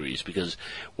Punisher series, because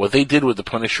what they did with the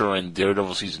Punisher and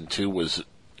Daredevil season 2 was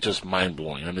just mind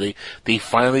blowing. I mean, they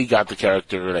finally got the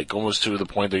character like almost to the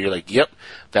point that you're like, yep,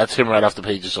 that's him right off the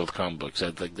pages of the comic books.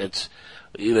 That's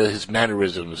his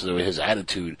mannerisms, his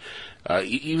attitude.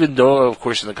 Even though, of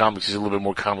course, in the comics he's a little bit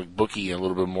more comic booky and a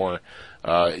little bit more,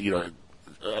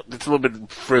 it's a little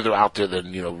bit further out there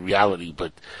than reality.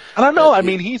 But I don't know. I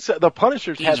mean, the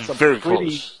Punisher's had some very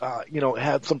pretty,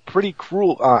 had some pretty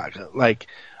cruel, like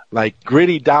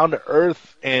gritty, down to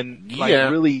earth, and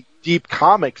really deep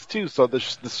comics too. So the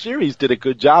series did a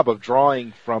good job of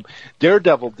drawing from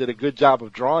Daredevil. Did a good job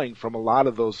of drawing from a lot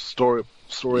of those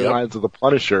storylines of the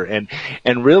Punisher,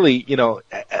 and really,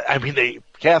 I mean, they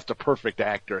cast a perfect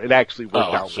actor. It actually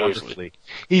worked out wonderfully.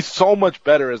 He's so much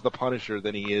better as the Punisher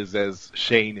than he is as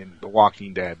Shane in The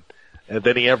Walking Dead,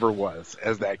 than he ever was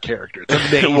as that character. It's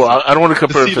amazing. Well, I don't want to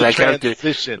compare him to that character.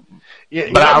 Yeah,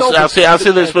 but I'll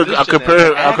say this, but I'll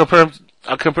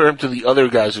compare him to the other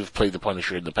guys who've played the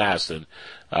Punisher in the past, and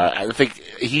I think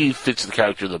he fits the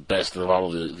character the best of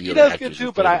all of the other actors. He does good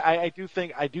too, but I do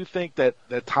think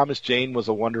that Thomas Jane was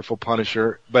a wonderful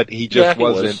Punisher, but he just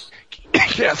wasn't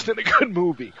cast in a good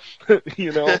movie.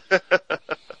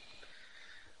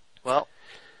 Well,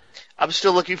 I'm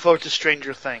still looking forward to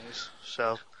Stranger Things.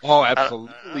 So. Oh,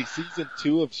 absolutely! Season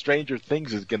 2 of Stranger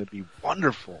Things is going to be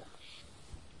wonderful.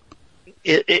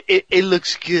 It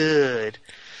looks good.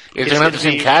 Is it going to have the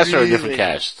same cast or a different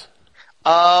cast?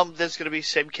 There's going to be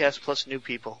same cast plus new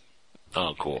people.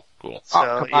 Oh, cool.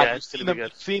 So, it's going to be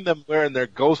good. Seen them wearing their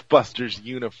Ghostbusters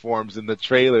uniforms in the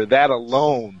trailer. That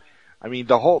alone, I mean,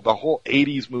 the whole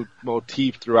 80s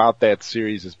motif throughout that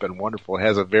series has been wonderful. It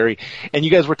has and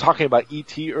you guys were talking about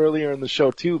E.T. earlier in the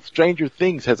show too. Stranger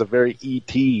Things has a very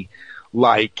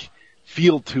E.T.-like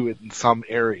feel to it in some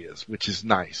areas, which is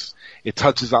nice. It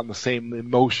touches on the same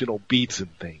emotional beats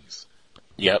and things.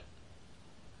 Yep.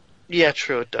 Yeah,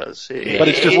 true. It does. But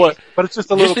it's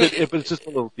just a little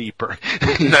deeper.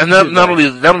 Not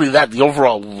only that, the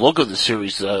overall look of the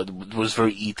series was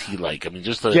very E.T. like. I mean,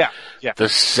 just the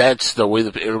sets, the way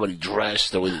that everybody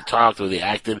dressed, the way they talked, the way they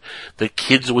acted, the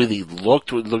kids, the way they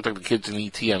looked like the kids in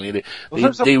E.T. I mean,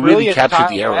 they really captured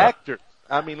the era. Actors.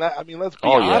 I mean, let's be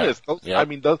honest.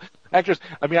 Those actors.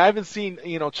 I mean, I haven't seen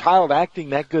child acting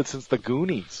that good since the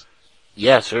Goonies.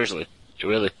 Yeah, seriously,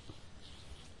 really.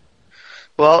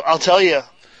 Well, I'll tell you,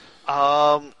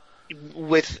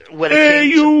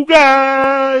 you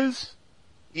guys,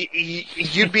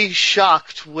 you'd be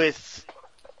shocked with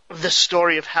the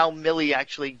story of how Millie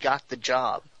actually got the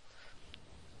job,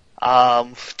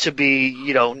 to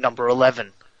be, number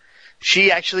 11.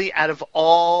 She actually, out of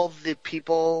all the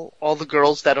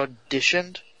girls that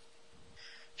auditioned,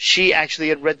 she actually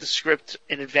had read the script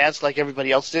in advance like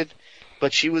everybody else did,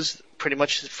 but she was pretty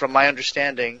much, from my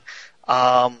understanding,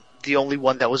 the only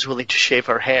one that was willing to shave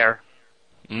her hair.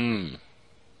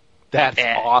 That's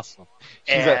awesome.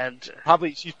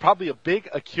 She's probably a big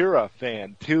Akira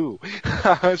fan too.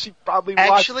 She probably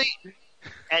actually,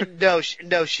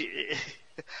 she.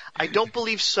 I don't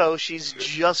believe so. She's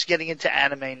just getting into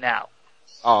anime now.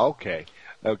 Oh, okay.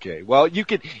 Okay. Well, you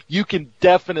can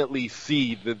definitely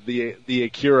see the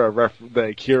Akira,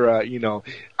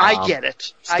 I get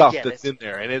it. Stuff that's in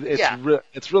there, and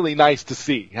it's really nice to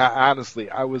see. Honestly,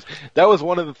 that was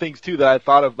one of the things too that I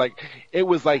thought of. Like, it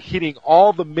was like hitting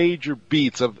all the major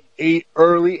beats of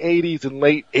early '80s and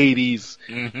late '80s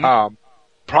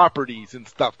properties and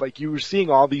stuff. Like, you were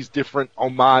seeing all these different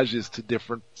homages to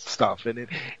different stuff, and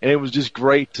it was just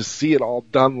great to see it all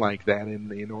done like that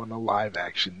in in a live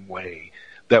action way.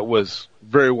 That was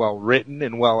very well written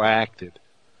and well acted.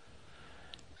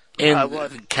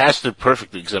 And casted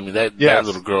perfectly, because, I mean, that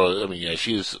little girl, I mean,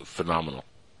 she is phenomenal.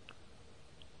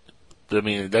 I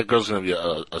mean, that girl's going to be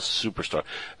a superstar.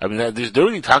 I mean, they're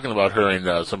already talking about her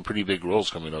in some pretty big roles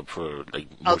coming up for, like,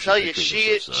 I'll tell you,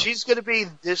 she's going to be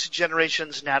this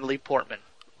generation's Natalie Portman.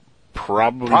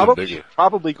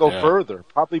 Probably go Yeah. further.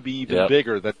 Probably be even Yep.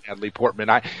 bigger than Natalie Portman.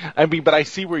 I mean, but I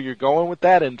see where you're going with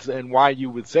that and why you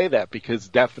would say that, because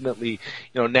definitely,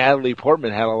 Natalie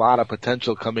Portman had a lot of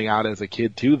potential coming out as a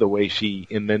kid too,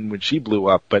 and then when she blew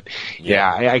up. But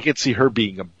I could see her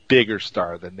being a bigger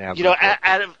star than Natalie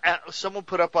Portman. Someone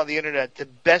put up on the internet the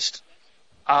best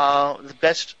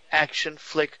action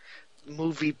flick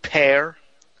movie pair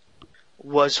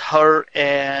was her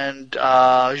and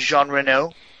Jean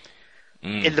Reno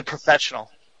in The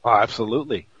Professional. Oh,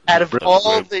 absolutely. Out of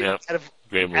all the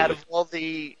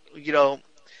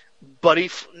buddy,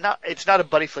 it's not a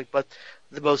buddy flick, but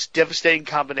the most devastating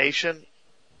combination,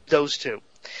 those two.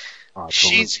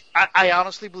 I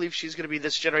honestly believe she's going to be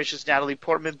this generation's Natalie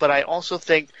Portman, but I also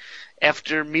think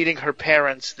after meeting her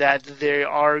parents that they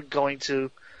are going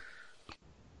to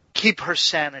keep her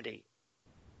sanity.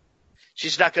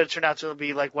 She's not going to turn out to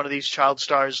be like one of these child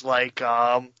stars like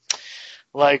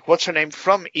what's her name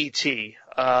from E.T.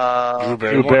 Drew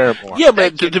Barrymore. Yeah,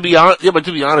 but to be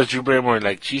honest, Drew Barrymore,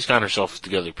 she's got herself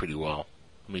together pretty well.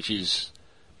 I mean, she's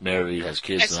married, has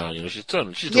kids now. She's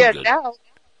doing good.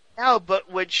 Now,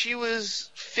 but when she was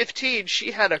 15,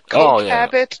 she had a coke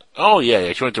habit. Oh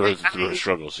yeah. She went through her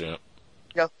struggles. Yeah.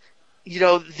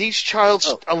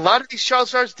 A lot of these child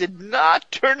stars did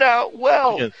not turn out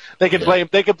well. Yeah. They can blame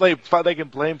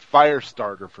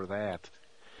Firestarter for that.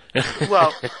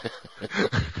 Well,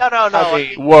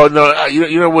 no.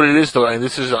 You know what it is though, and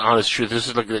this is the honest truth. This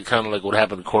is kind of like what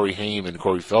happened to Corey Haim and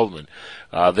Corey Feldman.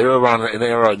 They're around an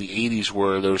era in the 80s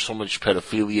where there was so much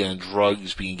pedophilia and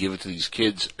drugs being given to these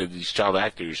kids, these child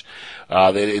actors,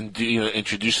 that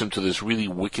introduced them to this really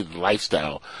wicked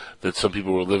lifestyle that some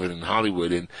people were living in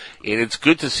Hollywood. And it's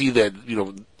good to see that,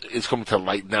 it's coming to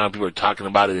light now. People are talking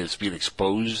about it. It's being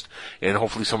exposed, and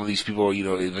hopefully some of these people,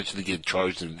 eventually get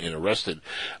charged and arrested.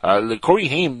 Corey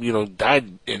Haim,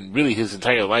 died in really his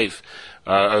entire life,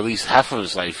 or at least half of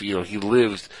his life. He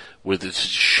lived with this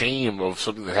shame of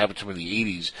something that happened to him in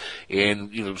the 80s.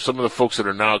 And, some of the folks that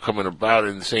are now coming about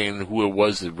and saying who it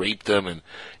was that raped them and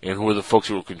who are the folks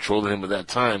who were controlling him at that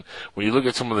time, when you look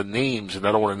at some of the names, and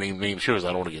I don't want to name names here because I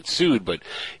don't want to get sued, but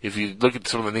if you look at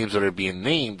some of the names that are being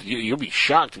named, you'll be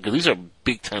shocked because these are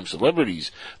big-time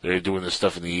celebrities that are doing this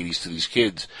stuff in the 80s to these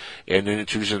kids and then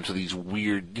introducing them to these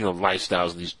weird,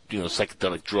 lifestyles and these,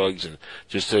 psychedelic drugs and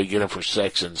just to get them for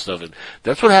sex and stuff. And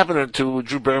that's what happened to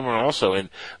Drew Barrymore also. And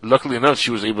luckily enough,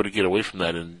 she was able to get away from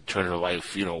that and turn her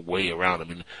life, way around. I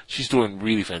mean, she's doing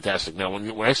really fantastic. Now,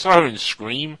 when I saw her in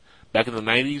Scream back in the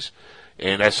 90s,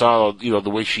 and I saw, the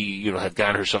way she, had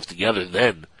gotten herself together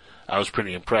then, I was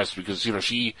pretty impressed because,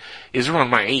 she is around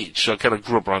my age, so I kind of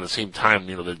grew up around the same time,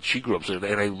 that she grew up. So, and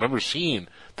I remember seeing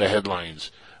the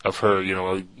headlines of her,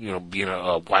 being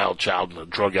a wild child and a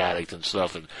drug addict and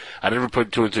stuff. And I never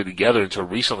put two and two together until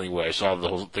recently where I saw the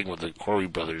whole thing with the Corey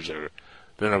brothers, or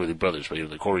they're not really brothers, but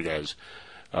the Corey guys.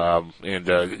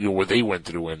 Where they went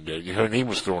through, and her name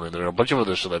was thrown in there, a bunch of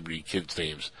other celebrity kids'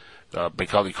 names,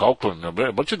 Macaulay Culkin,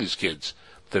 a bunch of these kids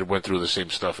that went through the same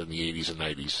stuff in the 80s and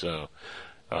 90s. So,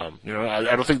 I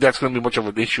don't think that's going to be much of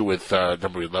an issue with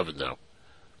number 11, though.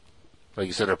 Like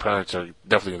you said, her parents are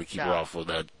definitely going to keep her off of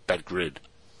that grid.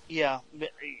 Yeah,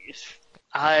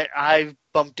 I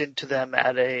bumped into them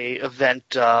at a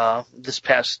event this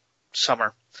past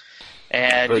summer,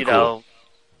 and Very cool.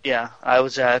 I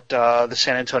was at the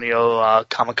San Antonio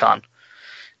Comic-Con,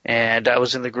 and I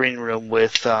was in the green room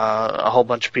with a whole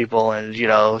bunch of people, and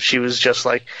she was just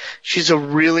like, she's a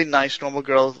really nice, normal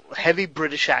girl, heavy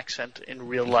British accent in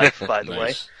real life, by the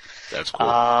way. That's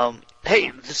cool.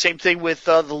 Hey, the same thing with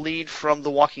the lead from The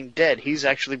Walking Dead. He's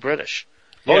actually British.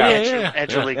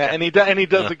 Andrew Lincoln. And he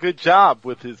does a good job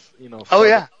with his,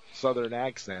 southern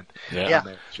accent. Yeah. On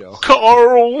that show.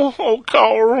 Carl.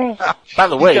 By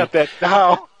the way, you got that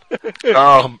down.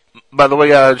 By the way,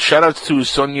 shout outs to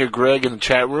Sonia Gregg in the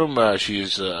chat room.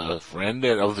 She's a friend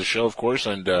of the show, of course,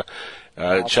 and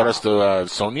shout outs to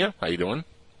Sonia. How you doing?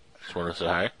 Just want to say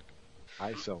hi.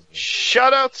 Hi, Sonia.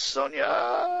 Shout out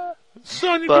Sonia.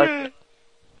 Sonia Gregg.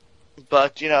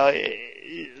 But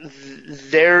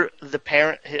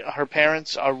her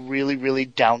parents are really, really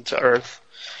down to earth.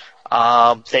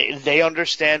 They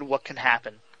understand what can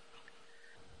happen.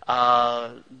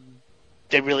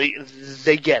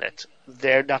 They get it.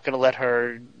 They're not going to let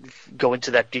her go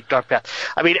into that deep dark path.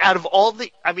 I mean,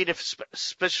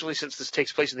 especially since this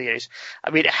takes place in the 80s,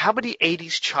 how many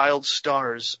 80s child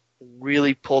stars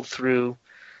really pulled through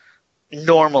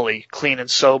normally, clean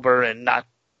and sober, and not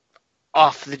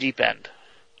off the deep end?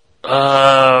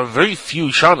 Very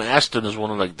few. Sean Astin is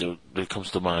one of that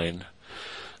comes to mind.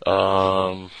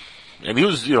 And he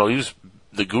was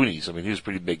the Goonies. He was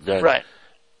pretty big then. Right.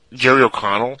 Jerry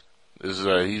O'Connell is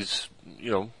he's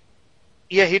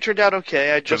Yeah, he turned out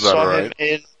okay. I just saw him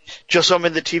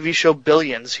in the TV show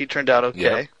Billions. He turned out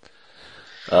okay.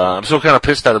 Yeah. I'm still kind of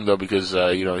pissed at him though because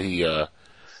he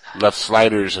left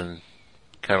Sliders and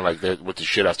kind of like that with the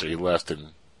shit after he left and.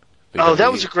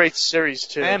 That was a great series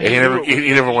too. And he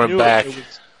never went back.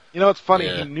 It's funny.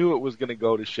 Yeah. He knew it was going to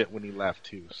go to shit when he left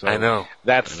too. So I know.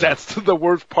 That's the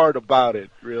worst part about it,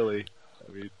 really.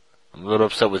 I mean, I'm a little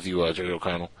upset with you, Jerry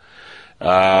O'Connell.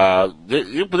 But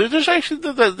there's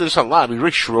actually there's a lot. I mean,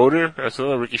 Rick Schroeder. I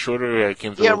saw Ricky Schroeder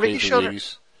came to the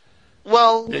 80s.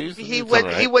 Well, he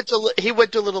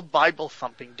went to little Bible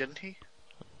thumping, didn't he?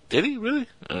 Did he really?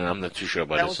 I'm not too sure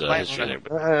about his history.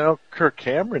 Kirk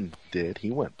Cameron did. He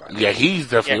went by. Yeah, he's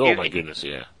definitely. Oh my goodness,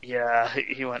 yeah. Yeah,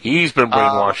 he went. He's been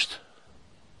brainwashed.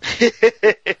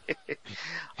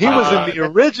 He was in the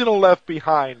original Left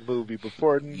Behind movie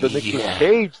before the Nicolas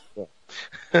Cage film.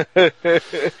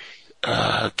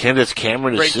 Candace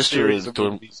Cameron, his sister,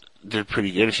 did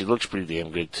pretty good. She looks pretty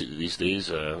damn good these days.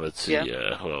 Let's see,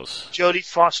 who else? Jodie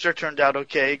Foster turned out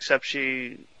okay, except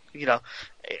she,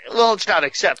 well, it's not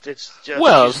except, it's just...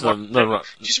 Well,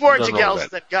 she's more into gals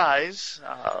than guys.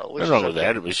 Nothing wrong with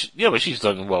that. But she's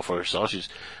done well for herself. She's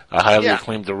a highly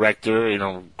acclaimed director,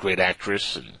 great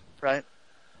actress. And right.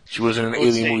 She was in an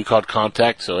alien movie called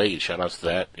Contact, so hey, shout outs to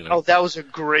that. Oh, that was a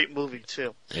great movie,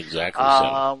 too. Exactly.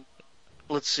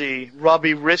 Let's see.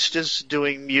 Robbie Rist is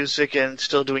doing music and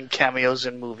still doing cameos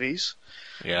in movies.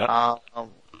 Yeah.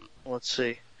 Let's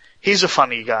see. He's a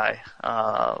funny guy.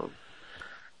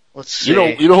 Let's see.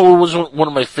 You know who was one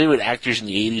of my favorite actors in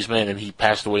the 80s, man, and he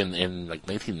passed away in like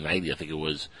 1990, I think it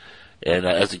was. And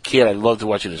as a kid, I loved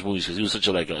watching his movies because he was such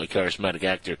a charismatic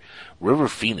actor. River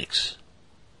Phoenix.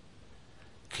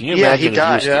 Can you imagine? He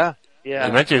died. Yeah.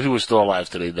 Imagine if he was still alive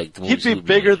today. Like the he'd be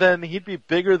bigger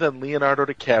than Leonardo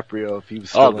DiCaprio if he was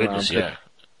still around. Oh goodness, yeah.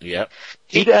 Yep.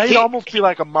 He'd almost be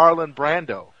like a Marlon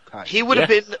Brando type. He would have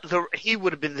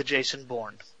been the Jason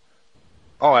Bourne.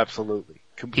 Oh, absolutely.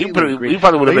 He probably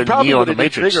would have been Neo in the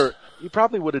Matrix. He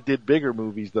probably would have did bigger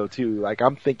movies though too. Like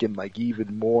I'm thinking like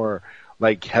even more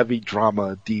like heavy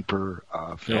drama, deeper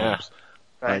films. Yeah.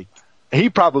 Right. Like he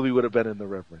probably would have been in The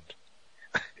Reverend.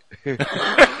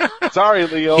 Sorry,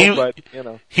 Leo, but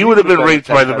he would have been raped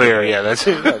by the bear. Yeah, that's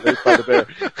raped by the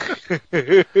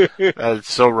bear.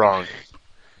 That's so wrong,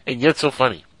 and yet so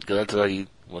funny because that's how he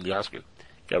won the Oscar.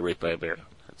 Got raped by a bear.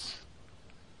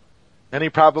 And he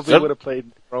probably would have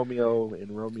played Romeo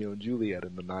in Romeo and Juliet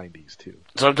in the 90s too.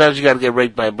 Sometimes you got to get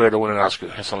raped by a bear to win an Oscar.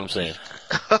 That's all I'm saying.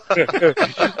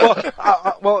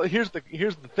 Well, here's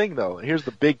the thing though. Here's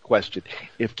the big question: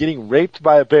 if getting raped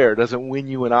by a bear doesn't win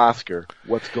you an Oscar,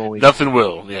 what's going? Nothing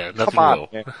will. Yeah, nothing will.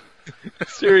 Man.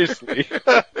 Seriously,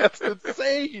 that's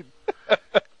insane.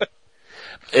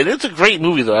 And it's a great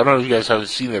movie, though. I don't know if you guys have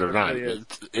seen it or not. It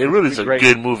really is a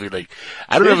good movie. Like,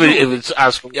 I don't know if it's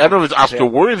Oscar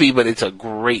worthy, but it's a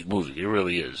great movie. It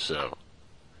really is. So.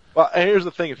 Well, and here's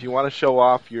the thing: if you want to show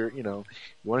off your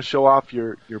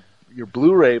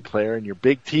Blu-ray player and your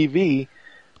big TV,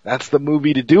 that's the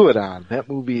movie to do it on. That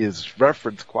movie is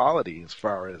reference quality as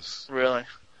far as really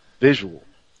visual.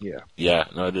 Yeah. Yeah.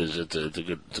 No, it is. It's a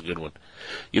good one.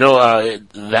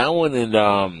 That one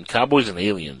and Cowboys and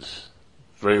Aliens.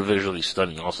 Very visually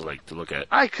stunning, also like to look at.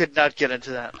 I could not get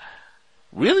into that.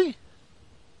 Really?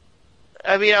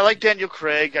 I mean, I like Daniel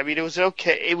Craig. I mean, it was an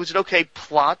okay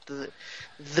plot. The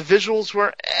visuals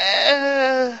were.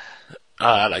 I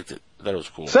liked it. That was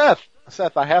cool. Seth,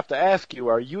 I have to ask you: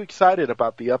 are you excited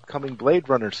about the upcoming Blade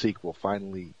Runner sequel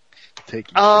finally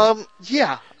taking place?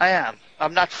 Yeah, I am.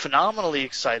 I'm not phenomenally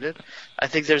excited. I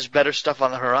think there's better stuff on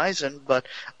the horizon, but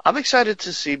I'm excited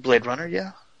to see Blade Runner.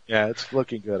 Yeah. Yeah, it's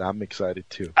looking good. I'm excited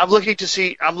too. I'm looking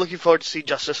forward to see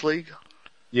Justice League.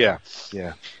 Yeah.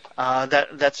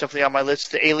 That's definitely on my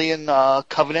list. The Alien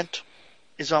Covenant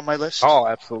is on my list. Oh,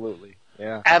 absolutely.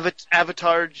 Yeah.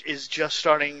 Avatar is just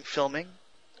starting filming.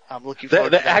 I'm looking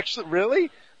forward to that. Actually,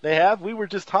 really? They have? We were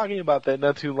just talking about that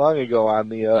not too long ago on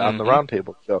the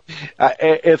Roundtable show.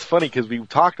 It's funny because we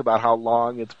talked about how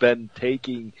long it's been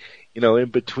taking, in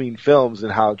between films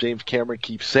and how James Cameron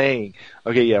keeps saying,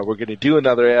 okay, yeah, we're going to do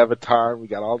another Avatar. We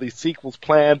got all these sequels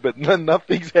planned, but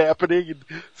nothing's happening. And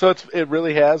so it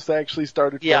really has actually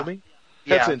started filming?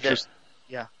 That's interesting.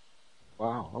 Yeah.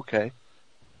 Wow, okay.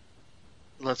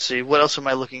 Let's see. What else am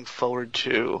I looking forward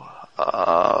to?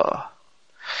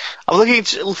 I'm looking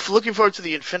forward to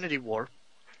the Infinity War.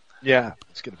 Yeah,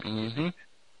 it's going to be. Mm-hmm.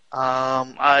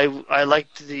 I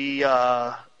liked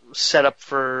the setup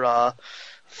for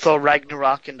Thor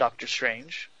Ragnarok and Doctor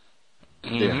Strange.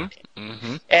 I'm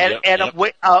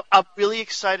really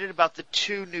excited about the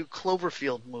 2 new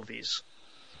Cloverfield movies.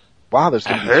 Wow, there's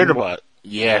I heard about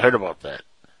that.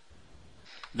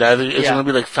 Now, is it going to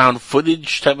be like found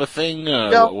footage type of thing? No.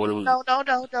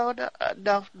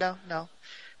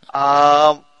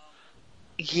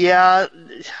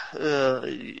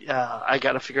 I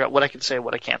got to figure out what I can say,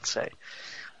 what I can't say.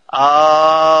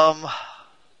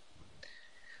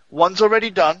 One's already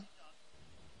done.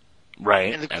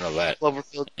 Right, in the I know that.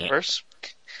 Cloverfield universe.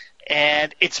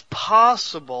 And it's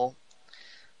possible,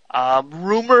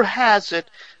 rumor has it,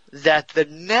 that the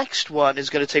next one is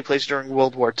going to take place during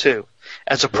World War II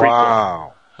as a prequel.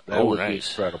 Wow. That would be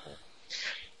incredible.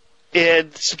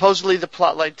 And supposedly the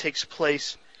plotline takes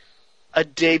place a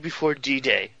day before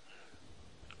D-Day.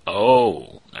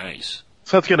 Oh, nice.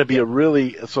 So it's going to be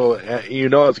it's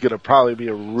going to probably be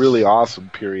a really awesome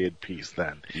period piece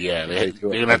then. Yeah, they're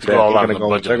going to have to go all out on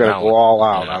budget. They're going to go all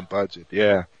out on budget,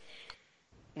 yeah.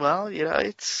 Well,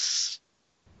 it's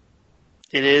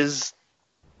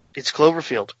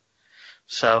Cloverfield.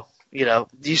 So,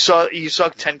 you saw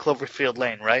 10 Cloverfield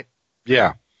Lane, right?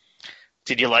 Yeah.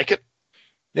 Did you like it?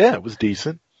 Yeah, it was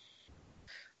decent.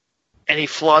 Any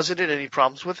flaws in it? Any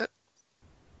problems with it?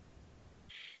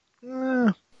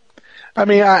 I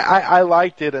mean, I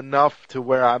liked it enough to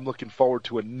where I'm looking forward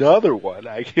to another one.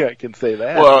 I can say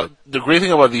that. Well, the great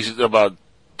thing about 10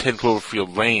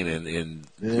 Cloverfield Lane and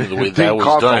the way that was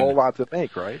cost done. a whole lot to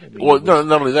make, right? I mean, well, no,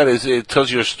 not only that is it tells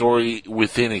you a story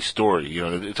within a story.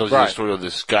 It tells you the story of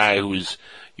this guy who is,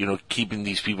 keeping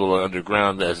these people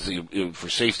underground for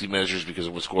safety measures because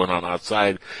of what's going on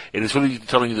outside. And it's really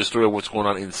telling you the story of what's going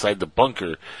on inside the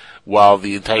bunker while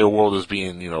the entire world is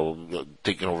being,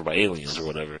 taken over by aliens or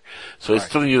whatever. So it's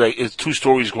telling you that it's 2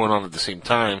 stories going on at the same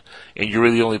time, and you're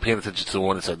really only paying attention to the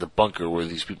one inside the bunker where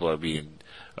these people are being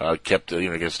kept,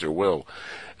 against their will.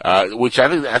 Which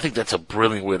I think that's a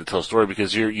brilliant way to tell a story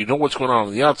because you know what's going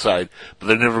on the outside, but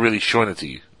they're never really showing it to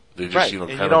you. They just, and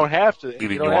you don't have to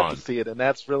see it, and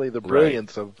that's really the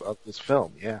brilliance of this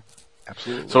film. Yeah,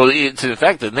 absolutely. So in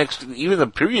fact, even the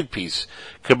period piece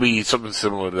could be something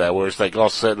similar to that, where it's like all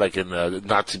set like in a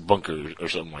Nazi bunker or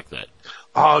something like that.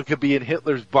 Oh, it could be in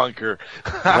Hitler's bunker.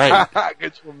 Right.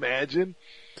 Could you imagine?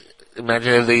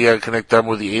 Imagine if they connect them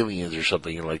with the aliens or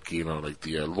something, like the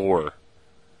lore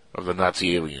of the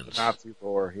Nazi aliens. Nazi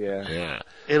lore, yeah. Yeah.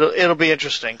 It'll be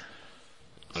interesting.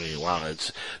 I mean, wow,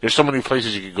 there's so many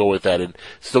places you could go with that and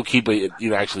still keep it,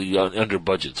 actually under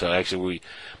budget. So actually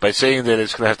by saying that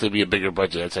it's going to have to be a bigger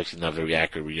budget, that's actually not very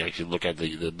accurate. We actually look at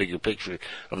the bigger picture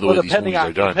of the way these movies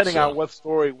are done. Depending on what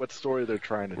story they're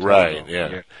trying to tell. Right,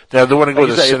 yeah. Now, they want to go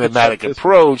with a cinematic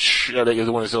approach. They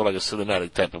want to do like a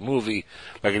cinematic type of movie,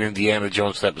 like an Indiana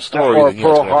Jones type of story. Or a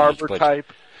Pearl Harbor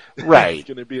type. Right. It's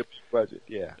going to be a big budget,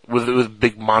 yeah. With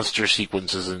big monster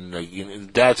sequences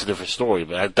and that's a different story,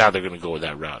 but I doubt they're going to go with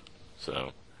that route.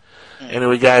 So,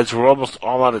 anyway, guys, we're almost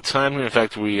all out of time here. In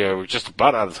fact, we're just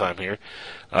about out of time here.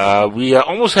 We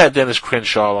almost had Dennis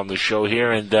Crenshaw on the show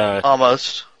here, and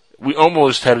almost. We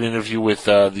almost had an interview with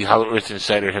the Hollow Earth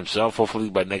Insider himself. Hopefully,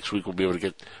 by next week, we'll be able to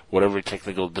get whatever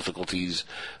technical difficulties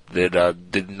that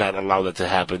did not allow that to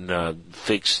happen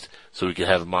fixed. So we can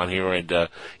have him on here and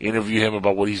interview him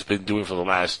about what he's been doing for the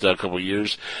last couple of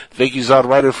years. Thank you, Zod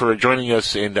Ryder, for joining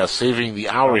us and saving the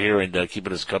hour here and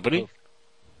keeping us company.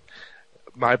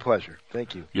 My pleasure.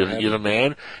 Thank you. You're the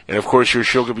man. And, of course, your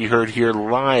show can be heard here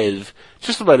live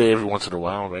just about every once in a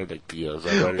while, right? Like the Zod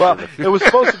Ryder well, show. it was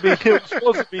supposed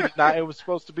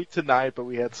to be tonight, but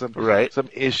we had some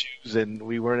issues and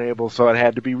we weren't able, so it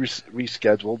had to be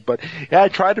rescheduled. But yeah, I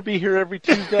try to be here every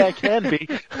Tuesday I can be.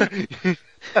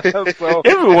 So,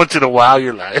 every once in a while,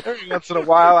 you're like. Every once in a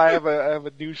while, I have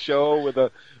a new show with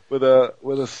a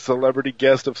celebrity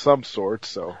guest of some sort.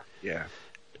 So yeah.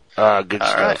 Good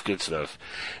stuff, good stuff.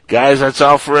 Guys, that's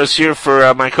all for us here.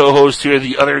 For my co-host here,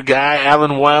 the other guy,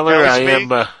 Alan Weiler.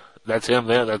 That's him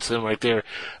there. That's him right there.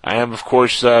 I am, of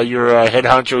course, your head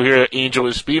honcho here, Angel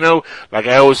Espino. Like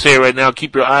I always say right now,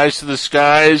 keep your eyes to the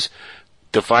skies,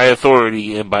 defy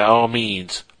authority, and by all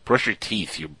means, brush your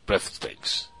teeth. Your breath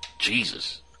stinks.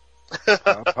 Jesus.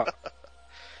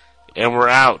 And we're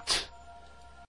out.